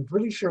I'm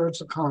pretty sure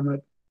it's a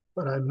comet,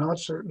 but I'm not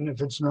certain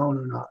if it's known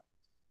or not.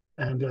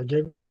 And I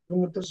gave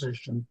him the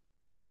position.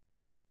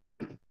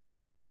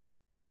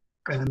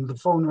 And the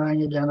phone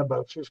rang again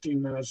about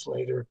 15 minutes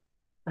later.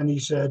 And he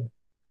said,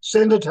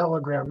 send a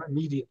telegram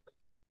immediately.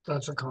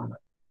 That's a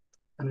comet.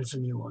 And it's a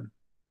new one.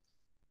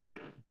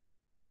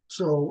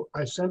 So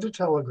I sent a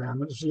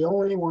telegram. It's the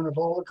only one of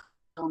all the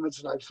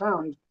comets that I've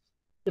found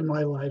in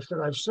my life that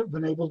I've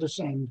been able to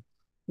send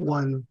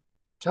one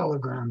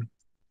telegram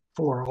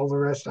for. All the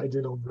rest I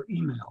did over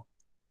email.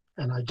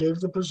 And I gave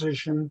the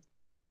position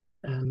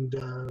and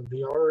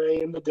the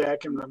RA and the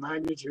deck and the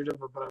magnitude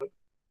of about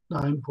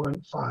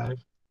 9.5.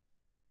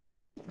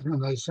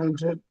 And I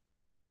sent it.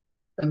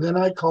 And then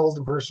I called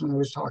the person I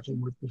was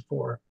talking with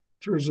before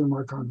to resume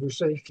our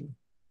conversation.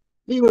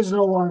 He was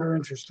no longer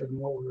interested in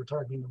what we were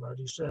talking about.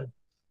 He said,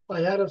 I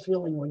had a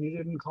feeling when you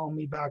didn't call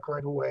me back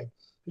right away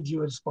that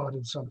you had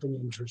spotted something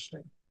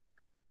interesting.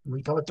 And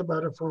we talked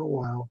about it for a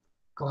while,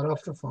 got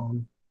off the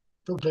phone,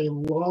 took a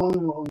long,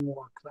 long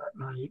walk that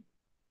night,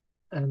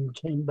 and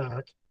came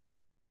back.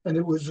 And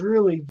it was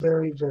really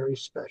very, very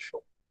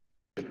special.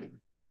 It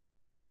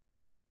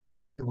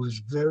was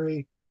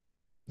very,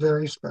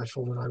 very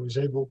special that I was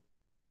able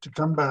to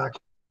come back.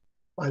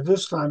 By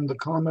this time, the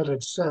comet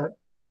had set,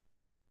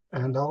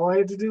 and all I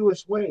had to do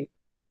was wait.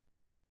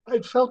 I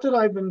felt that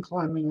I'd been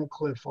climbing a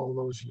cliff all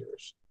those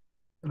years,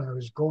 and I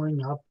was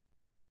going up,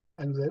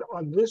 and that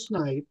on this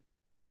night,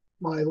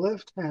 my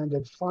left hand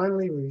had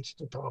finally reached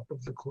the top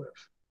of the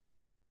cliff.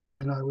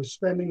 and I was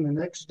spending the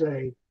next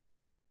day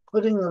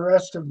putting the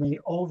rest of me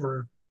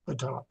over the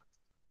top.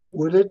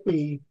 Would it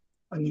be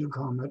a new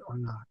comet or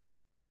not?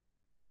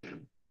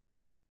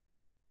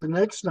 The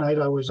next night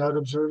I was out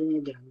observing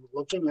again,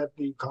 looking at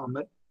the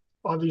comet.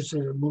 Obviously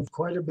it moved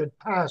quite a bit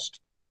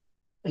past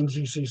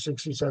NGC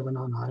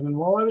 6709. And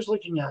while I was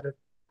looking at it,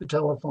 the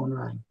telephone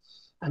rang.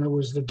 And it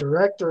was the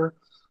director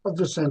of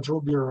the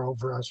Central Bureau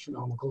for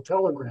Astronomical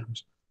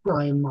Telegrams,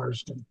 Brian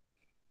Marsden.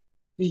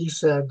 He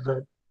said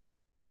that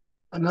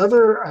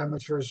another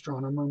amateur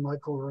astronomer,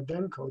 Michael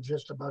Rodenko,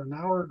 just about an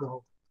hour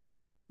ago,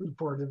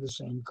 reported the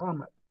same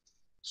comet.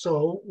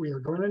 So we are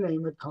going to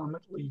name it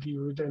Comet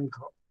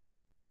Levy-Rudenko.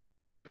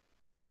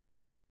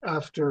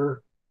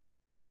 After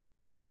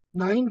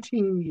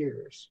 19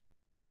 years,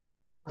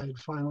 I had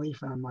finally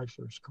found my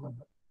first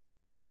comet.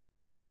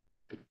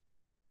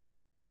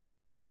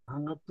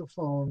 Hung up the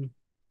phone,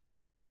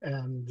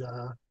 and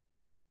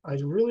I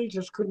really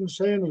just couldn't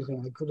say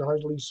anything. I could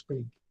hardly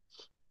speak.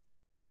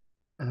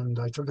 And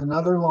I took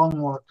another long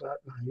walk that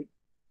night,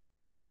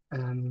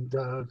 and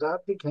that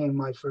became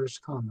my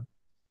first comet.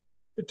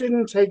 It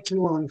didn't take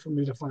too long for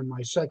me to find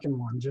my second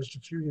one, just a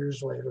few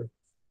years later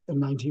in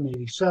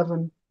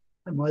 1987,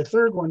 and my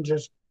third one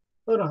just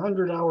about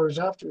 100 hours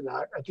after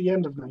that at the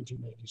end of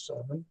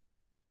 1987,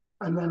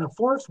 and then a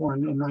fourth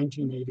one in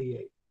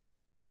 1988.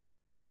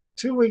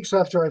 2 weeks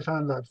after I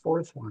found that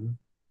fourth one,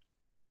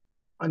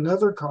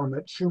 another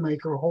comet,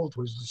 Shoemaker-Holt,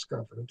 was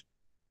discovered.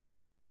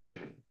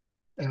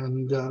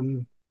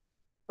 And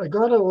I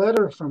got a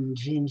letter from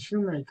Gene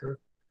Shoemaker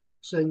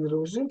saying that it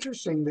was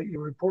interesting that you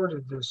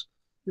reported this,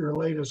 your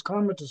latest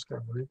comet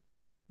discovery,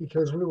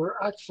 because we were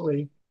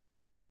actually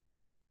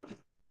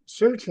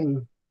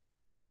searching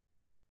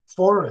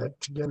for it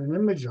to get an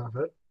image of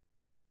it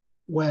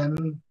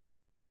when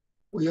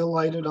we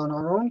alighted on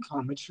our own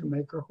comet,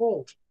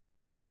 Shoemaker-Holt.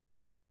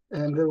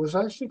 And it was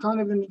actually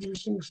kind of an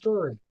interesting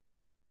story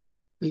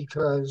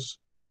because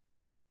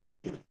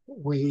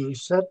we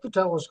set the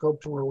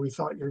telescope to where we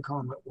thought your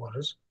comet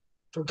was,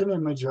 took an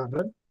image of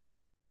it,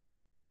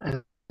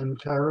 and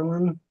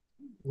Carolyn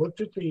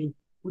looked at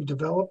we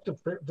developed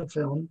the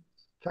film.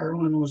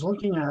 Carolyn was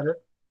looking at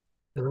it.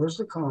 There was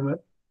the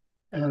comet.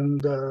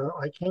 And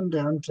I came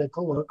down to take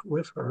a look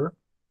with her.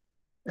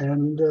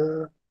 And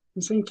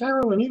I'm saying,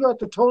 Carolyn, you got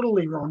the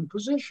totally wrong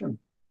position.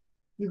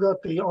 You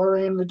got the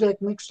RA and the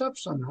deck mixed up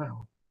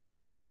somehow.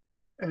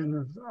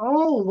 And,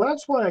 oh,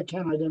 that's why I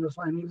can't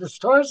identify any of the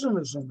stars in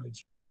this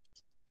image.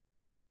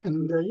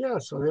 And yeah,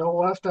 so they all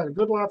laughed, had a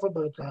good laugh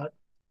about that.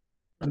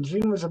 And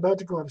Gene was about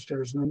to go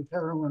upstairs, and then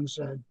Carolyn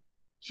said,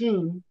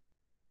 Gene,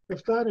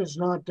 if that is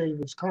not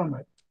David's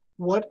comet,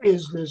 what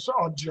is this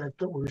object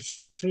that we're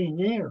seeing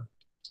here?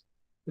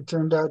 It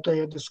turned out they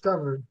had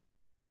discovered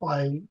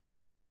a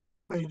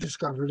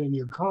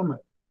new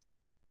comet.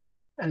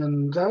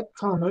 And that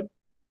comet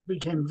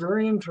became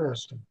very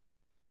interesting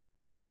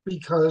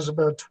because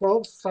about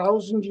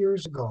 12,000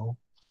 years ago,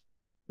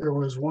 there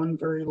was one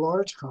very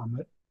large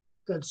comet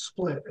that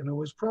split, and it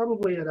was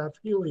probably at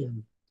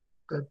aphelion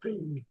that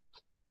the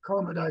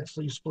comet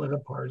actually split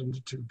apart into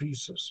two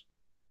pieces.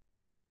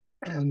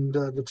 And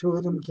the two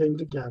of them came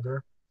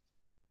together.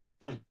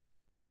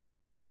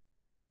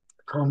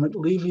 Comet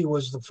Levy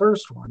was the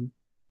first one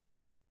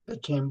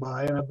that came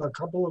by, and a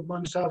couple of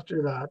months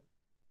after that,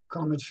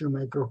 Comet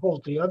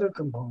Shoemaker-Holt, the other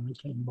component,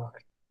 came by.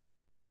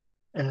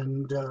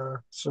 And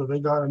so they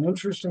got an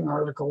interesting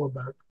article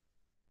about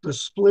the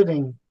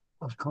splitting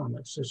of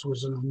comets. This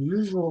was an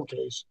unusual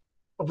case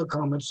of a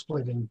comet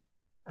splitting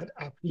at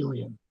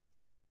aphelion.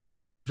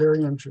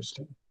 Very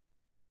interesting.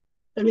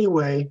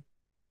 Anyway,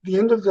 the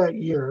end of that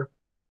year,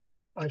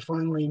 I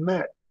finally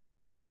met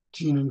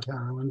Gene and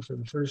Carolyn for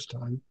the first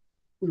time.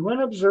 We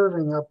went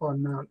observing up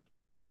on Mount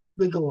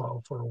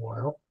Bigelow for a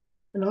while.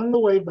 And on the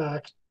way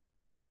back,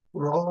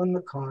 we're all in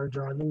the car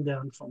driving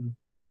down from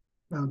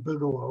Mount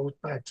Bigelow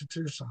back to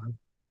Tucson.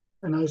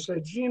 And I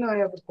said, Gene, I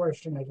have a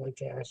question I'd like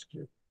to ask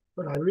you,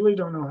 but I really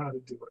don't know how to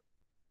do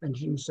it. And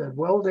Gene said,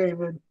 well,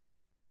 David,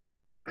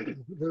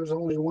 there's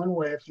only one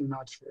way if you're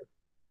not sure.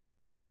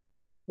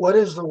 What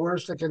is the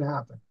worst that can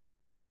happen?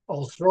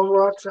 I'll throw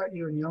rocks at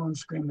you and yell and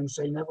scream and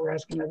say, never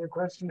ask another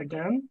question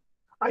again?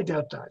 I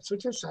doubt that. So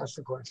just ask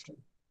the question.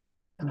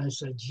 And I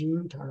said,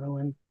 Gene,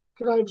 Carolyn,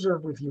 could I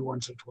observe with you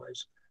once or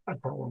twice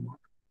at Palomar?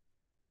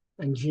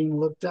 And Gene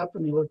looked up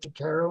and he looked at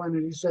Carolyn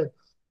and he said,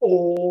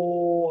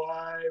 oh,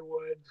 I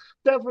would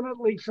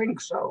definitely think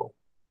so.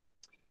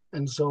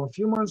 And so a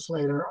few months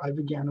later, I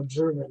began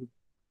observing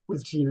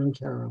with Gene and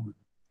Carolyn.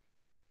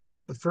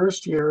 The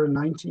first year in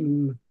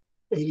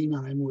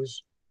 1989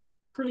 was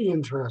pretty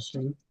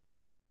interesting.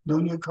 No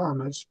new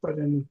comets, but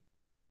in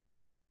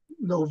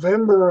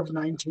November of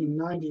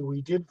 1990,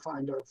 we did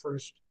find our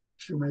first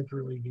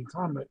Shoemaker-Levy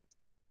comet,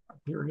 a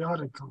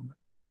periodic comet.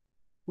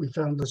 We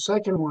found the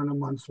second one a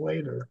month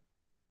later.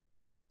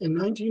 In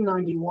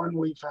 1991,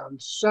 we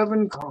found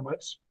 7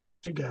 comets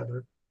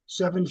together,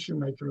 7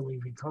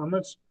 Shoemaker-Levy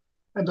comets,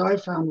 and I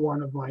found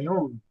one of my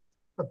own,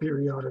 a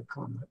periodic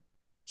comet.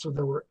 So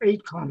there were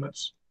 8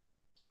 comets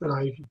that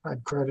I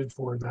had credit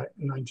for that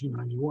in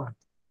 1991.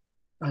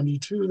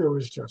 92, there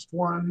was just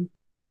one.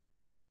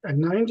 And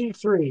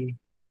 93,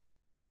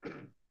 a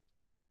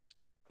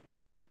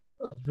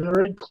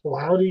very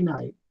cloudy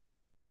night.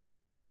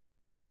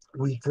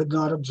 We could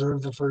not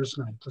observe the first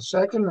night. The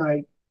second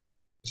night,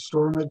 the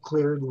storm had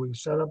cleared. We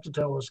set up the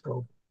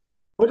telescope,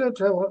 put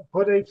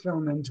a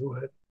film into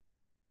it,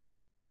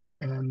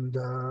 and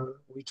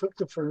we took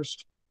the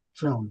first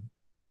film.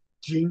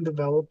 Gene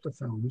developed the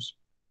films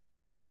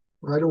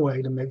right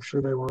away to make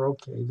sure they were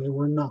okay. They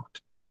were not.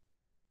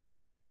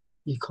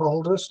 He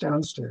called us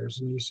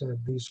downstairs and he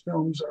said, "These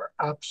films are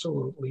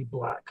absolutely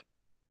black."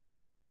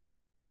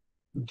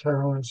 And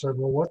Carolyn said,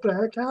 "Well, what the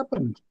heck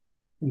happened?"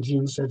 And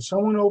Gene said,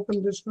 "Someone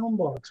opened this film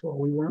box while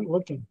we weren't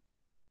looking."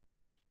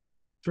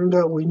 Turned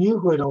out we knew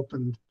who had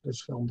opened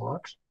this film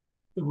box.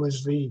 It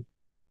was the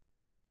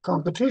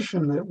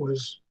competition that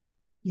was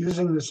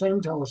using the same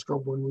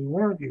telescope when we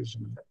weren't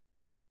using it.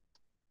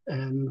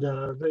 And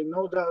they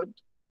no doubt,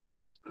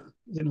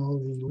 the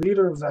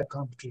leader of that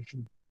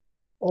competition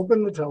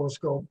opened the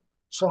telescope,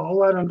 saw all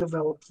that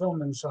undeveloped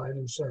film inside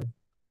and said,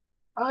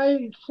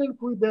 "I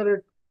think we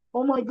better,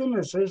 oh my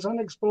goodness, there's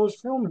unexposed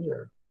film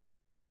here.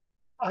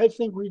 I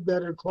think we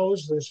better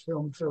close this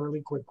film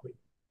fairly quickly.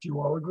 Do you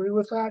all agree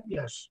with that?"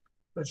 "Yes,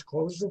 let's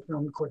close the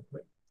film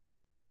quickly.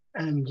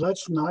 And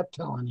let's not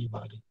tell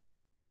anybody."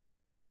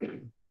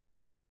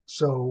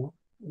 So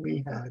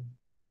we had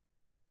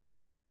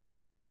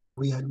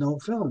no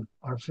film.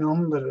 Our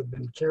film that had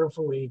been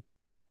carefully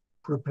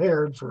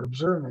prepared for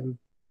observing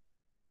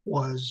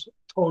was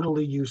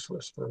totally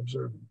useless for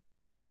observing.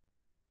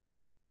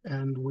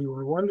 And we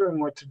were wondering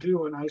what to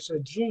do. And I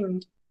said,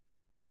 "Gene,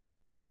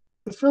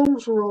 the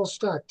films were all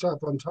stacked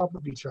up on top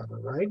of each other,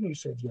 right?" And he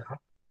said, "Yeah."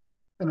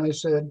 And I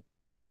said,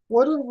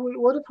 what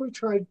if we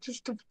tried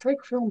just to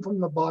take film from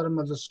the bottom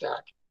of the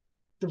stack,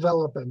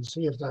 develop it and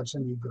see if that's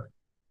any good?"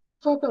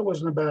 Thought that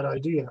wasn't a bad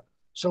idea.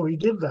 So he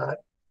did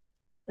that,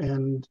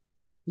 and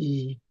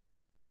he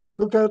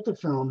took out the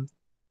film,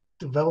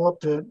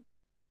 developed it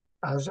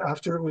as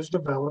after it was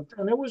developed,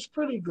 and it was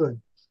pretty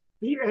good.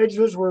 The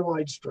edges were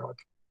light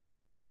struck,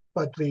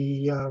 but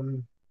the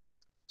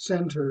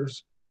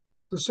centers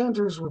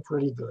were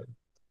pretty good.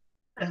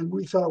 And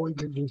we thought we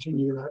could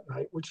continue that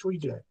night, which we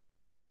did.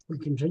 We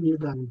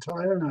continued that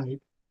entire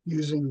night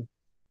using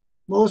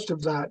most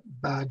of that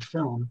bad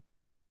film.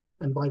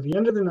 And by the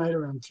end of the night,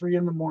 around 3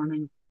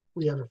 a.m,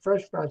 we had a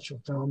fresh batch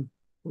of film.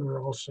 We were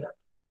all set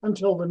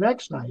until the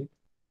next night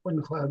when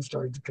the clouds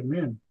started to come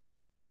in.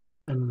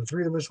 And the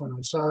three of us went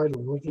outside,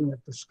 we were looking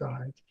at the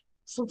sky.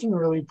 It's looking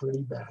really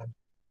pretty bad.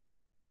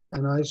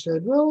 And I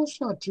said, "Well,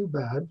 it's not too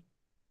bad.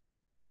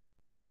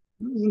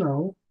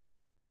 And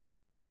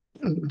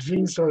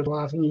Gene started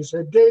laughing. He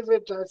said,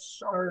 "David,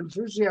 that's our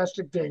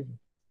enthusiastic David.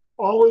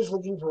 Always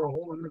looking for a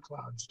hole in the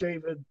clouds.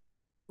 David,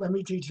 let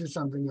me teach you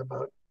something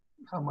about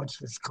how much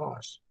this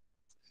costs.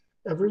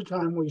 Every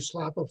time we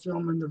slap a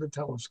film into the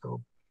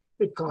telescope,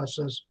 it costs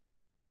us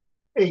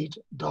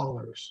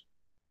 $8.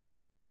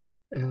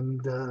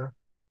 And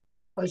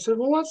I said,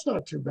 "Well, that's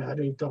not too bad,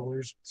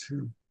 $8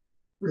 to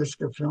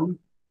risk a film."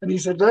 And he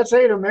said, "That's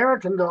 $8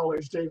 American,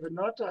 David,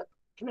 not that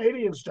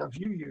Canadian stuff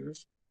you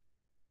use."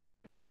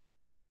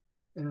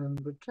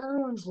 But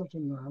Carolyn's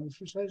looking around.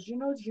 She says, "Gene,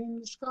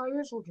 the sky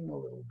is looking a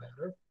little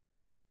better."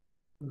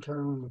 And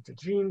Carolyn looked at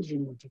Gene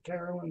looked at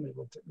Carolyn, they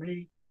looked at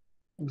me.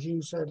 And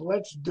Gene said,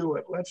 "Let's do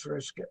it. Let's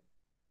risk it.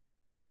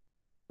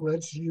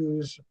 Let's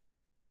use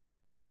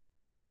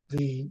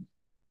the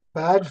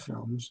bad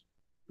films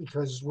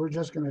because we're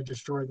just going to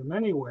destroy them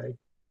anyway.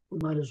 We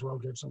might as well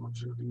get some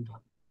observing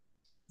done."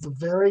 The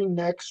very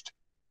next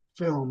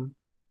film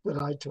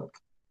that I took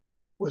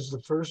was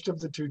the first of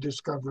the 2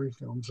 discovery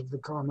films of the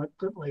comet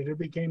that later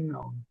became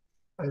known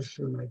as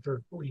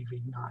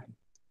Shoemaker-Levy 9.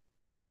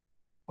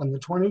 On the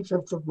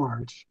 25th of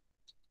March,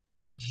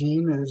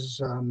 Gene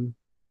is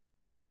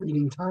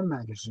reading Time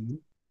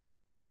magazine,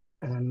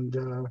 and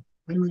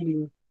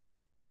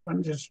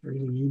I'm just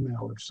reading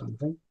email or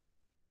something,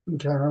 and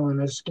Carolyn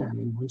is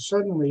scanning. When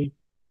suddenly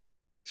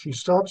she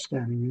stopped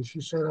scanning and she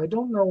said, "I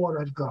don't know what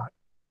I've got,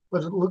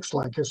 but it looks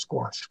like a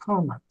squashed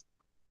comet."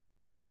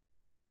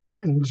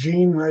 And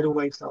Gene right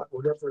away thought,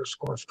 whatever a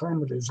squashed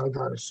comet is, I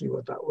got to see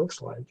what that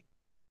looks like.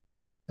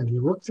 And he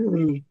looked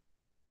through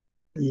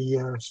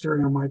the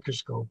stereo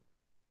microscope.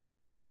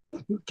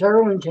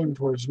 Carolyn came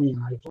towards me,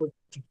 and I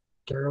looked at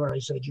Carolyn. I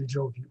said, "You're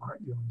joking,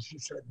 aren't you?" And she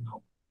said,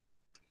 "No."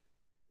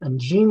 And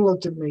Gene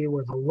looked at me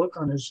with a look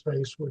on his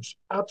face, which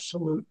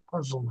absolute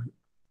puzzlement.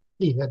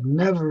 I'd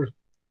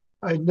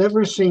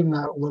never seen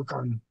that look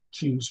on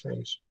Gene's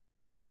face.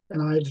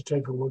 And I had to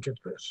take a look at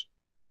this.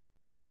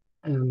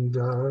 And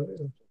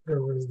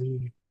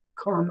the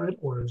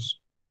comet was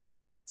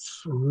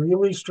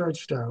really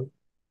stretched out,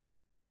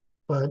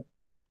 but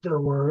there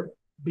were,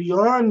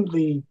 beyond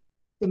the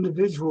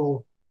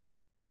individual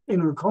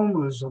inner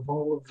comas of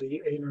all of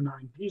the 8 or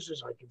 9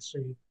 pieces I could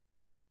see,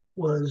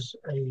 was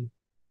a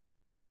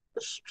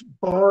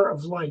bar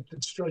of light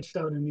that stretched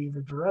out in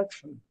either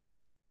direction.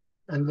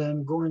 And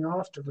then going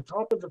off to the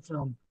top of the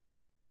film,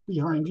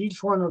 behind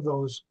each one of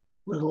those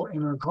little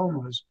inner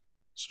comas,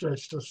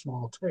 stretched a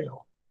small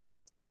tail.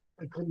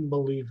 I couldn't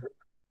believe it.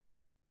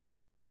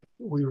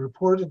 We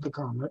reported the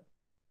comet,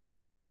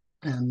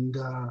 and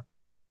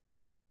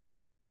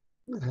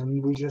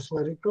we just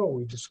let it go.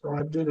 We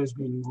described it as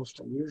being most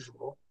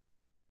unusual.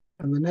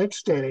 And the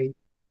next day,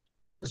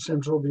 the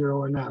Central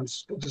Bureau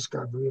announced the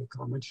discovery of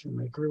Comet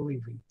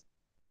Shoemaker-Levy.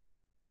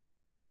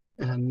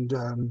 And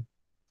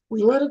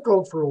we let it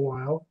go for a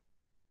while.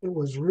 It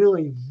was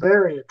really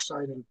very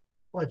exciting,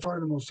 by far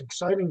the most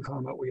exciting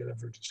comet we had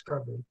ever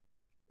discovered.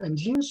 And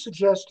Gene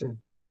suggested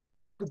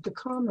that the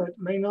comet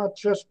may not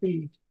just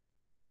be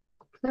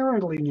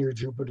apparently near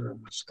Jupiter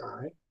in the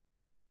sky.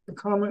 The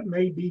comet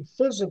may be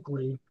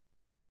physically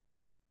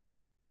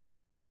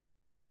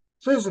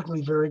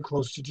very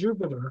close to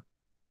Jupiter,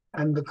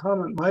 and the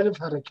comet might have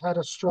had a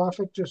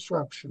catastrophic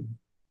disruption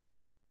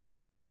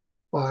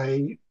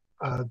by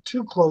a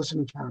too close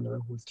encounter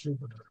with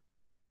Jupiter.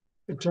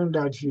 It turned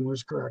out Gene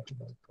was correct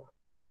about that.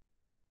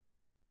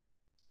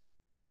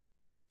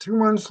 2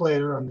 months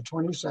later, on the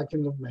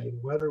 22nd of May, the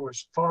weather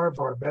was far,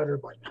 far better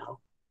by now.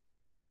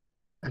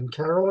 And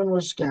Carolyn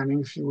was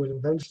scanning. She would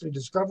eventually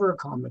discover a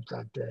comet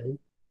that day.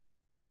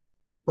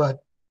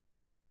 But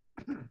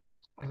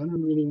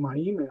I'm reading my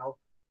email,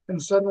 and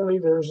suddenly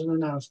there's an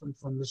announcement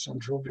from the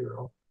Central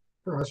Bureau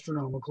for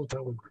Astronomical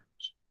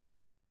Telegrams.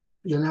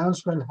 The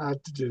announcement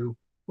had to do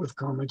with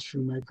Comet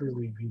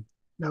Shoemaker-Levy,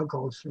 now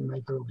called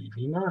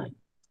Shoemaker-Levy 9.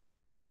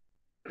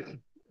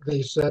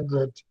 They said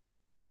that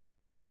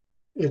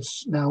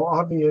it's now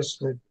obvious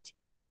that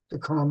the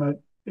comet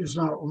is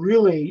not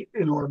really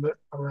in orbit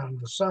around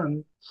the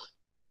sun,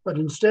 but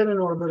instead in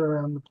orbit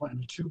around the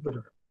planet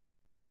Jupiter.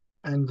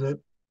 And that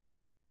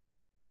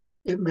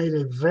it made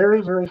a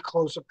very, very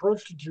close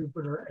approach to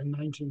Jupiter in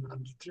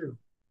 1992.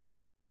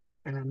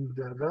 And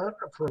that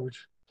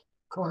approach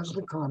caused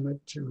the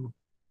comet to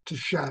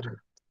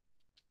shatter,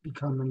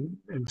 becoming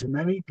into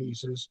many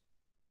pieces.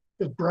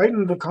 It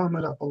brightened the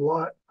comet up a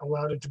lot,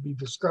 allowed it to be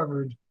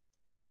discovered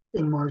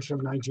in March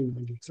of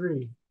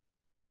 1993.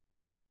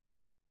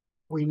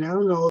 We now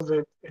know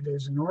that it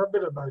is in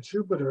orbit about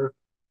Jupiter.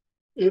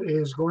 It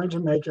is going to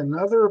make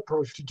another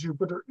approach to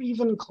Jupiter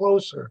even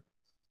closer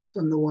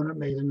than the one it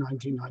made in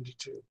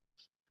 1992.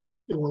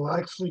 It will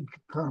actually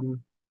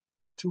come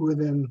to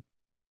within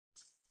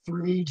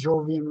 3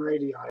 Jovian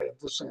radii of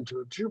the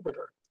center of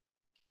Jupiter.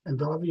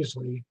 And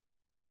obviously,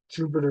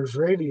 Jupiter's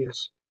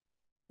radius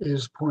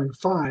is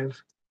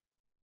 0.5.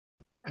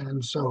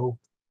 And so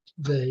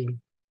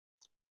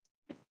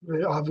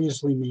it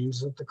obviously means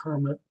that the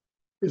comet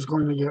is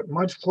going to get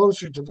much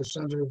closer to the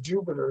center of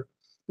Jupiter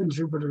than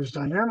Jupiter's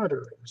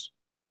diameter is.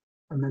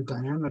 I meant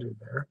diameter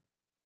there.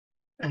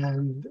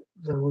 And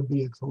there would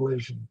be a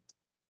collision.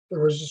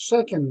 There was a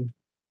second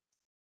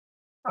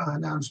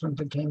announcement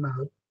that came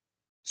out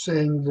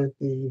saying that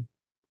the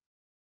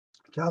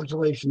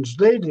calculations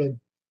they did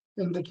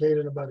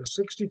indicated about a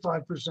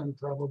 65%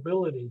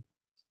 probability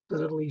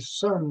that at least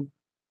some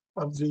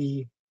of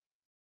the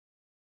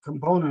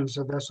components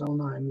of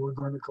SL9 were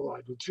going to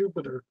collide with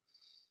Jupiter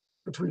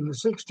between the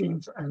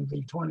 16th and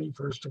the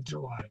 21st of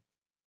July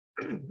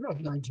of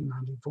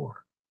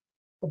 1994.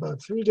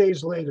 About 3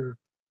 days later,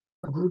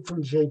 a group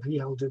from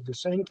JPL did the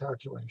same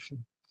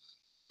calculation.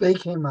 They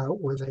came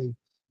out with a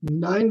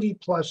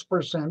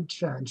 90+%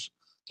 chance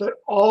that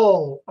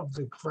all of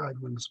the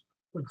fragments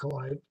would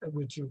collide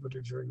with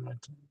Jupiter during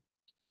that time.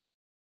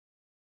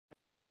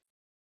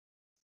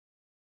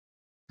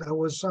 That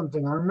was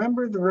something. I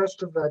remember the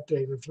rest of that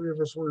day, the three of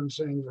us weren't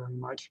saying very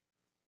much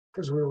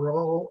because we were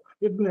all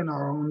hidden in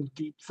our own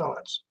deep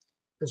thoughts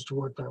as to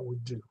what that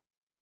would do.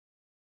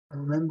 I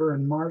remember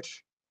in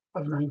March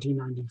of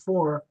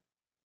 1994,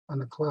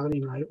 on a cloudy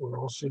night, we're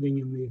all sitting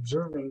in the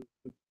observing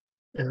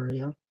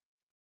area.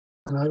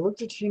 And I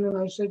looked at Gene and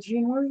I said,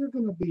 Gene, where are you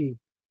going to be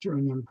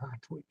during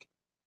Impact Week?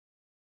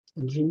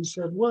 And Gene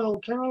said, well,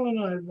 Carol and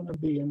I are going to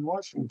be in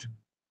Washington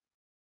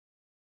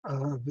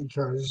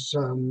because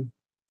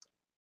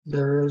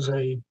there is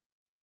a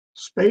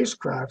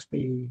spacecraft,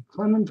 the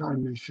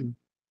Clementine mission,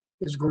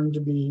 is going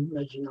to be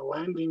making a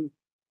landing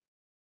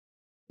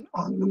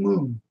on the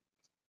moon.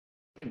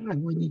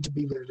 And we need to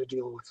be there to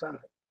deal with that.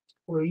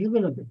 Where are you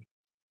going to be?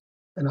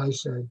 And I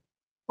said,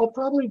 I'll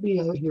probably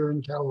be out here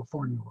in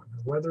California where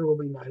the weather will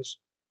be nice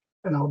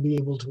and I'll be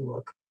able to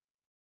look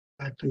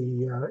at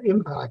the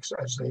impacts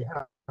as they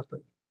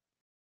happen.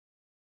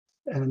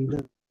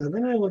 And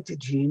then I looked at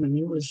Gene and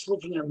he was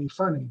looking at me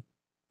funny.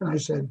 And I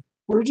said,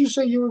 where did you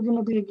say you were going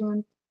to be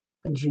again?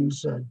 And Gene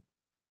said,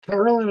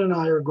 Carolyn and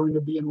I are going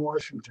to be in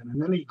Washington.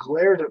 And then he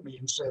glared at me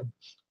and said,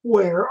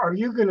 where are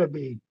you going to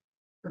be?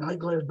 And I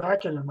glared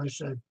back at him. I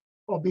said,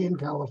 I'll be in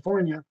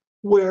California.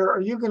 Where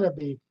are you going to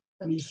be?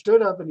 And he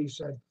stood up and he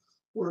said,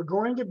 we're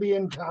going to be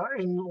in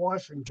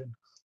Washington.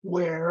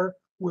 Where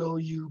will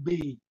you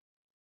be?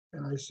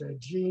 And I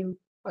said, Gene,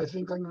 I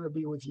think I'm going to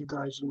be with you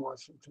guys in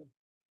Washington.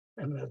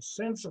 And that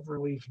sense of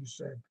relief, he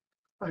said,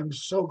 I'm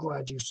so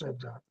glad you said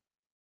that.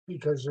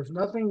 Because if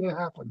nothing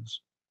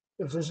happens,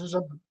 if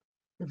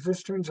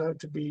this turns out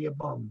to be a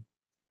bum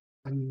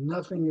and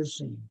nothing is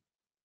seen,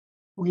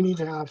 we need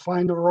to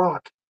find a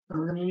rock And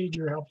we're gonna need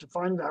your help to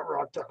find that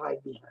rock to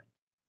hide behind.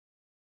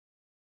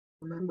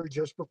 Remember,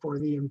 just before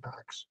the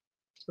impacts,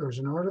 there was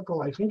an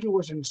article, I think it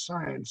was in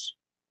Science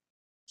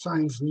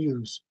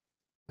News,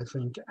 I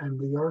think, and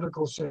the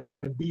article said,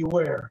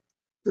 beware,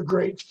 the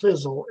great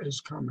fizzle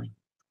is coming.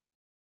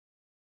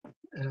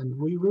 And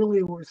we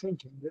really were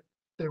thinking that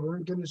they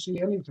weren't going to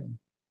see anything.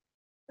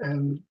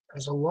 And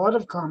as a lot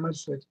of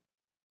comets that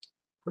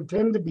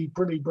pretend to be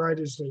pretty bright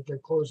as they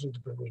get closer to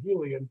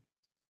perihelion,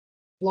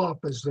 flop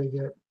as they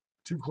get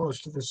too close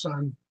to the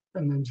sun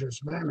and then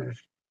just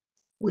vanish,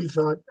 we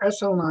thought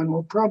SL9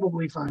 will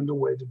probably find a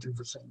way to do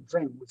the same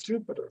thing with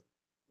Jupiter.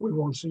 We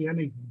won't see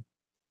anything.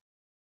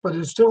 But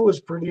it still was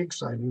pretty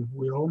exciting.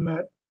 We all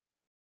met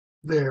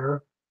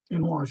there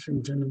in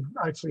Washington,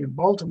 actually in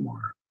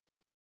Baltimore,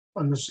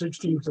 on the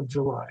 16th of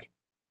July.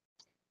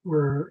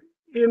 We're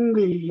in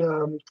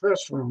the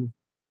press room,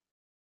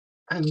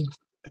 and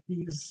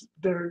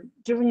they're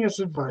giving us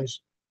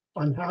advice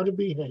on how to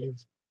behave,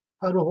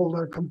 how to hold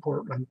our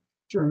comportment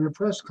during a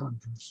press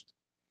conference,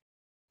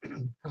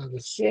 how to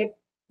sit.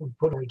 We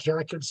put our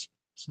jackets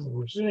so that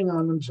we're sitting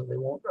on them so they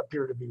won't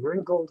appear to be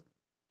wrinkled.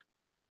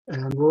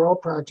 And we're all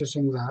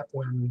practicing that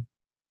when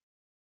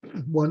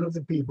one of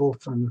the people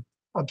from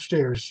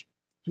upstairs,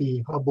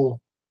 the Hubble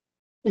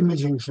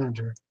Imaging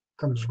Center,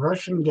 comes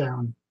rushing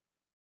down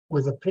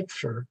with a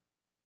picture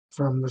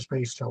from the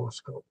Space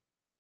Telescope.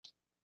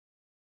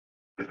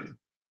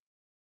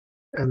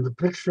 And the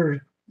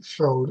picture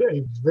showed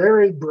a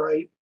very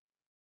bright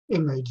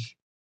image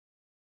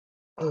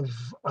of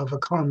a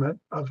comet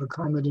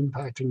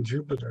impacting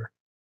Jupiter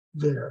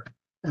there.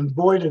 And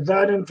boy, did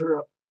that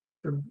interrupt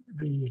that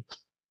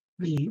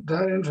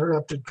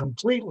interrupted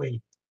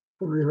completely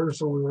the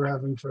rehearsal we were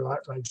having for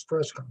that night's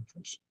press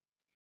conference.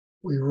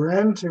 We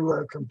ran to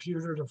a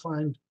computer to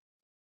find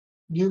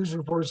news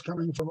reports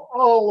coming from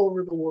all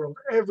over the world.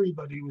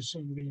 Everybody was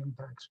seeing the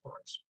impact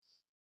spots.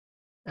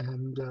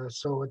 And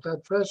so at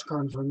that press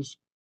conference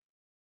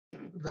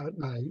that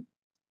night,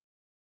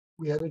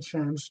 we had a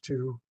chance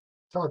to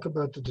talk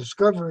about the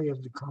discovery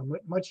of the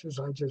comet, much as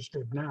I just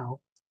did now,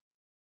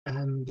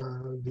 and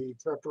the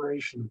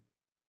preparation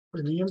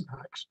for the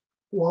impacts.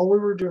 While we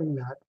were doing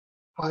that,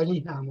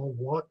 Heidi Hamill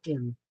walked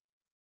in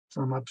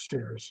from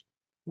upstairs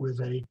with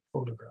a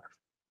photograph.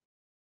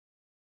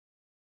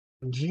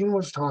 And Gene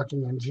was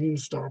talking, and Gene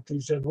stopped.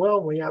 He said,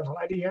 well, we have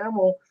Heidi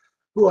Hamill,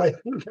 who I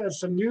think has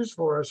some news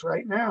for us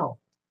right now.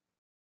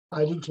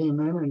 Heidi came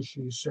in and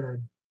she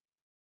said,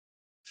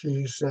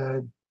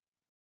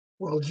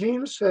 well,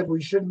 Gene said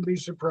we shouldn't be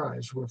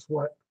surprised with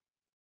what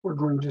we're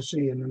going to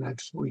see in the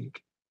next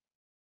week.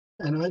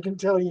 And I can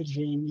tell you,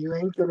 Gene, you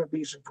ain't going to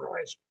be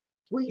surprised.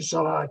 We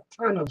saw a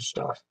ton of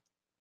stuff.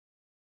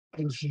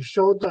 And she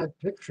showed that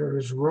picture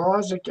as raw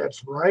as it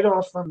gets right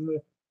off from the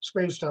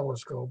Space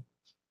Telescope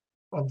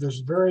of this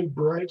very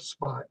bright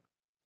spot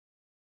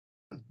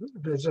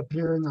that's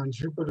appearing on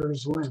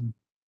Jupiter's limb.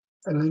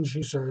 And then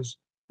she says,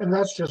 and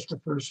that's just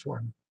the first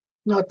one,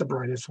 not the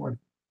brightest one.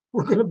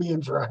 We're going to be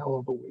in for a hell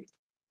of a week.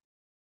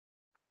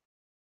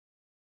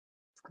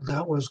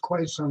 That was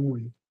quite some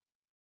week.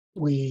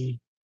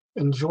 We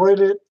enjoyed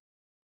it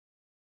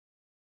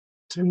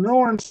to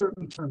no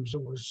uncertain terms.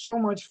 It was so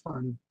much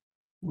fun.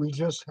 We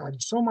just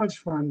had so much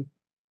fun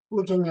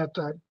looking at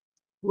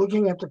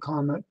the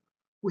comet.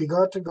 We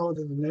got to go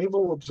to the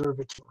Naval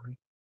Observatory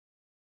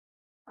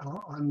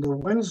on the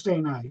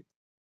Wednesday night,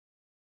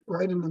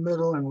 right in the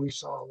middle, and we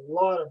saw a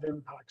lot of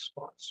impact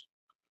spots.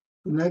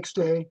 The next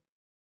day,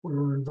 we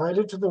were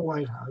invited to the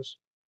White House.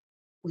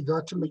 We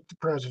got to meet the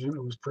president.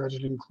 It was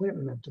President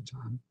Clinton at the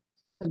time.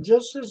 And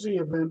just as the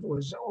event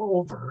was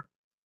over,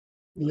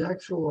 the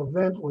actual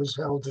event was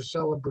held to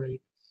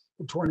celebrate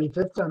the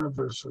 25th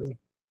anniversary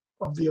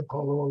of the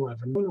Apollo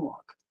 11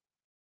 moonwalk.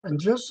 And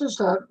just as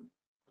that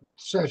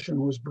session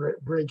was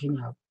breaking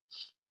up,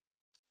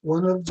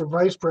 one of the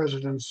vice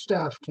president's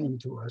staff came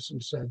to us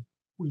and said,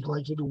 we'd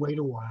like you to wait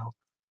a while.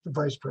 The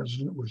vice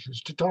president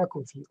wishes to talk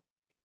with you.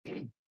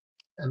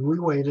 And we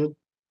waited.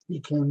 He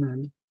came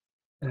in,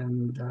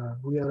 and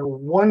we had a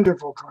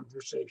wonderful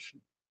conversation.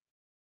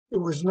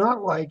 It was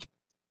not like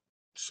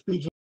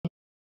speaking,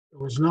 it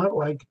was not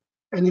like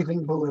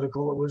anything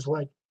political. It was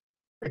like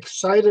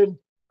excited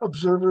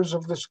observers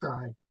of the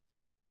sky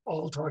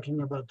all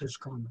talking about this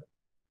comet.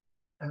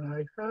 And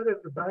I had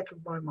at the back of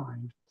my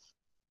mind,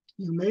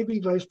 you may be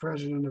vice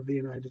president of the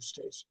United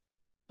States,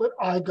 but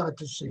I got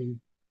to see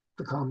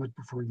the comet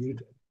before you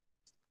did.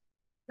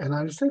 And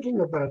I was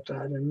thinking about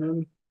that, and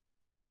then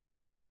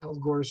Al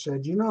Gore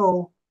said, you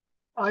know,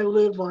 I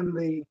live on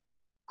the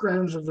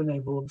grounds of the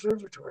Naval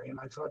Observatory. And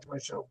I thought to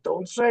myself,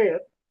 don't say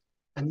it.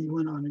 And he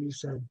went on and he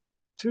said,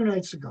 2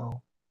 nights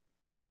ago,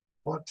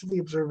 walked to the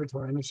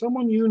observatory, and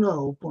someone you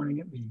know, pointing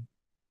at me,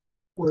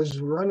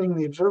 was running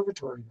the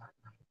observatory that night.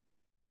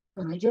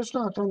 And I just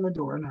knocked on the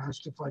door and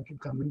asked if I could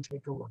come and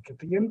take a look at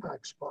the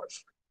impact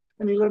spots.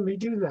 And he let me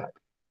do that.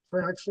 So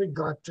I actually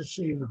got to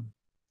see them.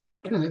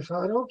 And I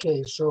thought,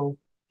 okay, so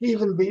he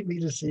even beat me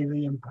to see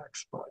the impact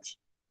spots.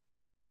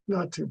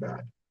 Not too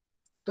bad.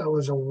 That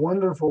was a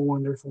wonderful,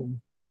 wonderful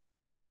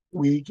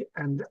week.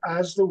 And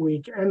as the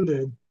week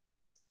ended,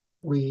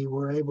 we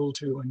were able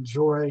to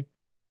enjoy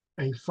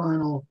a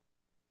final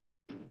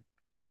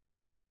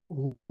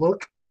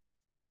look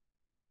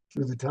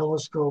through the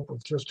telescope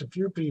of just a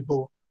few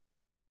people.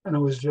 And it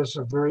was just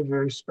a very,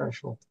 very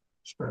special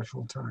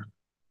time.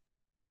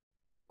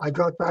 I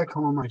got back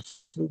home, I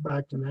flew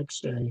back the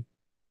next day,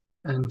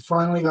 and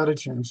finally got a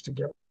chance to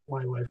get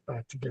my life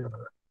back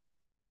together.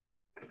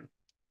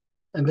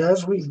 And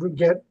as we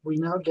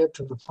now get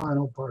to the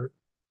final part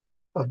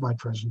of my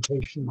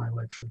presentation, my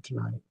lecture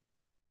tonight.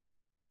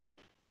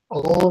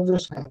 All of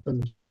this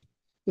happened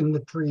in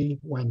the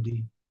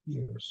pre-Wendy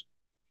years.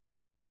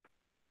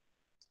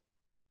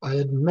 I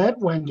had met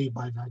Wendy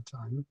by that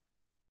time.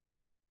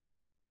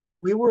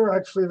 We were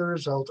actually the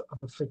result of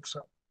a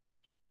fix-up.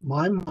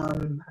 My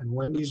mom and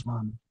Wendy's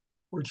mom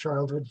were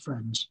childhood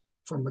friends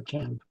from a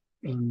camp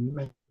in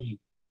Maine.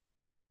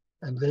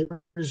 And they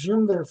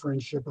resumed their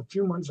friendship a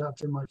few months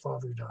after my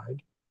father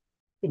died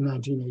in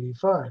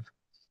 1985.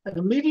 And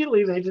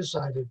immediately they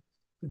decided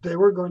that they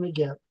were going to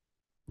get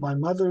my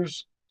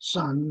mother's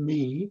son,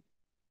 me,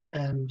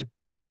 and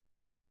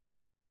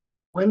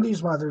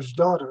Wendy's mother's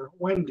daughter,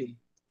 Wendy,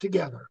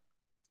 together.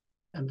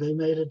 And they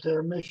made it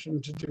their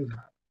mission to do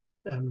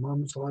that. And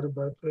Mom thought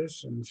about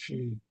this, and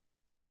she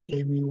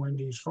gave me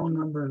Wendy's phone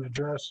number and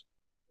address,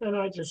 and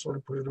I just sort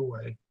of put it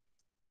away.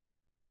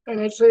 And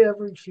I'd say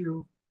every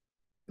few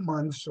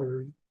months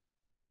or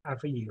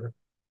half a year,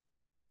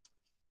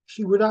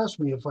 she would ask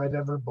me if I'd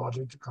ever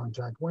bothered to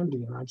contact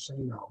Wendy, and I'd say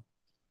no.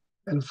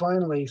 And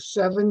finally,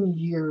 7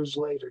 years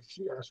later,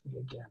 she asked me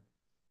again.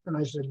 And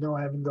I said, no,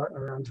 I haven't gotten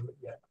around to it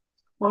yet.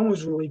 Mom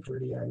was really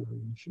pretty angry.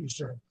 And she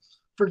said,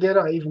 forget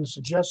I even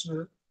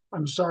suggested it.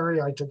 I'm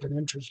sorry I took an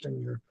interest in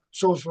your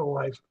social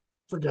life.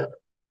 Forget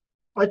it.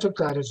 I took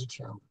that as a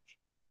challenge.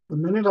 The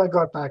minute I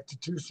got back to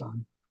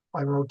Tucson,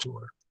 I wrote to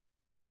her.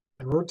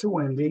 I wrote to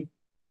Wendy.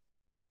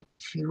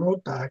 She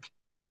wrote back.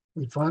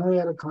 We finally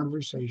had a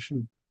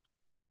conversation,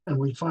 and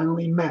we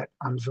finally met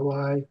on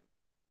July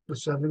the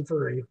 7th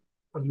or 8th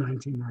of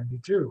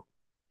 1992.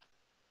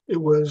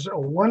 It was a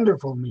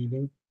wonderful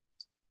meeting.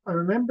 I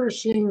remember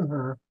seeing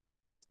her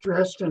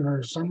dressed in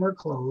her summer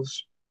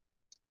clothes.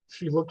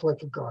 She looked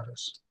like a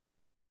goddess.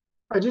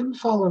 I didn't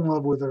fall in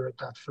love with her at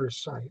that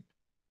first sight,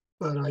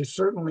 but I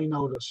certainly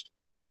noticed.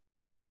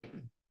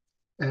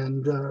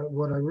 And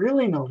what I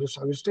really noticed,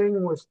 I was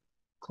staying with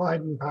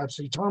Clyde and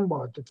Patsy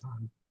Tombaugh at the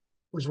time,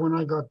 was when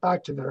I got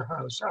back to their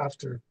house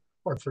after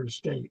our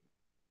first date.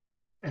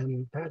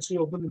 And Patsy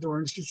opened the door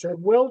and she said,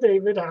 well,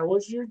 David, how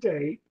was your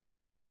date?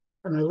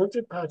 And I looked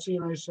at Patsy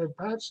and I said,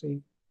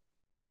 Patsy,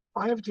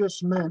 I have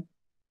just met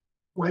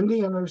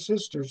Wendy and her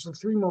sisters, the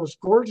three most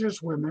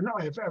gorgeous women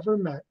I have ever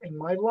met in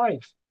my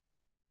life.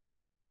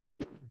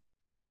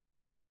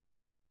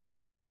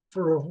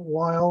 For a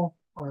while,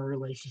 our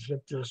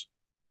relationship just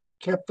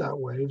kept that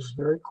way. It was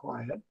very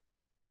quiet.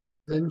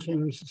 Then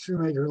came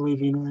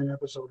Shoemaker-Levy, an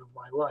episode of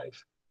my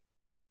life.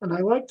 And I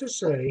like to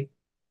say,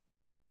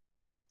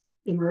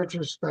 in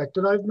retrospect,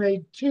 that I've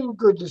made two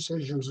good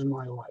decisions in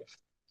my life.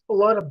 A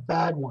lot of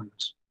bad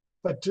ones,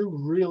 but two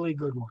really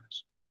good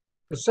ones.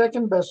 The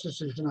second best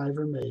decision I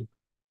ever made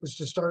was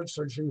to start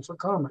searching for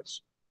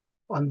comets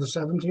on the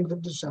 17th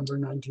of December,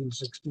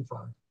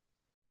 1965.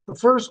 The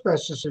first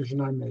best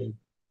decision I made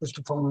was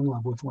to fall in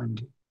love with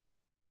Wendy.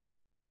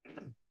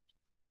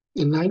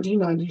 In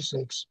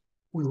 1996,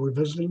 we were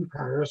visiting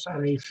Paris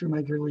at a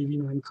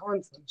Shoemaker-Levy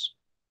conference.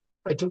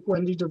 I took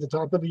Wendy to the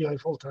top of the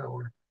Eiffel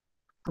Tower,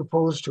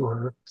 proposed to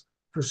her.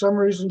 For some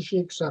reason, she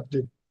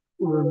accepted.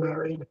 We were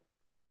married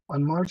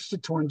on March the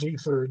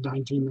 23rd,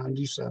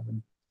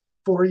 1997,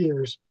 4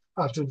 years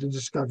after the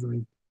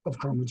discovery of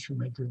Comet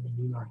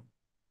Shoemaker-Levy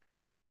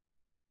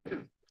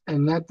 9.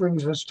 And that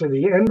brings us to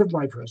the end of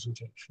my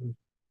presentation.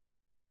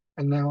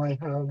 And now I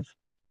have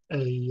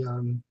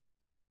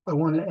I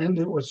want to end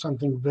it with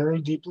something very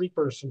deeply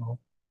personal.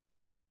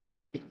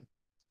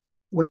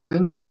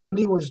 Wendy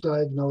was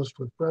diagnosed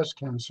with breast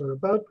cancer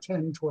about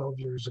 10, 12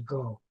 years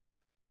ago.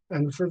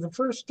 And for the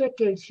first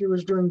decade, she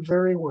was doing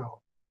very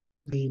well.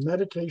 The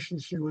medication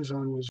she was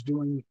on was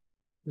taking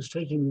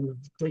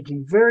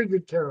very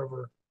good care of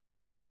her,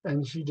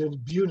 and she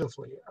did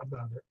beautifully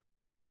about it.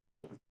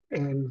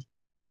 And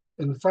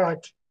in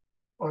fact,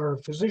 our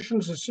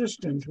physician's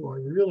assistant, who I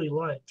really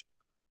liked,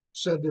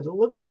 said that it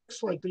looks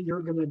like that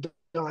you're going to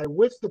die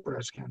with the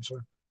breast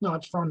cancer,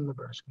 not from the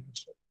breast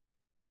cancer.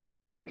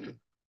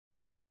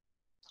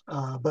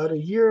 About a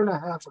year and a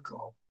half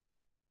ago,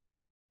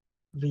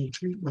 the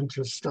treatment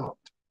just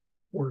stopped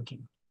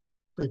working.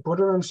 They put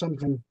her on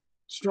something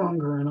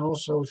stronger, and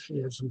also she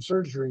had some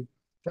surgery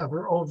to have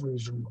her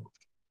ovaries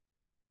removed.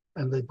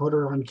 And they put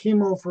her on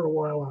chemo for a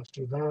while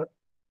after that.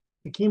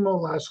 The chemo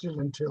lasted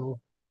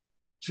until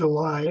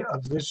July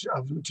of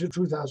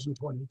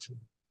 2022.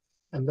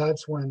 And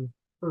that's when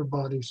her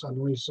body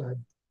suddenly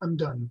said, I'm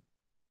done.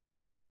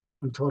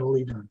 I'm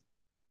totally done.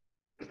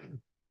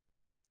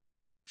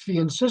 She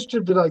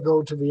insisted that I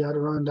go to the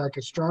Adirondack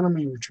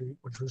astronomy retreat,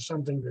 which was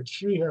something that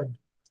she had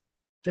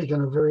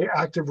taken a very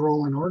active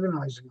role in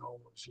organizing all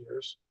those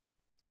years.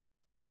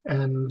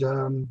 And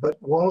but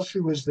while she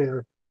was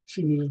there,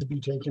 she needed to be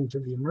taken to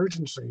the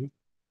emergency.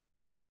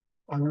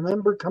 I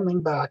remember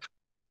coming back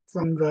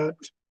from that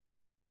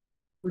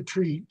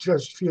retreat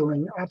just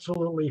feeling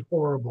absolutely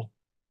horrible.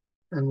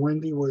 And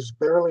Wendy was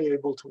barely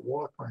able to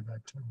walk by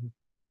that time.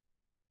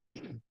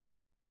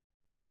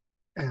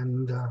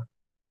 And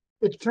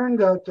it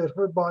turned out that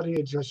her body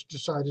had just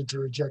decided to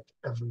reject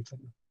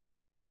everything.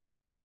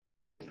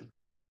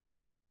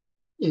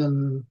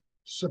 In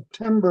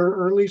September,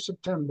 early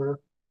September,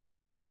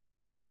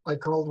 I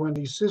called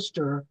Wendy's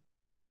sister,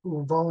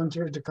 who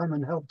volunteered to come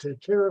and help take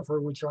care of her,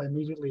 which I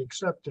immediately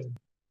accepted.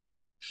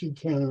 She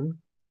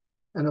came,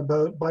 and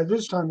by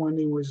this time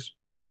Wendy was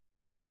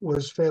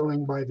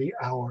failing by the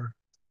hour.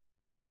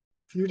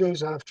 A few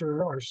days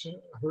after our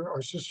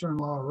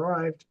sister-in-law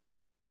arrived,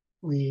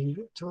 we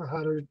took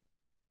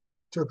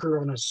her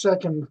on a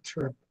second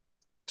trip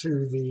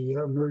to the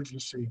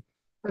emergency,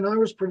 and I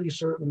was pretty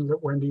certain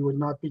that Wendy would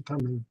not be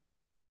coming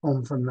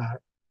home from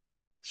that.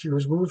 She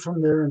was moved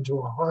from there into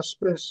a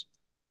hospice,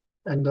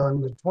 and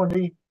on the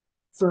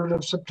 23rd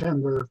of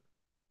September,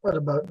 at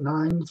about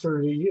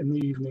 9:30 in the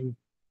evening,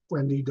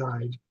 Wendy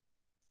died.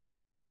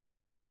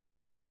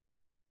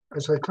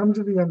 As I come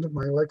to the end of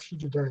my lecture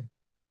today,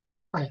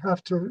 I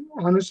have to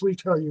honestly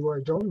tell you,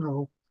 I don't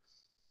know.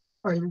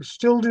 I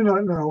still do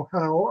not know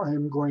how I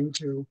am going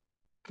to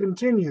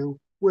continue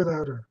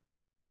without her.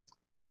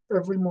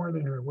 Every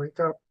morning I wake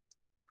up,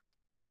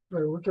 I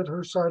look at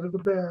her side of the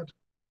bed,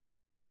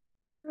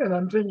 and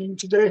I'm thinking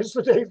today is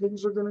the day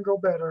things are going to go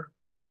better.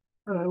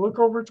 And I look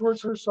over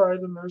towards her side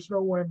and there's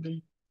no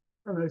Wendy.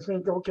 And I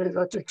think, okay,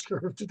 that takes care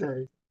of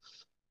today.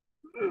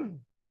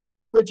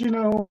 But you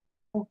know,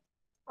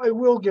 I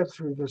will get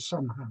through this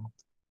somehow.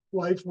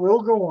 Life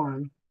will go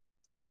on,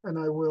 and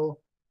I will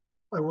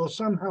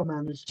somehow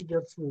manage to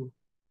get through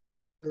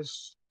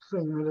this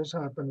thing that has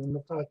happened and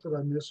the fact that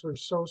I miss her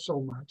so,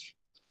 so much.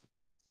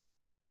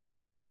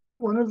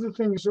 One of the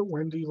things that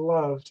Wendy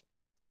loved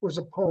was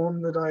a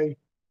poem that I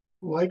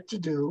liked to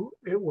do.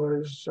 It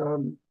was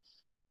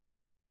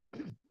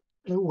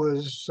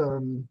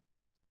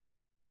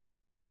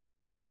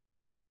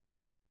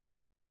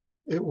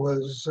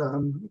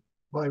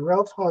by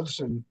Ralph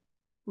Hodgson,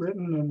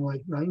 written in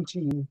like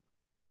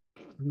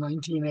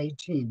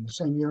 1918, the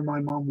same year my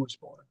mom was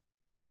born.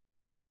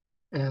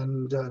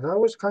 And that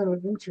was kind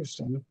of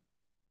interesting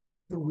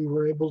that we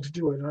were able to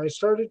do it. And I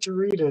started to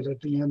read it at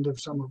the end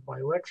of some of my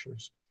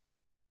lectures.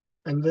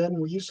 And then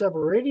we used to have a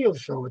radio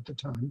show at the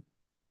time.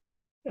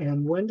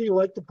 And Wendy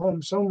liked the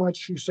poem so much,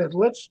 she said,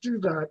 let's do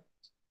that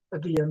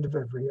at the end of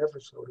every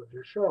episode of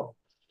your show.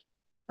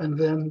 And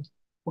then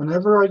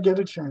whenever I get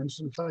a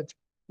chance, in fact,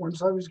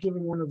 once I was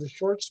giving one of the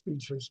short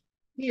speeches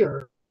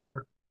here,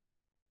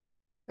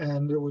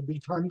 and it would be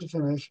time to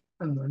finish,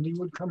 and Wendy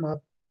would come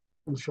up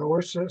and show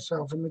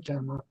herself in the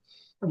camera,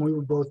 and we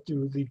would both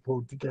do the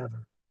quote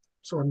together.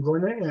 So I'm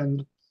going to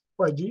end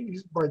by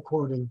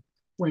quoting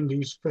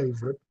Wendy's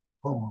favorite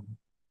poem.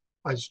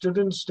 I stood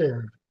and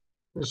stared.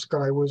 The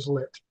sky was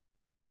lit.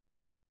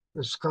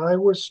 The sky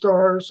was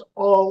stars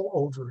all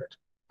over it.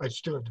 I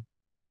stood.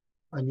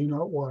 I knew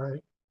not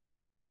why.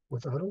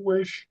 Without a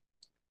wish,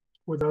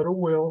 without a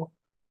will,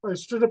 I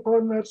stood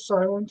upon that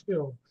silent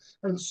hill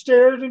and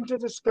stared into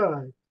the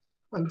sky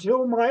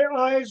until my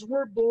eyes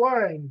were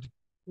blind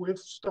with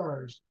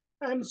stars.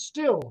 And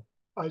still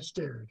I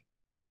stared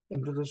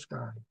into the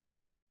sky.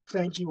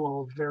 Thank you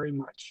all very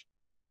much.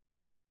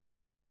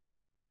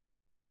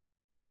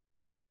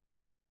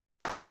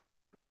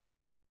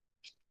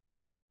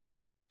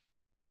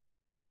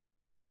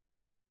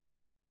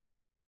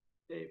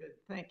 David,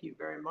 thank you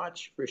very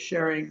much for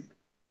sharing.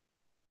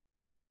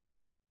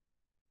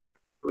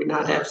 Do we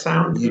not have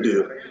sound? You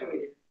do.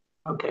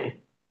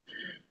 Okay.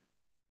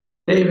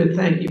 David,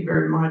 thank you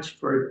very much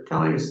for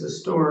telling us the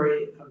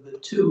story of the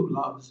two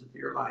loves of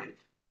your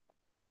life,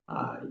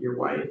 your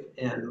wife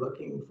and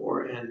looking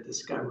for and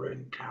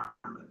discovering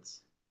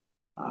comets.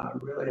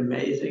 Really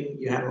amazing.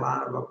 You had a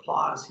lot of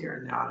applause here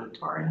in the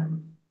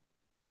auditorium.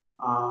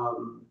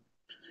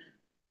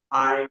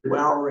 I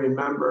well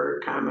remember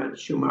Comet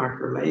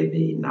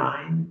Shoemaker-Levy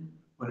 9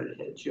 when it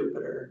hit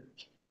Jupiter.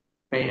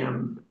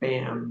 Bam,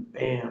 bam,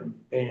 bam,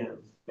 bam,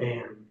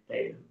 bam,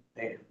 bam,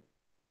 bam.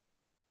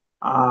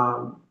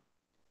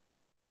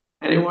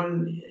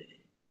 Anyone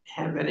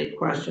have any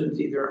questions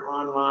either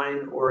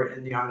online or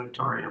in the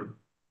auditorium?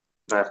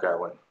 I've got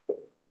one.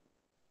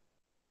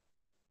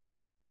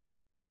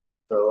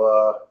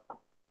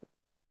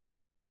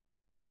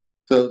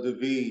 So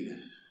David,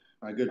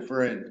 my good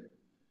friend,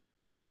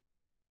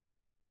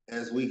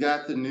 as we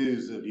got the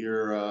news of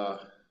your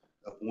of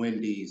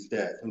Wendy's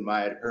death, whom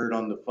I had heard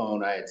on the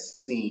phone, I had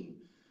seen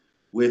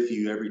with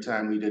you every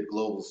time we did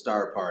Global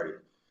Star Party,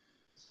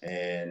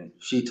 and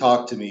she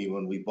talked to me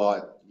when we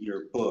bought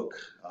your book,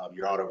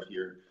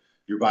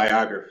 your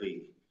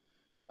biography,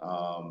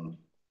 and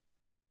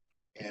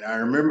I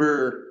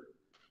remember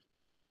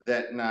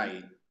that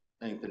night,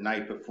 I think the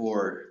night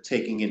before,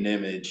 taking an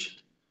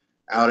image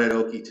out at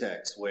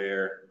Okie-Tex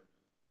where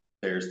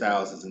there's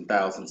thousands and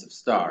thousands of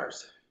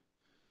stars.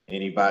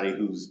 Anybody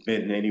who's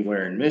been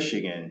anywhere in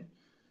Michigan,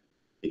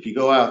 if you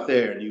go out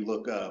there and you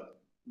look up,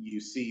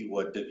 you see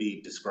what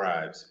David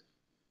describes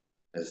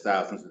as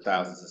thousands and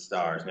thousands of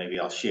stars. Maybe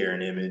I'll share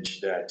an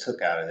image that I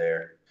took out of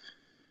there.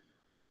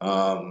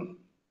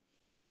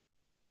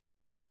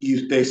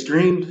 They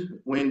streamed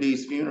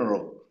Wendy's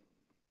funeral,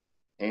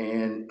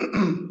 and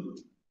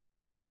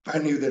I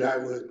knew that I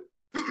would,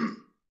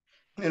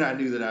 and I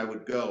knew that I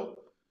would go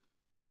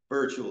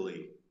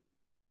virtually.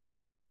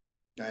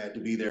 I had to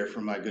be there for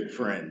my good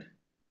friend,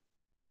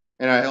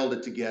 and I held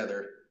it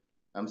together.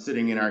 I'm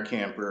sitting in our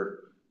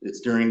camper.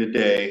 It's during the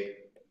day,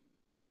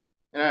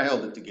 and I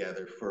held it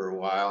together for a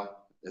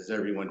while as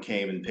everyone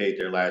came and paid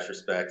their last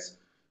respects.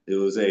 It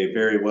was a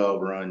very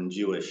well-run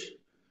Jewish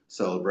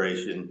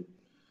celebration,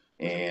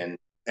 and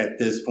at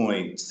this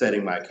point,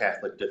 setting my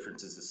Catholic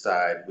differences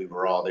aside, we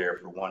were all there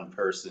for one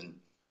person,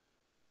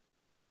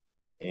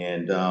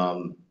 and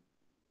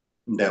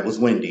that was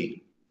Wendy.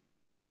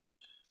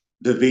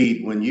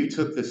 David, when you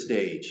took the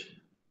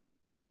stage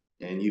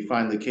and you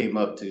finally came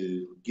up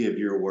to give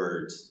your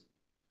words,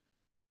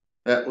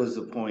 that was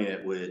the point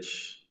at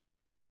which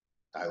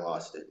I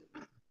lost it.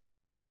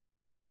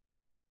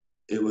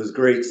 It was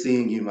great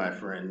seeing you, my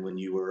friend, when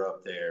you were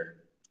up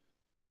there,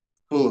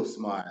 full of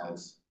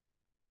smiles,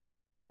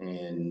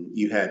 and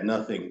you had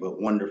nothing but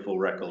wonderful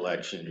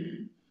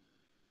recollection.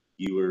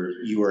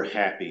 You were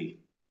happy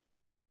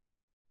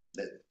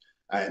that,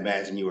 I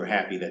imagine you were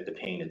happy that the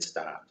pain had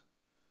stopped.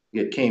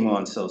 It came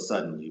on so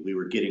suddenly. We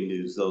were getting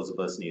news, those of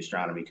us in the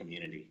astronomy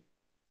community.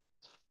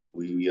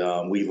 We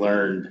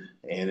learned,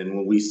 and then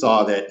when we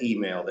saw that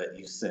email that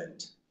you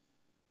sent,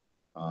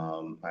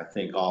 I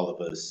think all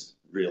of us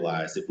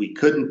realized if we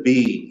couldn't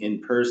be in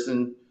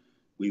person,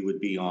 we would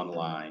be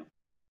online.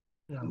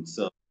 Yeah. And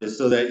so, just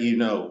so that you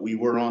know, we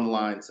were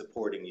online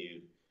supporting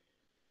you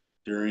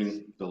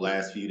during the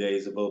last few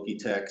days of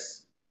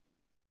Okie-Tex,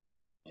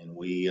 and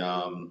we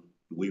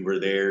were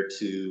there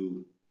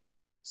to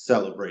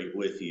celebrate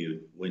with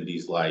you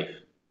Wendy's life.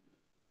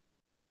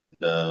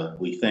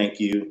 We thank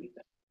you.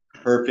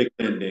 Perfect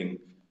ending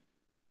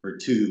for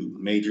two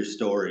major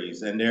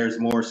stories, and there's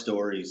more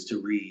stories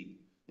to read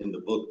in the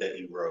book that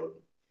you wrote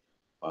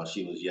while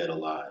she was yet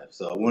alive.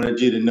 So I wanted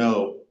you to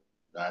know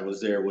I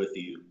was there with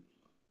you,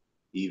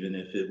 even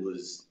if it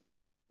was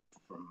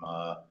from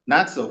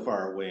not so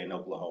far away in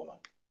Oklahoma.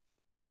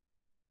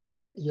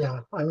 Yeah,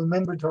 I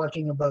remember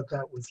talking about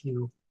that with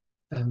you,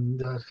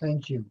 and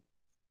thank you.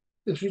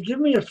 If you give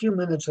me a few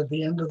minutes at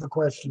the end of the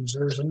questions,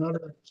 there's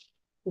another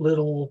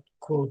little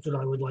quote that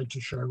I would like to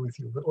share with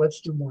you, but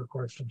let's do more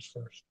questions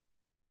first.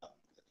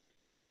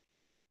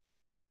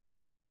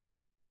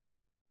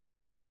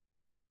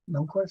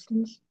 No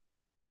questions?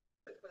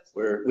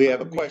 We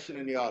have a question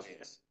in the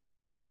audience.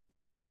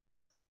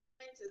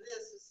 To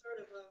this is sort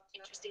of a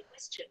interesting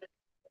question.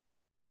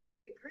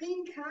 The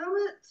green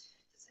comet,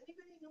 does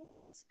anybody know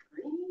what's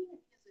green?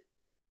 Is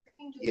it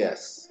green?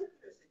 Yes.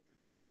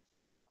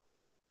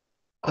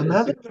 I'm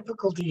having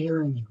difficulty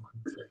hearing you.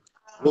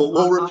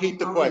 We'll repeat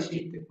the I'll question.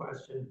 Repeat the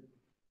question.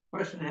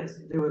 Question has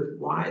to do with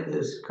why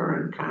this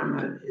current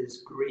comet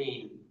is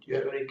green. Do you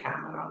have any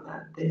comment on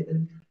that,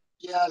 David?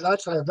 Yeah,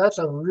 that's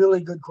a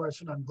really good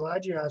question. I'm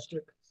glad you asked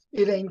it.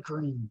 It ain't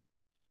green.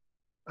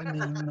 I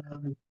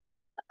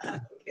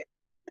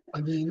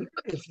mean,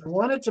 if you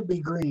want it to be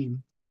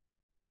green,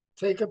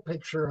 take a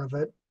picture of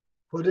it,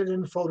 put it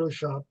in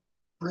Photoshop,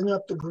 bring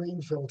up the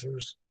green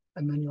filters,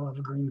 and then you'll have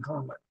a green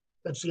comet.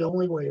 That's the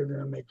only way you're going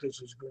to make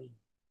this as green.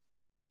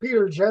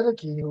 Peter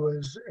Jedicke, who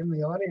is in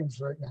the audience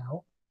right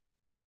now,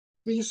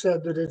 he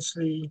said that it's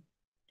the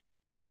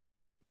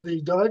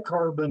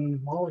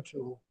dicarbon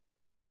molecule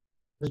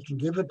that can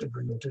give it the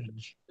green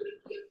tinge,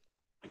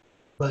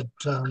 but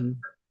the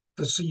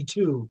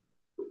C2.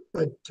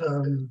 But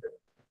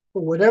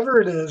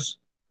whatever it is,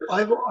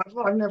 I've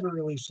never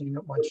really seen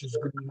it much as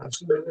green. I've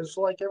seen it as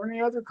like every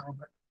other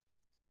comet,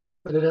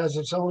 but it has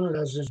its own. It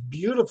has this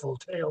beautiful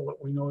tail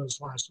that we noticed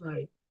last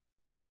night,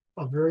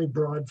 a very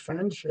broad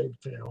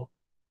fan-shaped tail.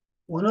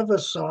 One of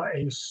us saw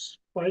a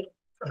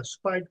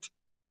spiked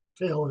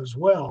tail as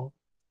well,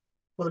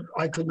 but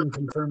I couldn't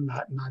confirm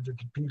that, and neither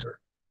could Peter.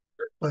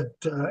 But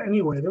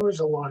anyway, there was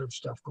a lot of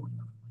stuff going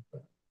on like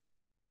that.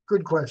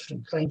 Good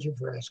question. Thank you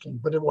for asking,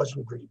 but it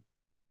wasn't green.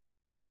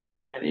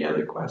 Any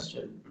other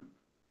question?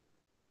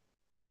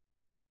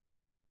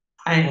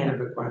 I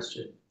have a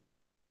question.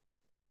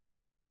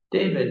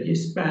 David, you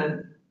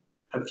spent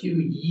a few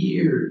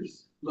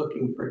years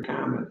looking for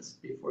comets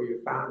before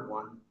you found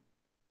one.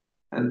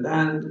 And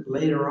then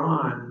later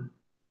on,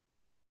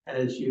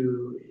 as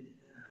you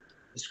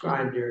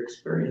described your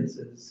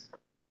experiences,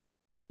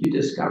 you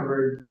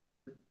discovered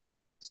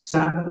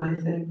 7, I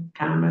think,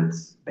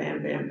 comets,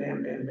 bam, bam,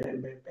 bam, bam,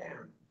 bam, bam,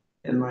 bam,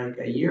 in like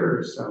a year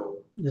or so.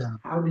 Yeah.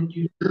 How did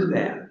you do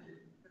that?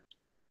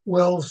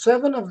 Well,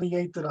 7 of the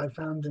 8 that I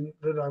found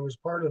that I was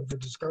part of the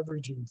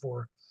discovery team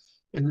for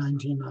in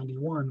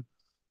 1991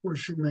 were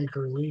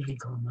Shoemaker-Levy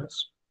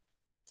comets,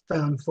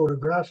 found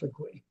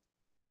photographically.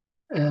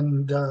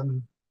 And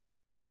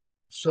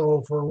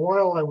so for a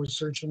while I was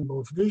searching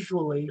both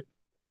visually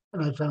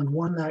And I found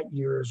one that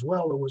year as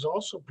well that was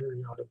also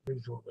periodic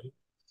visually,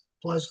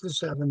 plus the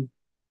 7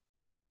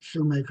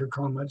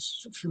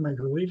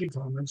 Shoemaker-Levy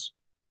comets.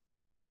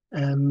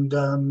 And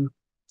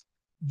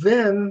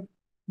then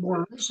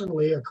more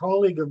recently, a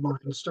colleague of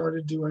mine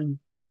started doing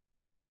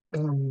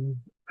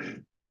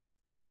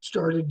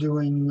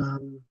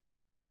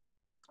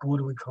what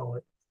do we call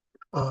it?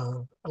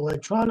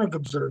 Electronic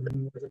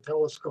observing with a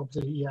telescope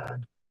that he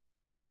had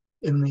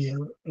in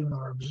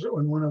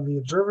one of the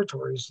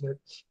observatories that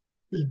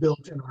he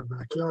built in our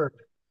backyard.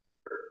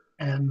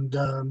 And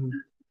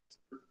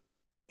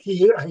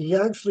he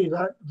actually,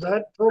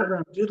 that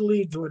program did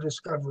lead to a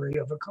discovery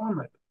of a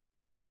comet.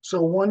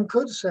 So one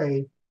could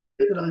say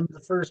that I'm the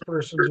first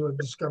person to have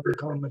discovered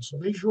comets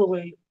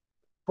visually,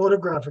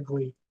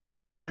 photographically,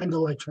 and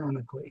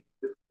electronically,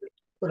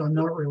 but I'm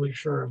not really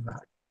sure of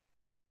that.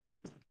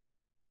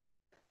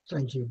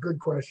 Thank you. Good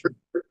question.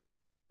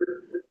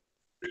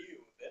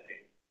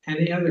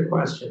 Any other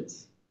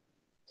questions?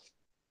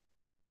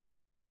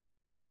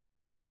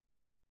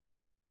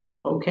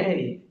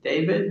 Okay,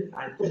 David,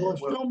 I think Well,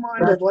 if you don't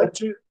mind, I'd like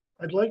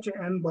to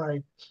end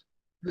by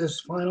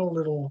this final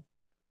little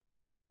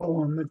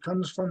poem that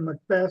comes from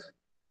Macbeth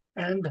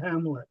and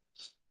Hamlet.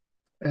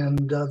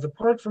 And the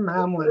part from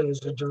Hamlet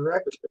is a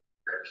direct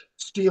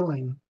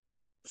stealing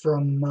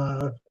from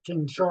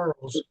King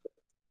Charles,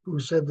 who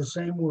said the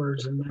same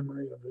words in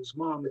memory of his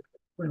mom,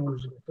 Queen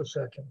Elizabeth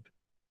II.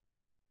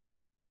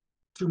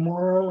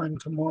 Tomorrow and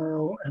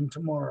tomorrow and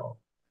tomorrow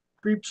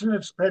creeps in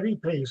its petty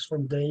pace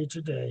from day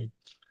to day,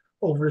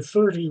 over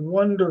 30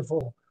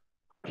 wonderful,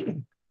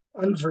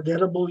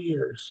 unforgettable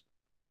years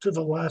to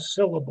the last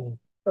syllable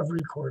of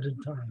recorded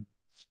time.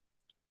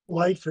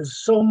 Life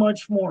is so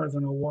much more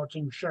than a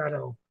walking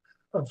shadow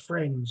of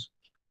frames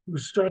who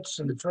struts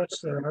and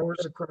struts their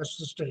hours across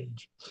the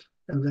stage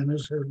and then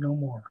is heard no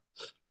more.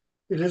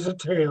 It is a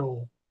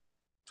tale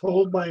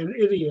told by an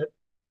idiot,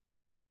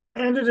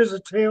 and it is a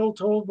tale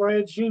told by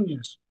a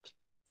genius,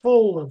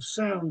 full of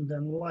sound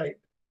and light,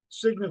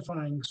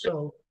 signifying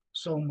so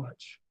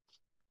much.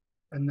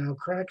 And now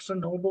cracks a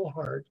noble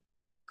heart.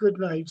 Good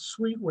night,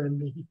 sweet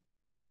Wendy,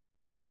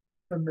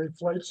 and may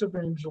flights of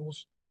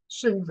angels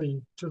sing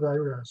thee to thy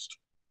rest.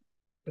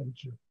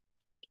 Thank you.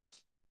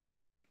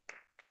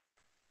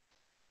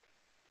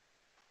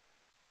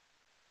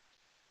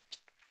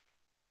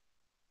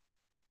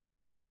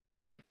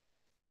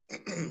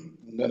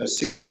 I'm gonna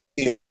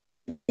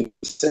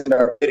send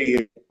our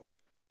video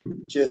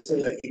just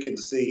so that you can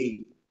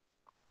see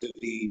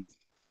the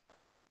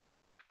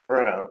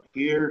crowd.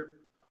 Here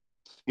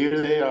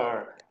they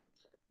are.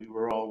 We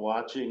were all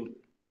watching.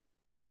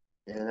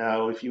 And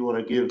now if you want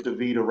to give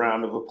David a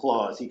round of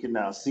applause, he can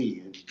now see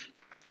you.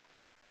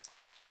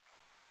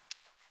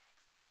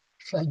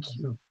 Thank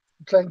you.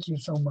 Thank you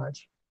so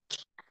much.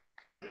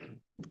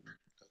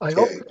 I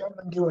hope to come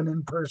and do an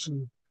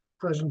in-person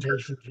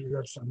presentation to you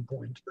at some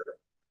point,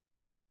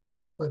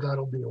 but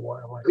that'll be a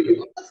while. I think.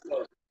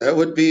 That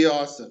would be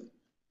awesome.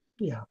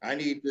 Yeah. I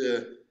need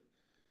to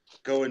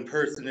go in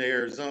person to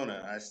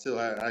Arizona. I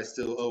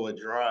still owe a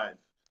drive.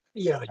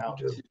 Yeah, out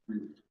you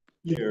do.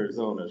 to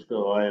Arizona,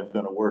 so I am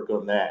going to work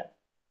on that.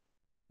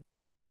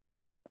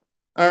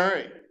 All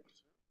right.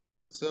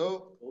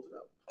 So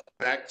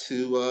back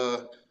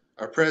to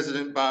our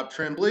president, Bob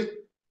Tremblay,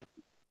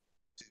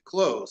 to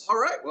close. All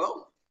right,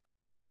 well,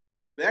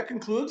 that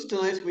concludes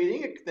tonight's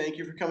meeting. Thank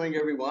you for coming,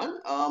 everyone.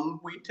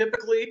 We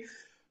typically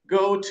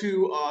go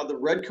to the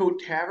Red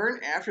Coat Tavern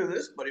after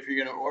this, but if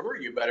you're going to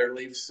order, you better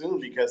leave soon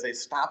because they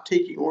stop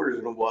taking orders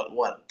in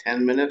what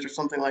 10 minutes or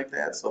something like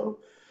that. So,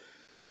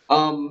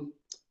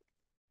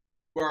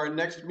 our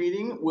next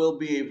meeting will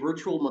be a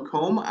virtual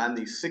Macomb on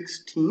the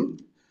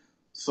 16th.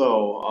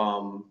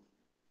 So,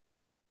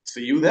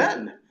 see you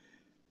then.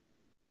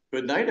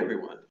 Good night,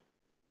 everyone.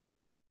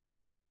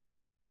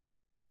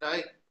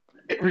 Night,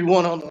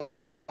 everyone on the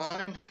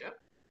line. Yep.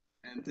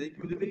 And thank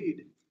you,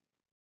 David.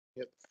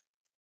 Yep.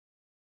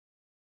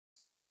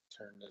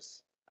 Turn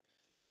this.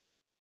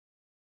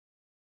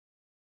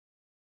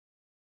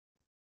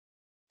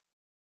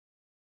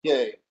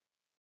 Yay.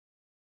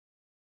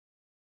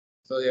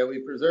 So yeah, we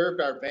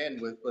preserved our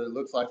bandwidth, but it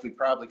looks like we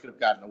probably could have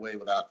gotten away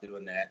without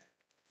doing that.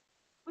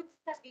 What's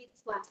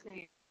David's last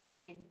name?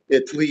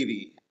 It's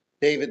Levy,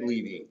 David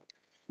Levy.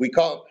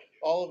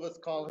 All of us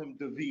call him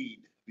David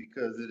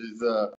because it is